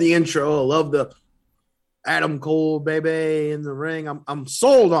 I love the intro. I love the Adam Cole, baby, in the ring. I'm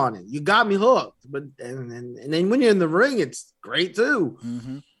sold on it. You got me hooked. But and then when you're in the ring, it's great too.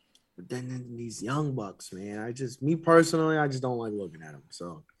 Mm-hmm. But then these Young Bucks, man, me personally, I just don't like looking at them.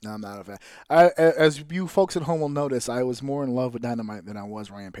 So no, I'm not a fan. As you folks at home will notice, I was more in love with Dynamite than I was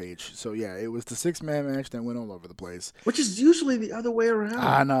Rampage. So yeah, it was the 6-man match that went all over the place, which is usually the other way around.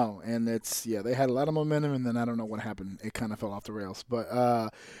 I know, and they had a lot of momentum, and then I don't know what happened. It kind of fell off the rails.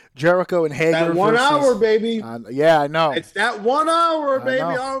 But Jericho and Hager. That 1 hour, baby. Yeah, I know. It's that 1 hour,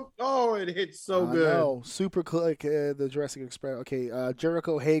 baby. Oh, it hits so good. No, Super Click, the Jurassic Express. Okay,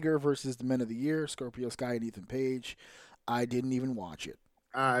 Jericho Hager versus the Men of the Year, Scorpio Sky and Ethan Page. I didn't even watch it.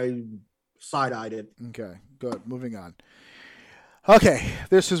 I side-eyed it. Okay, good. Moving on. Okay,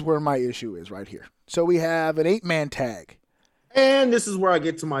 this is where my issue is right here. So we have an 8-man tag. And this is where I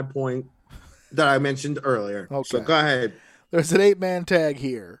get to my point that I mentioned earlier. Okay. So go ahead. There's an 8-man tag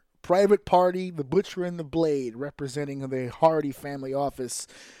here. Private Party, the Butcher and the Blade, representing the Hardy family office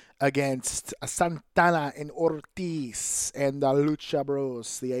against Santana and Ortiz and the Lucha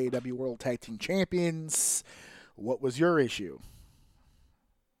Bros, the AEW World Tag Team Champions. What was your issue?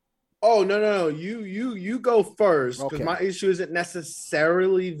 Oh, no. You go first, because my issue isn't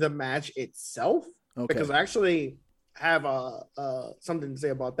necessarily the match itself, because I actually have something to say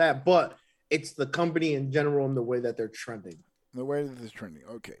about that, but it's the company in general and the way that they're trending. The way that they're trending.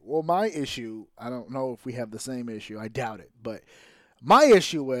 Okay. Well, my issue, I don't know if we have the same issue. I doubt it. But my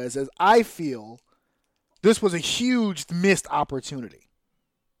issue is I feel this was a huge missed opportunity.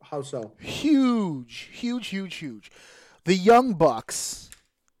 How so? Huge. The Young Bucks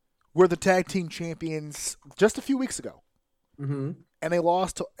were the tag team champions just a few weeks ago. Mm-hmm. And they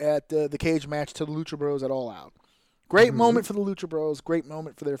lost at the cage match to the Lucha Bros at All Out. Great moment for the Lucha Bros. Great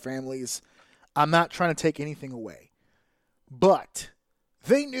moment for their families. I'm not trying to take anything away. But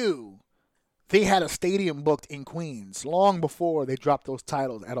they knew they had a stadium booked in Queens long before they dropped those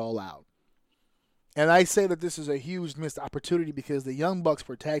titles at All Out. And I say that this is a huge missed opportunity because the Young Bucks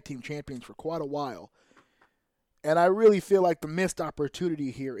were tag team champions for quite a while. And I really feel like the missed opportunity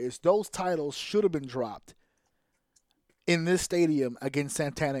here is those titles should have been dropped in this stadium against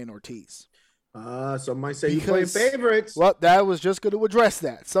Santana and Ortiz. Some might say you're playing favorites. Well, that was just going to address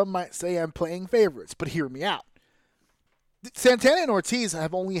that. Some might say I'm playing favorites, but hear me out. Santana and Ortiz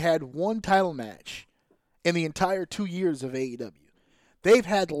have only had one title match in the entire 2 years of AEW. They've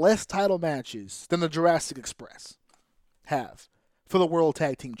had less title matches than the Jurassic Express have for the World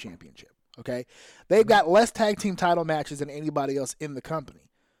Tag Team Championship. Okay? They've got less tag team title matches than anybody else in the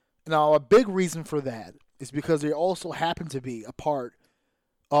company. Now, a big reason for that is because they also happen to be a part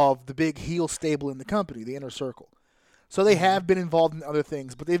of the big heel stable in the company, the Inner Circle. So they have been involved in other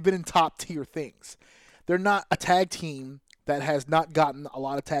things, but they've been in top tier things. They're not a tag team that has not gotten a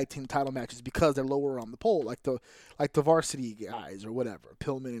lot of tag team title matches because they're lower on the pole, like the varsity guys or whatever,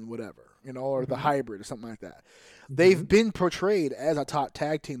 Pillman and whatever, or the hybrid or something like that. They've been portrayed as a top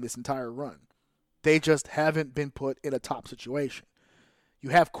tag team this entire run. They just haven't been put in a top situation. You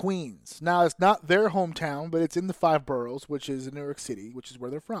have Queens. Now, it's not their hometown, but it's in the 5 boroughs, which is in New York City, which is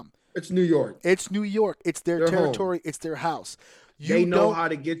where they're from. It's New York. It's New York. It's their territory. Home. It's their house. They know how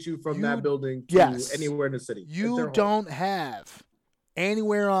to get you from that building to anywhere in the city. You don't have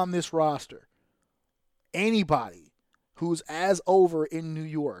anywhere on this roster anybody who's as over in New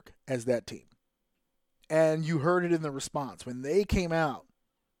York as that team. And you heard it in the response. When they came out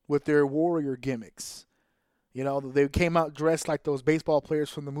with their Warrior gimmicks, they came out dressed like those baseball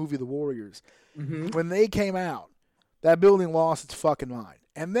players from the movie The Warriors. When they came out, that building lost its fucking mind.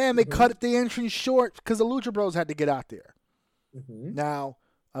 And then they cut the entrance short because the Lucha Bros had to get out there. Now,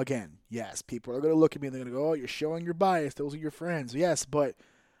 again, yes, people are going to look at me and they're going to go, oh, you're showing your bias. Those are your friends. Yes, but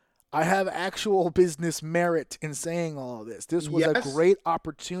I have actual business merit in saying all of this. This was a great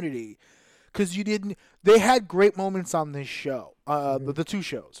opportunity because you didn't. They had great moments on this show, the two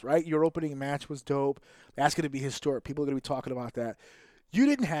shows, right? Your opening match was dope. That's going to be historic. People are going to be talking about that. You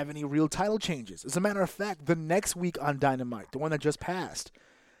didn't have any real title changes. As a matter of fact, the next week on Dynamite, the one that just passed,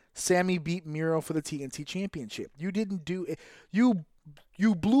 Sammy beat Miro for the TNT Championship. You didn't do it.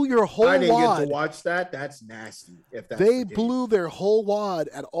 You blew your whole wad. I didn't get to watch that. That's nasty. If that's they blew their whole wad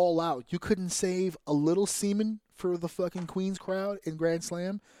at All Out. You couldn't save a little semen for the fucking Queens crowd in Grand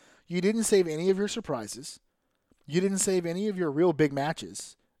Slam. You didn't save any of your surprises. You didn't save any of your real big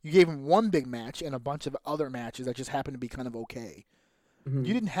matches. You gave them one big match and a bunch of other matches that just happened to be kind of okay. Mm-hmm.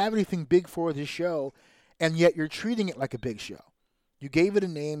 You didn't have anything big for this show, and yet you're treating it like a big show. You gave it a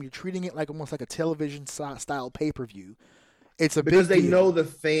name. You're treating it like almost like a television style pay-per-view. It's a because big they deal. know the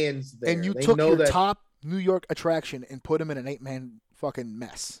fans there. And you they took know your that... top New York attraction and put him in an 8-man fucking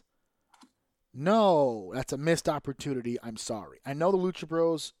mess. No, that's a missed opportunity. I'm sorry. I know the Lucha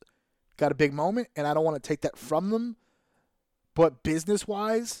Bros got a big moment, and I don't want to take that from them. But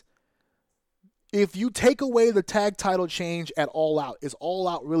business-wise, if you take away the tag title change at All Out, is All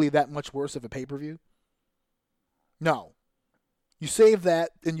Out really that much worse of a pay-per-view? No. You save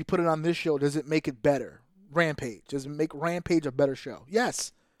that and you put it on this show. Does it make it better? Rampage. Does it make Rampage a better show?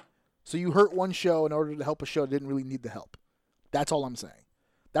 Yes. So you hurt one show in order to help a show that didn't really need the help. That's all I'm saying.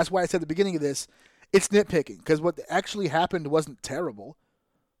 That's why I said at the beginning of this, it's nitpicking. Because what actually happened wasn't terrible.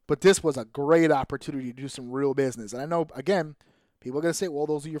 But this was a great opportunity to do some real business. And I know, again, people are going to say, well,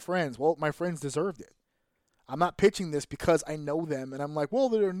 those are your friends. Well, my friends deserved it. I'm not pitching this because I know them. And I'm like, well,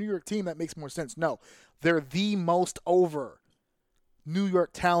 they're a New York team. That makes more sense. No. They're the most over New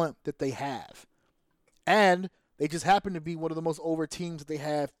York talent that they have. And they just happen to be one of the most over teams that they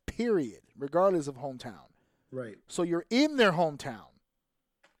have, period, regardless of hometown. Right. So you're in their hometown,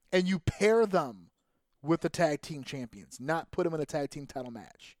 and you pair them with the tag team champions, not put them in a tag team title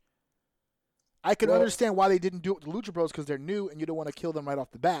match. I can understand why they didn't do it with the Lucha Bros because they're new and you don't want to kill them right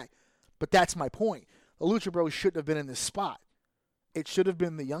off the bat. But that's my point. The Lucha Bros shouldn't have been in this spot. It should have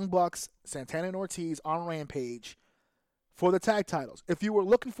been the Young Bucks, Santana and Ortiz on Rampage for the tag titles. If you were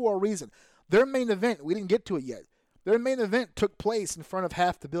looking for a reason, their main event, we didn't get to it yet, their main event took place in front of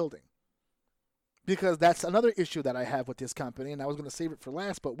half the building. Because that's another issue that I have with this company, and I was going to save it for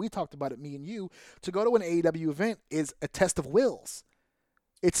last, but we talked about it, me and you. To go to an AEW event is a test of wills.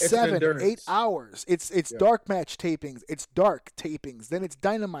 It's 7, endurance. 8 hours. It's dark match tapings. It's dark tapings. Then it's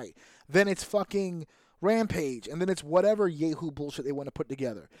Dynamite. Then it's fucking Rampage. And then it's whatever Yahoo bullshit they want to put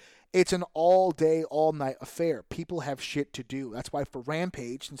together. It's an all-day, all-night affair. People have shit to do. That's why for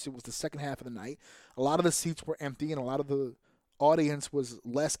Rampage, since it was the second half of the night, a lot of the seats were empty and a lot of the audience was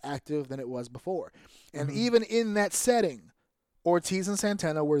less active than it was before. And even in that setting, Ortiz and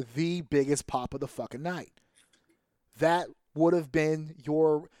Santana were the biggest pop of the fucking night. That would have been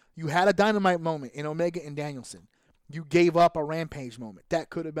you had a Dynamite moment in Omega and Danielson. You gave up a Rampage moment. That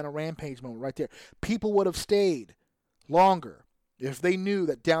could have been a Rampage moment right there. People would have stayed longer if they knew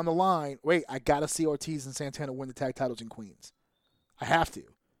that down the line, wait, I got to see Ortiz and Santana win the tag titles in Queens. I have to.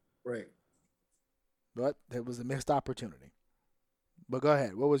 Right. But there was a missed opportunity. But go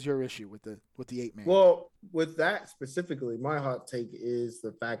ahead. What was your issue with the 8-man? Well, with that specifically, my hot take is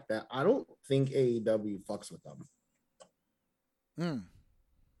the fact that I don't think AEW fucks with them.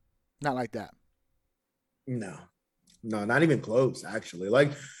 Not like that. No, not even close, actually.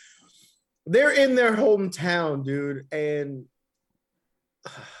 Like, they're in their hometown, dude, and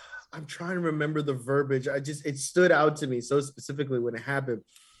I'm trying to remember the verbiage. It stood out to me so specifically when it happened.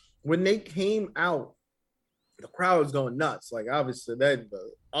 When they came out, the crowd was going nuts. Like, obviously,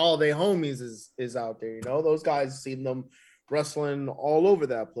 all they homies is out there. You know, those guys seen them wrestling all over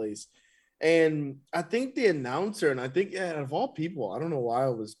that place. And I think the announcer, and I think out of all people, I don't know why I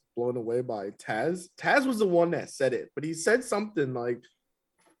was blown away by Taz. Taz was the one that said it, but he said something like,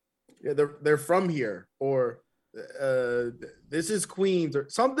 "Yeah, they're from here," or "This is Queens," or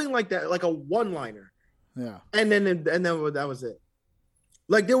something like that, like a one-liner. Yeah. And then that was it.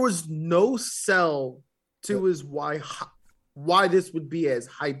 Like, there was no sell to is why this would be as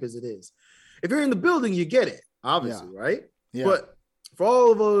hype as it is. If you're in the building, you get it, obviously, right? Yeah. But for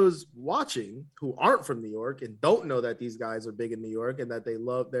all of us watching who aren't from New York and don't know that these guys are big in New York and that they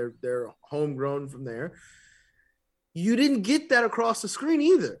love they're homegrown from there, you didn't get that across the screen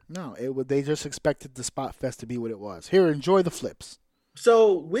either. No, they just expected the Spot Fest to be what it was. Here, enjoy the flips.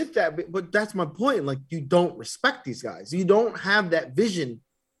 So with that, but that's my point. Like, you don't respect these guys. You don't have that vision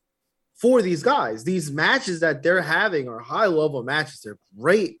for these guys. These matches that they're having are high-level matches. They're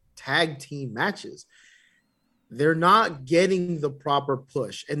great tag team matches. They're not getting the proper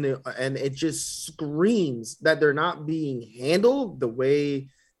push, and it just screams that they're not being handled the way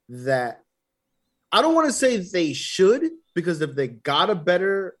that I don't want to say they should, because if they got a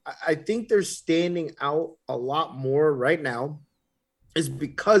better, I think they're standing out a lot more right now is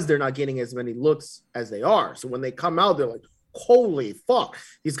because they're not getting as many looks as they are. So when they come out, they're like, holy fuck,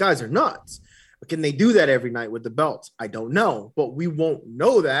 these guys are nuts. But can they do that every night with the belts? I don't know, but we won't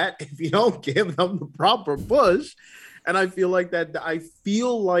know that if you don't give them the proper push. And I feel like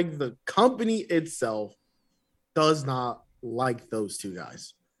the company itself does not like those two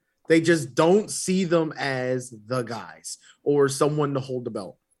guys. They just don't see them as the guys or someone to hold the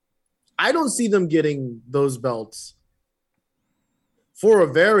belt. I don't see them getting those belts for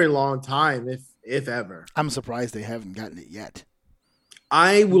a very long time, if ever. I'm surprised they haven't gotten it yet.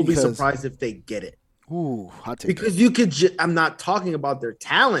 I will be surprised if they get it. Ooh, I'll take because that. you could. I'm not talking about their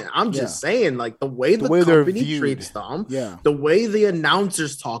talent. I'm just saying, like the way the company treats them, the way the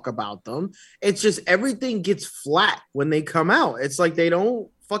announcers talk about them. It's just everything gets flat when they come out. It's like they don't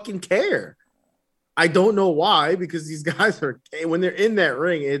fucking care. I don't know why, because these guys are, when they're in that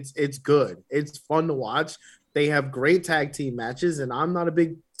ring, it's good. It's fun to watch. They have great tag team matches, and I'm not a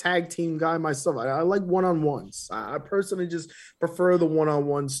big tag team guy myself. I like one-on-ones. I personally just prefer the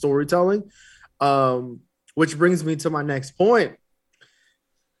one-on-one storytelling. Which brings me to my next point.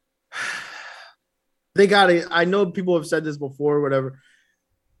 They got it. I know people have said this before, whatever.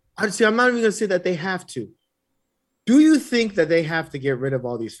 I'm not even gonna say that they have to. Do you think that they have to get rid of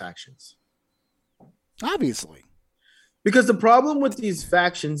all these factions? Obviously. Because the problem with these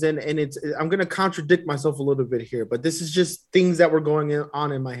factions, and it's, I'm gonna contradict myself a little bit here, but this is just things that were going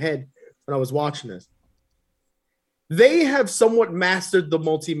on in my head when I was watching this. They have somewhat mastered the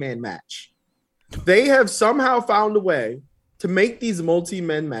multi-man match. They have somehow found a way to make these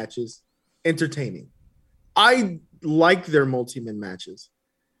multi-men matches entertaining. I like their multi-men matches.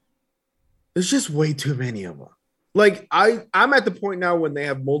 There's just way too many of them. Like, I'm at the point now when they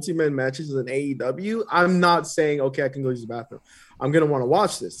have multi-men matches in AEW, I'm not saying, okay, I can go use the bathroom. I'm going to want to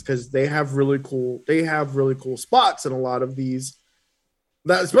watch this because they have really cool spots in a lot of these.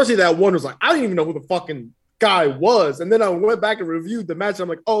 Especially that one was like, I didn't even know who the fucking guy was, and then I went back and reviewed the match. I'm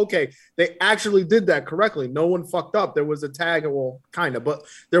like, oh, okay, they actually did that correctly. No one fucked up. There was a tag, well, kind of, but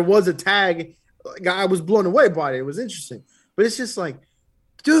there was a tag. I was blown away by it. It was interesting, but it's just like,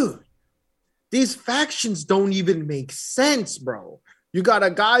 dude, these factions don't even make sense, bro. You got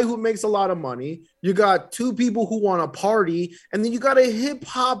a guy who makes a lot of money. You got two people who want to party, and then you got a hip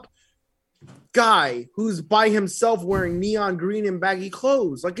hop guy who's by himself wearing neon green and baggy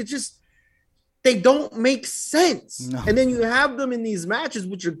clothes. Like, it just, they don't make sense. No. And then you have them in these matches,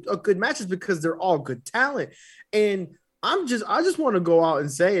 which are good matches because they're all good talent. And I just want to go out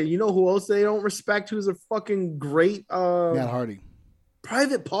and say it. You know who else they don't respect? Who's a fucking great Matt Hardy.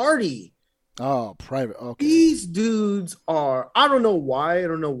 Private Party. Oh, Private. Okay. These dudes are, I don't know why. I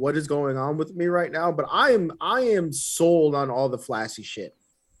don't know what is going on with me right now, but I am sold on all the flashy shit.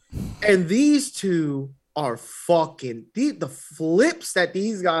 And these two are fucking the flips that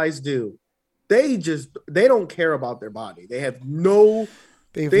these guys do. They don't care about their body. They have no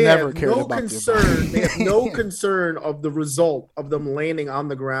concern. They have no concern of the result of them landing on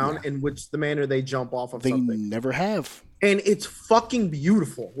the ground in which the manner they jump off of something. They never have. And it's fucking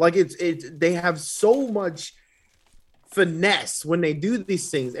beautiful. Like they have so much finesse when they do these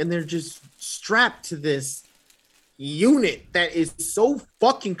things, and they're just strapped to this unit that is so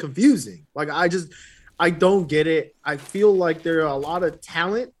fucking confusing. Like, I don't get it. I feel like there are a lot of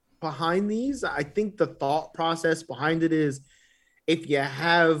talent behind these. I think the thought process behind it is, if you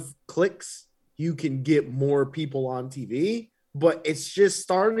have clicks, you can get more people on TV, but it's just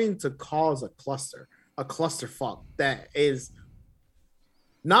starting to cause a clusterfuck that is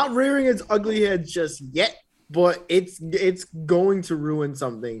not rearing its ugly head just yet, but it's going to ruin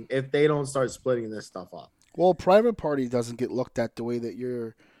something if they don't start splitting this stuff up. Well, Private Party doesn't get looked at the way that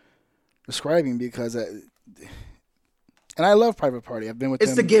you're describing because and I love Private Party. I've been with them.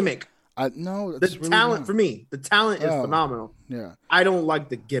 It's the gimmick. No, the really talent for me. The talent is phenomenal. Yeah, I don't like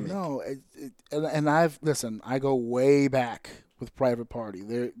the gimmick. No, and I go way back with Private Party.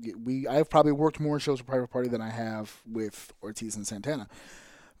 I've probably worked more shows with Private Party than I have with Ortiz and Santana.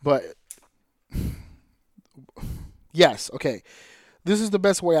 But yes, okay. This is the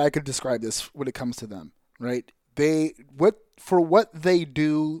best way I could describe this when it comes to them, right? For what they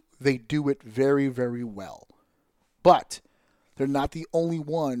do it very, very well. But they're not the only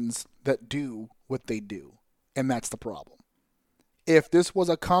ones that do what they do, and that's the problem. If this was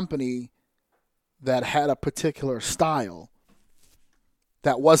a company that had a particular style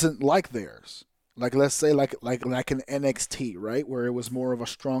that wasn't like theirs, like let's say like an NXT, right, where it was more of a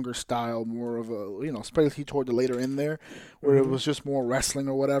stronger style, more of a, especially toward the later in there, where it was just more wrestling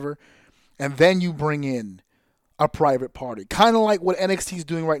or whatever, and then you bring in a private party, kind of like what NXT is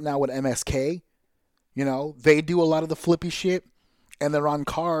doing right now with MSK. You know, they do a lot of the flippy shit, and they're on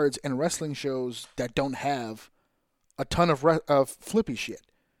cards and wrestling shows that don't have a ton of flippy shit,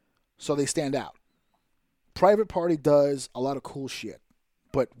 so they stand out. Private Party does a lot of cool shit,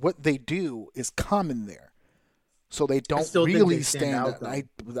 but what they do is common there, so they don't really stand out. A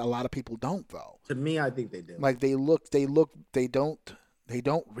lot of people don't, though. To me, I think they do. Like they don't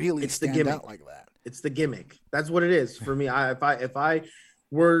really stand out like that. It's the gimmick. That's what it is for me. If I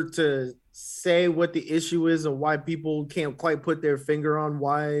were to say what the issue is and why people can't quite put their finger on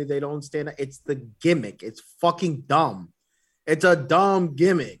why they don't stand out, it's the gimmick. It's fucking dumb. It's a dumb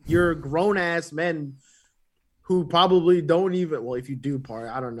gimmick. You're grown ass men who probably don't even, well, if you do part,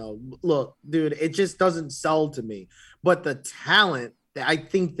 I don't know. Look, dude, it just doesn't sell to me. But the talent, I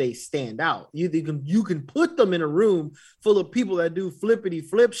think they stand out. You can put them in a room full of people that do flippity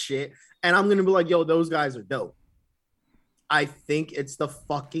flip shit, and I'm gonna be like, yo, those guys are dope. I think it's the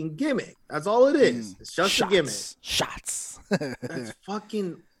fucking gimmick. That's all it is. It's just a gimmick. Shots. That's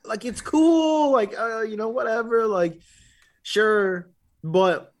fucking, like, it's cool. Like, whatever. Like, sure.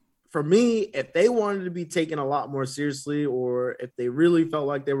 But for me, if they wanted to be taken a lot more seriously, or if they really felt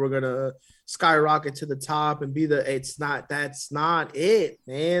like they were going to skyrocket to the top and be that's not it,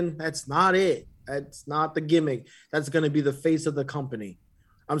 man. That's not it. That's not the gimmick. That's going to be the face of the company.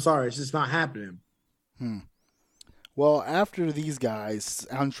 I'm sorry. It's just not happening. Well, after these guys,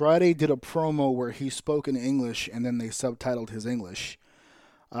 Andrade did a promo where he spoke in English and then they subtitled his English.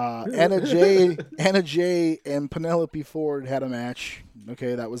 Anna Jay and Penelope Ford had a match.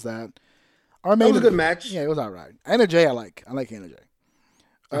 Okay, that was that. That was a good match. Yeah, it was all right. Anna Jay, I like Anna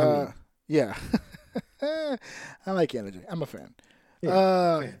Jay. Yeah. I like Anna Jay. I'm a fan.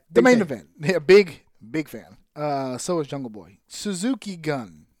 Yeah, the main event. Yeah, big fan. So is Jungle Boy. Suzuki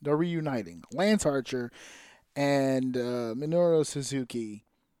Gun. They're reuniting. Lance Archer and Minoru Suzuki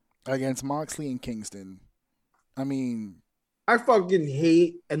against Moxley and Kingston. I mean, I fucking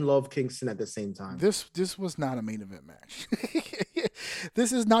hate and love Kingston at the same time. This was not a main event match.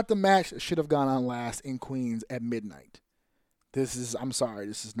 This is not the match that should have gone on last in Queens at midnight. I'm sorry,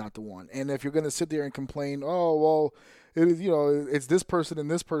 this is not the one. And if you're gonna sit there and complain, oh well, it's this person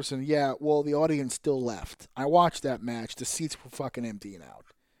and this person. Yeah, well, the audience still left. I watched that match. The seats were fucking emptying out.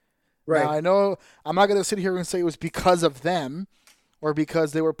 Right. Now, I know I'm not gonna sit here and say it was because of them or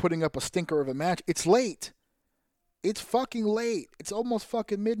because they were putting up a stinker of a match. It's late. It's fucking late. It's almost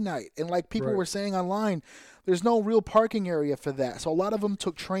fucking midnight. And like people were saying online, there's no real parking area for that. So a lot of them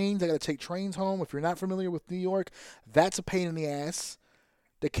took trains. They got to take trains home. If you're not familiar with New York, that's a pain in the ass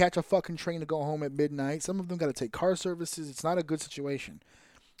to catch a fucking train to go home at midnight. Some of them got to take car services. It's not a good situation.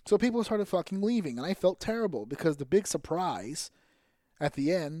 So people started fucking leaving. And I felt terrible because the big surprise at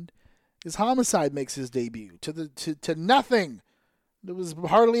the end is Homicide makes his debut to nothing. There was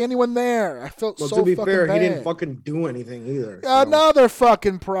hardly anyone there. I felt so fucking bad. To be fair, he didn't fucking do anything either. So. Another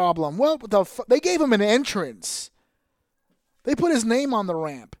fucking problem. Well, they gave him an entrance. They put his name on the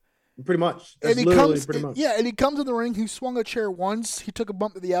ramp. Pretty much. That's literally pretty much. Yeah, and he comes in the ring. He swung a chair once. He took a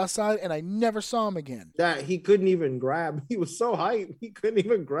bump to the outside, and I never saw him again. That he couldn't even grab. He was so hyped. He couldn't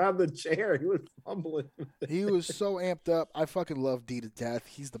even grab the chair. He was fumbling. He was so amped up. I fucking love D to death.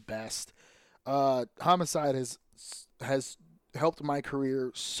 He's the best. Homicide has helped my career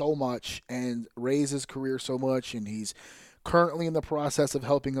so much and raised his career so much, and he's currently in the process of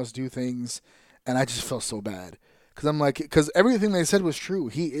helping us do things, and I just felt so bad because everything they said was true.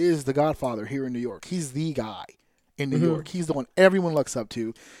 He is the Godfather here in New York. He's the guy in New York. He's the one everyone looks up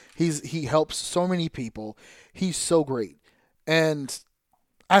to. He helps so many people. He's so great, and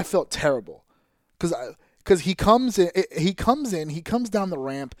I felt terrible because he comes down the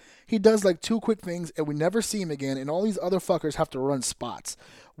ramp, he does like two quick things, and we never see him again, and all these other fuckers have to run spots.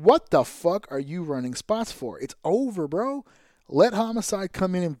 What the fuck are you running spots for? It's over, bro. Let Homicide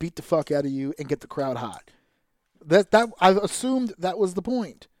come in and beat the fuck out of you and get the crowd hot. That I assumed that was the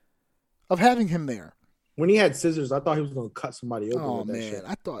point of having him there. When he had scissors, I thought he was going to cut somebody open with that man. shit.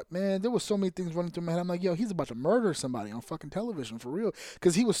 I thought, man, there was so many things running through my head. I'm like, yo, he's about to murder somebody on fucking television for real,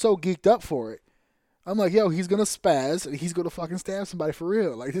 because he was so geeked up for it. I'm like, yo, he's going to spaz, and he's going to fucking stab somebody for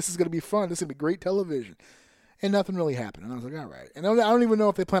real. Like, this is going to be fun. This is going to be great television. And nothing really happened. And I was like, all right. And I don't even know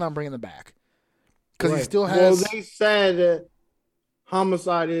if they plan on bringing him back. Because he still has... Well, they said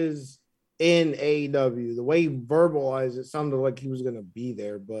Homicide is in AEW. The way he verbalized it sounded like he was going to be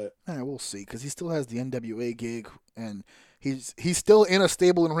there, but... Yeah, we'll see. Because he still has the NWA gig, and he's still in a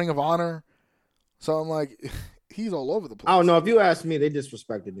stable in Ring of Honor. So I'm like, he's all over the place. I don't know. If you ask me, they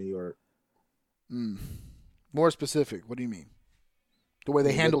disrespected New York. More specific. What do you mean? The way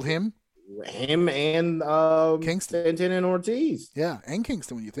they handled him? Him and Kingston. Santana and Ortiz. Yeah, and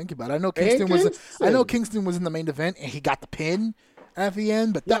Kingston when you think about it. I know Kingston was in the main event and he got the pin at the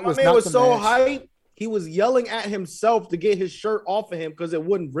end, but that was man not was the so match. hyped. He was yelling at himself to get his shirt off of him because it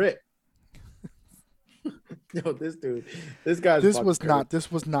wouldn't rip. Yo, this guy's This was not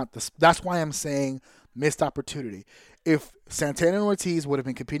the. That's why I'm saying missed opportunity. If Santana and Ortiz would have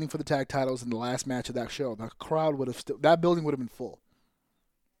been competing for the tag titles in the last match of that show, the crowd would have that building would have been full.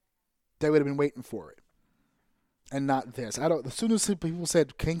 They would have been waiting for it, and not this. As soon as people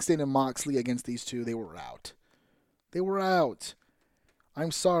said Kingston and Moxley against these two, they were out. They were out.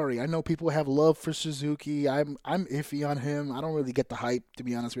 I'm sorry. I know people have love for Suzuki. I'm iffy on him. I don't really get the hype, to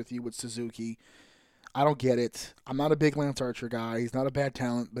be honest with you, with Suzuki. I don't get it. I'm not a big Lance Archer guy. He's not a bad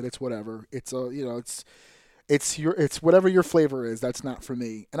talent, but it's whatever. It's it's whatever your flavor is. That's not for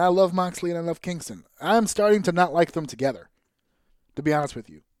me. And I love Moxley and I love Kingston. I'm starting to not like them together, to be honest with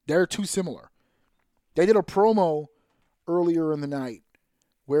you. They're too similar. They did a promo earlier in the night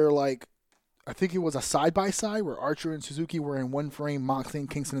where, like, I think it was a side-by-side where Archer and Suzuki were in one frame, Moxley and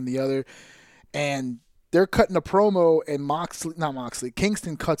Kingston in the other. And they're cutting a promo and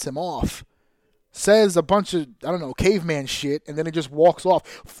Kingston cuts him off. Says a bunch of, I don't know, caveman shit, and then it just walks off.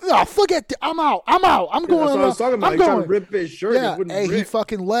 Forget that. I'm out. I'm going. That's what I was talking about. He tried to rip his shirt. Yeah, and he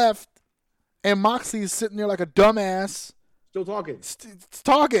fucking left. And Moxley is sitting there like a dumbass. Still talking.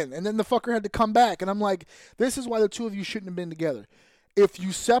 Talking. And then the fucker had to come back. And I'm like, this is why the two of you shouldn't have been together. If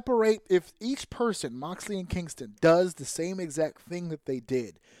each person, Moxley and Kingston, does the same exact thing that they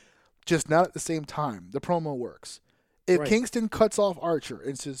did, just not at the same time, the promo works. If Kingston cuts off Archer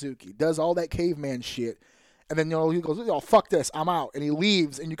and Suzuki, does all that caveman shit, and then he goes, fuck this, I'm out, and he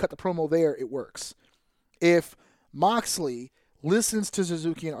leaves, and you cut the promo there, it works. If Moxley listens to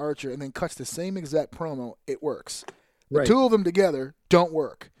Suzuki and Archer and then cuts the same exact promo, it works. The two of them together don't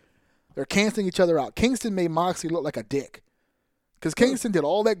work. They're canceling each other out. Kingston made Moxley look like a dick. Because Kingston did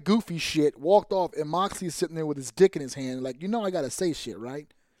all that goofy shit, walked off, and Moxley's sitting there with his dick in his hand, like, I got to say shit, right?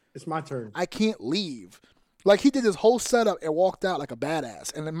 It's my turn. I can't leave. Like, he did his whole setup and walked out like a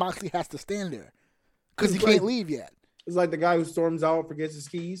badass, and then Moxley has to stand there because he can't leave yet. It's like the guy who storms out, forgets his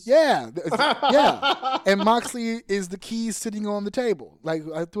keys. Yeah. Yeah. And Moxley is the keys sitting on the table. Like,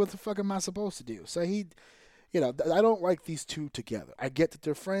 what the fuck am I supposed to do? So I don't like these two together. I get that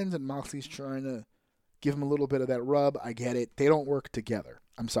they're friends, and Moxley's trying to give him a little bit of that rub. I get it. They don't work together.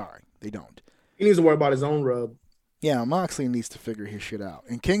 I'm sorry. They don't. He needs to worry about his own rub. Yeah, Moxley needs to figure his shit out.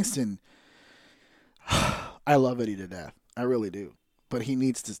 And Kingston, I love Eddie to death. I really do. But he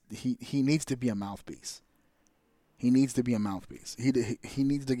needs to be a mouthpiece. He needs to be a mouthpiece. He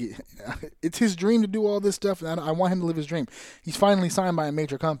needs to get. It's his dream to do all this stuff, and I want him to live his dream. He's finally signed by a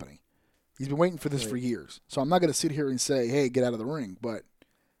major company. He's been waiting for this for years. So I'm not going to sit here and say, "Hey, get out of the ring," but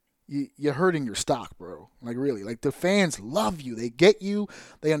you're hurting your stock, bro. Like, really. Like, the fans love you. They get you.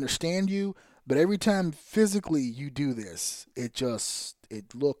 They understand you. But every time physically you do this, it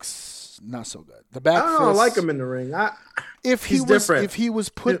looks not so good. The back fist, I like him in the ring. If he was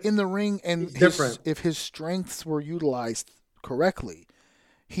put in the ring and if his strengths were utilized correctly,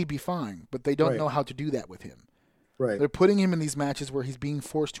 he'd be fine. But they don't know how to do that with him. Right. They're putting him in these matches where he's being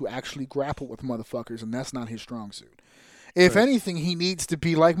forced to actually grapple with motherfuckers, and that's not his strong suit. If anything, he needs to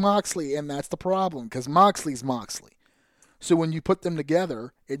be like Moxley, and that's the problem, because Moxley's Moxley. So when you put them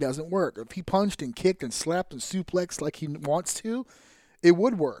together, it doesn't work. If he punched and kicked and slapped and suplexed like he wants to, it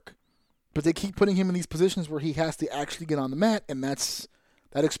would work. But they keep putting him in these positions where he has to actually get on the mat, and that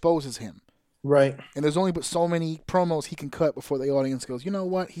exposes him. Right. And there's only but so many promos he can cut before the audience goes, you know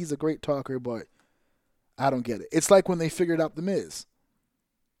what? He's a great talker, but I don't get it. It's like when they figured out The Miz.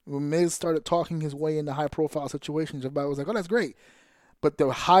 When Miz started talking his way into high-profile situations, everybody was like, oh, that's great. But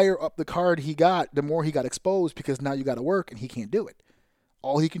the higher up the card he got, the more he got exposed because now you got to work and he can't do it.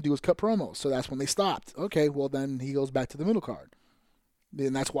 All he can do is cut promos. So that's when they stopped. Okay, well, then he goes back to the middle card.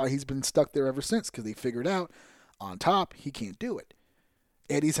 And that's why he's been stuck there ever since, because they figured out on top he can't do it.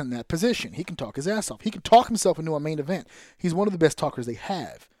 Eddie's in that position. He can talk his ass off. He can talk himself into a main event. He's one of the best talkers they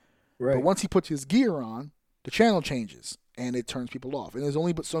have. Right. But once he puts his gear on, the channel changes and it turns people off. And there's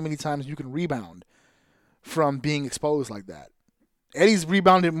only but so many times you can rebound from being exposed like that. Eddie's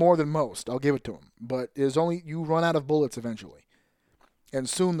rebounded more than most. I'll give it to him. But you run out of bullets eventually. And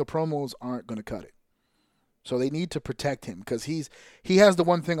soon the promos aren't going to cut it. So they need to protect him because he has the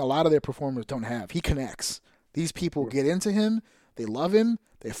one thing a lot of their performers don't have. He connects. These people get into him. They love him.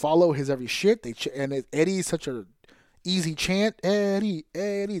 They follow his every shit. Eddie's such a easy chant. Eddie.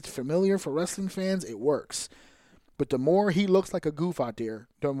 It's familiar for wrestling fans. It works. But the more he looks like a goof out there,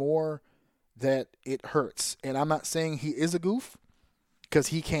 the more that it hurts. And I'm not saying he is a goof. because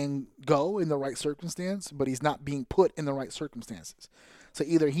he can go in the right circumstance, but he's not being put in the right circumstances. So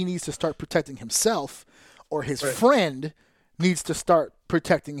either he needs to start protecting himself, or his friend needs to start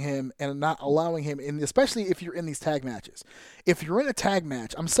protecting him and not allowing him in, especially if you're in these tag matches. If you're in a tag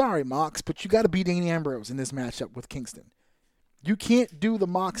match, I'm sorry, Mox, but you got to beat Dean Ambrose in this matchup with Kingston. You can't do the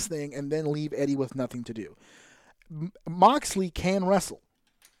Mox thing and then leave Eddie with nothing to do. Moxley can wrestle.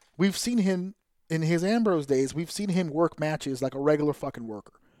 We've seen him in his Ambrose days. We've seen him work matches like a regular fucking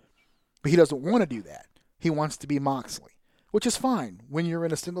worker. But he doesn't want to do that. He wants to be Moxley, which is fine when you're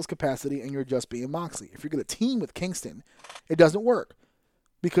in a singles capacity and you're just being Moxley. If you're going to team with Kingston, it doesn't work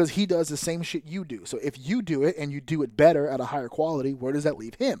because he does the same shit you do. So if you do it and you do it better at a higher quality, where does that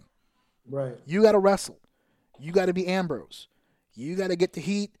leave him? Right. You got to wrestle. You got to be Ambrose. You got to get the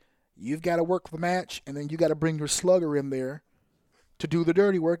heat. You've got to work the match, and then you got to bring your slugger in there to do the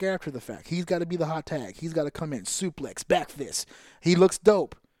dirty work after the fact. He's got to be the hot tag. He's got to come in, suplex, back fist. He looks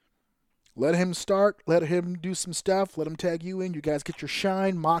dope. Let him start. Let him do some stuff. Let him tag you in. You guys get your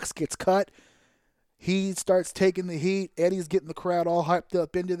shine. Mox gets cut. He starts taking the heat. Eddie's getting the crowd all hyped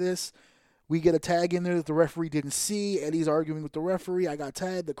up into this. We get a tag in there that the referee didn't see. Eddie's arguing with the referee. I got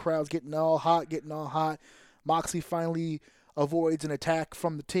tagged. The crowd's getting all hot. Moxley finally avoids an attack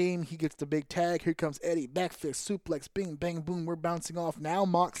from the team. He gets the big tag. Here comes Eddie. Back fist, suplex, bing, bang, boom. We're bouncing off. Now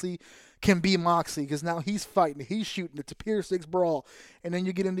Moxley can be Moxley because now he's fighting. He's shooting. It's a Pier 6 brawl. And then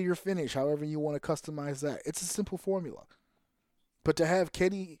you get into your finish, however you want to customize that. It's a simple formula. But to have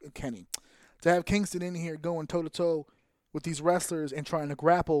to have Kingston in here going toe-to-toe with these wrestlers and trying to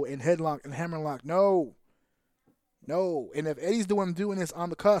grapple and headlock and hammerlock, no. And if Eddie's doing this on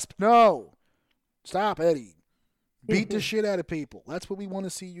the cusp, no. Stop, Eddie. Beat the shit out of people. That's what we want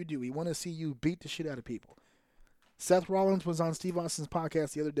to see you do. We want to see you beat the shit out of people. Seth Rollins was on Steve Austin's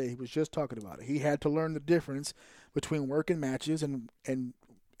podcast the other day. He was just talking about it. He had to learn the difference between working matches and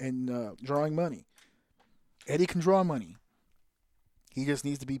drawing money. Eddie can draw money. He just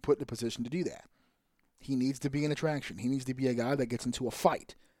needs to be put in a position to do that. He needs to be an attraction. He needs to be a guy that gets into a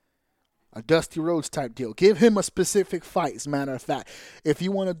fight. A Dusty Rhodes type deal. Give him a specific fight, as a matter of fact. If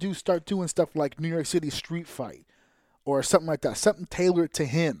you want to start doing stuff like New York City Street Fight or something like that, something tailored to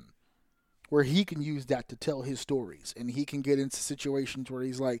him where he can use that to tell his stories. And he can get into situations where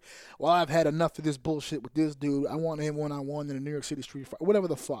he's like, well, I've had enough of this bullshit with this dude. I want him one-on-one in a New York City Street Fight. Whatever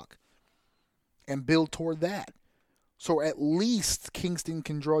the fuck. And build toward that. So at least Kingston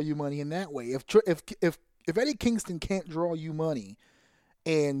can draw you money in that way. If Eddie Kingston can't draw you money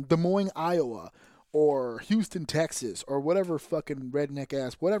in Des Moines, Iowa, or Houston, Texas, or whatever fucking redneck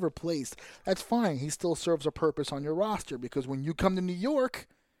ass, whatever place, that's fine. He still serves a purpose on your roster because when you come to New York,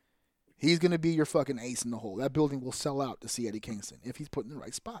 he's going to be your fucking ace in the hole. That building will sell out to see Eddie Kingston if he's put in the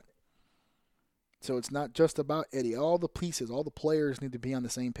right spot. So it's not just about Eddie. All the pieces, all the players need to be on the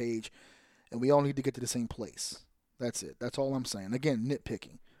same page, and we all need to get to the same place. That's it. That's all I'm saying. Again,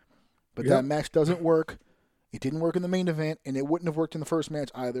 nitpicking. But that match doesn't work. It didn't work in the main event, and it wouldn't have worked in the first match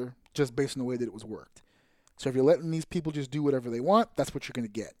either, just based on the way that it was worked. So if you're letting these people just do whatever they want, that's what you're going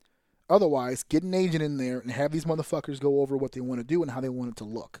to get. Otherwise, get an agent in there and have these motherfuckers go over what they want to do and how they want it to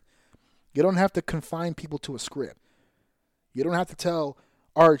look. You don't have to confine people to a script. You don't have to tell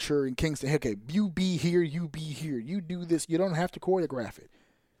Archer and Kingston, hey, okay, you be here, you be here. You do this. You don't have to choreograph it.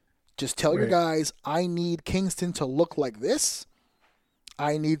 Just tell your guys, I need Kingston to look like this.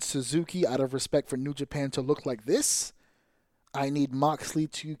 I need Suzuki, out of respect for New Japan, to look like this. I need Moxley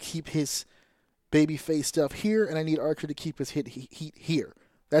to keep his babyface stuff here, and I need Archer to keep his heat here.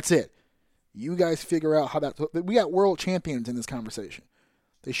 That's it. You guys figure out how that... We got world champions in this conversation.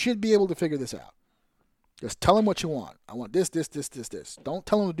 They should be able to figure this out. Just tell them what you want. I want this. Don't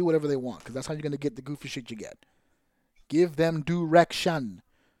tell them to do whatever they want, because that's how you're going to get the goofy shit you get. Give them direction.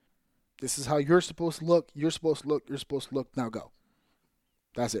 This is how you're supposed to look. You're supposed to look. Now go.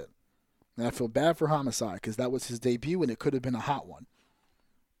 That's it. And I feel bad for Homicide because that was his debut and it could have been a hot one.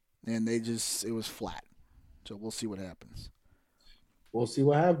 And it was flat. So we'll see what happens. We'll see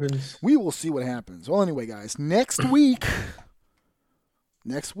what happens. We will see what happens. Well, anyway, guys, next week,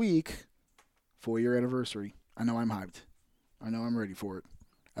 for your anniversary. I know I'm hyped. I know I'm ready for it.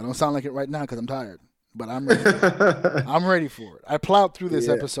 I don't sound like it right now because I'm tired. But I'm ready. I'm ready for it. I plowed through this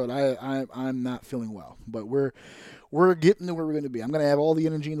episode. I'm not feeling well, but we're getting to where we're going to be. I'm going to have all the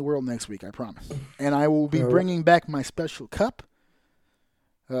energy in the world next week, I promise. And I will be bringing back my special cup,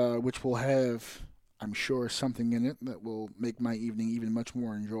 which will have, I'm sure, something in it that will make my evening even much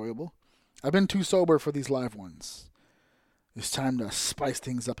more enjoyable. I've been too sober for these live ones. It's time to spice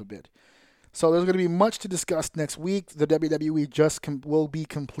things up a bit. So there's going to be much to discuss next week. The WWE will be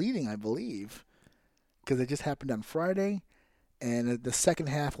completing, I believe, because it just happened on Friday, And the second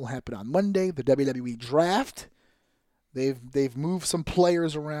half will happen on Monday. The WWE Draft. They've moved some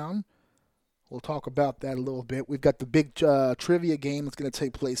players around. We'll talk about that a little bit. We've got the big trivia game that's going to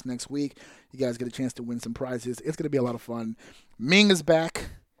take place next week. You guys get a chance to win some prizes. It's going to be a lot of fun. Ming is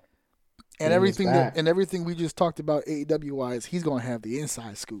back. And everything we just talked about AEW wise, he's going to have the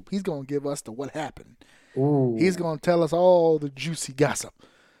inside scoop. He's going to give us the what happened. Ooh. He's going to tell us all the juicy gossip.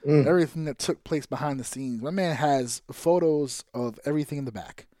 Everything that took place behind the scenes. My man has photos of everything in the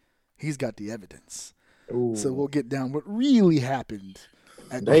back. He's got the evidence. Ooh. So we'll get down what really happened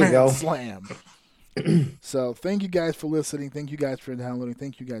at There you go. Grand Slam. So thank you guys for listening. Thank you guys for downloading.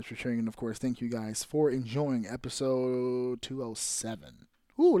 Thank you guys for sharing. And, of course, thank you guys for enjoying episode 207.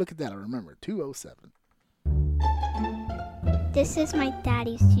 Ooh, look at that. I remember. 207. This is my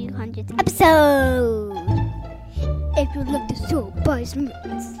daddy's 200th episode. If you'd like to still buy some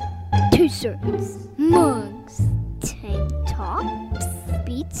merch, t-shirts, mugs, tank tops,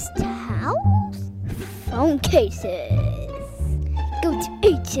 Beats towels, phone cases, go to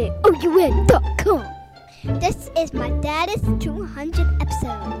HAOUN.com. This is my daddy's 200th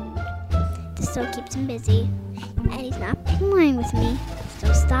episode. This still keeps him busy, and he's not playing with me,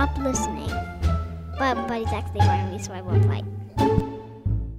 so stop listening. But he's actually playing with me, so I won't fight.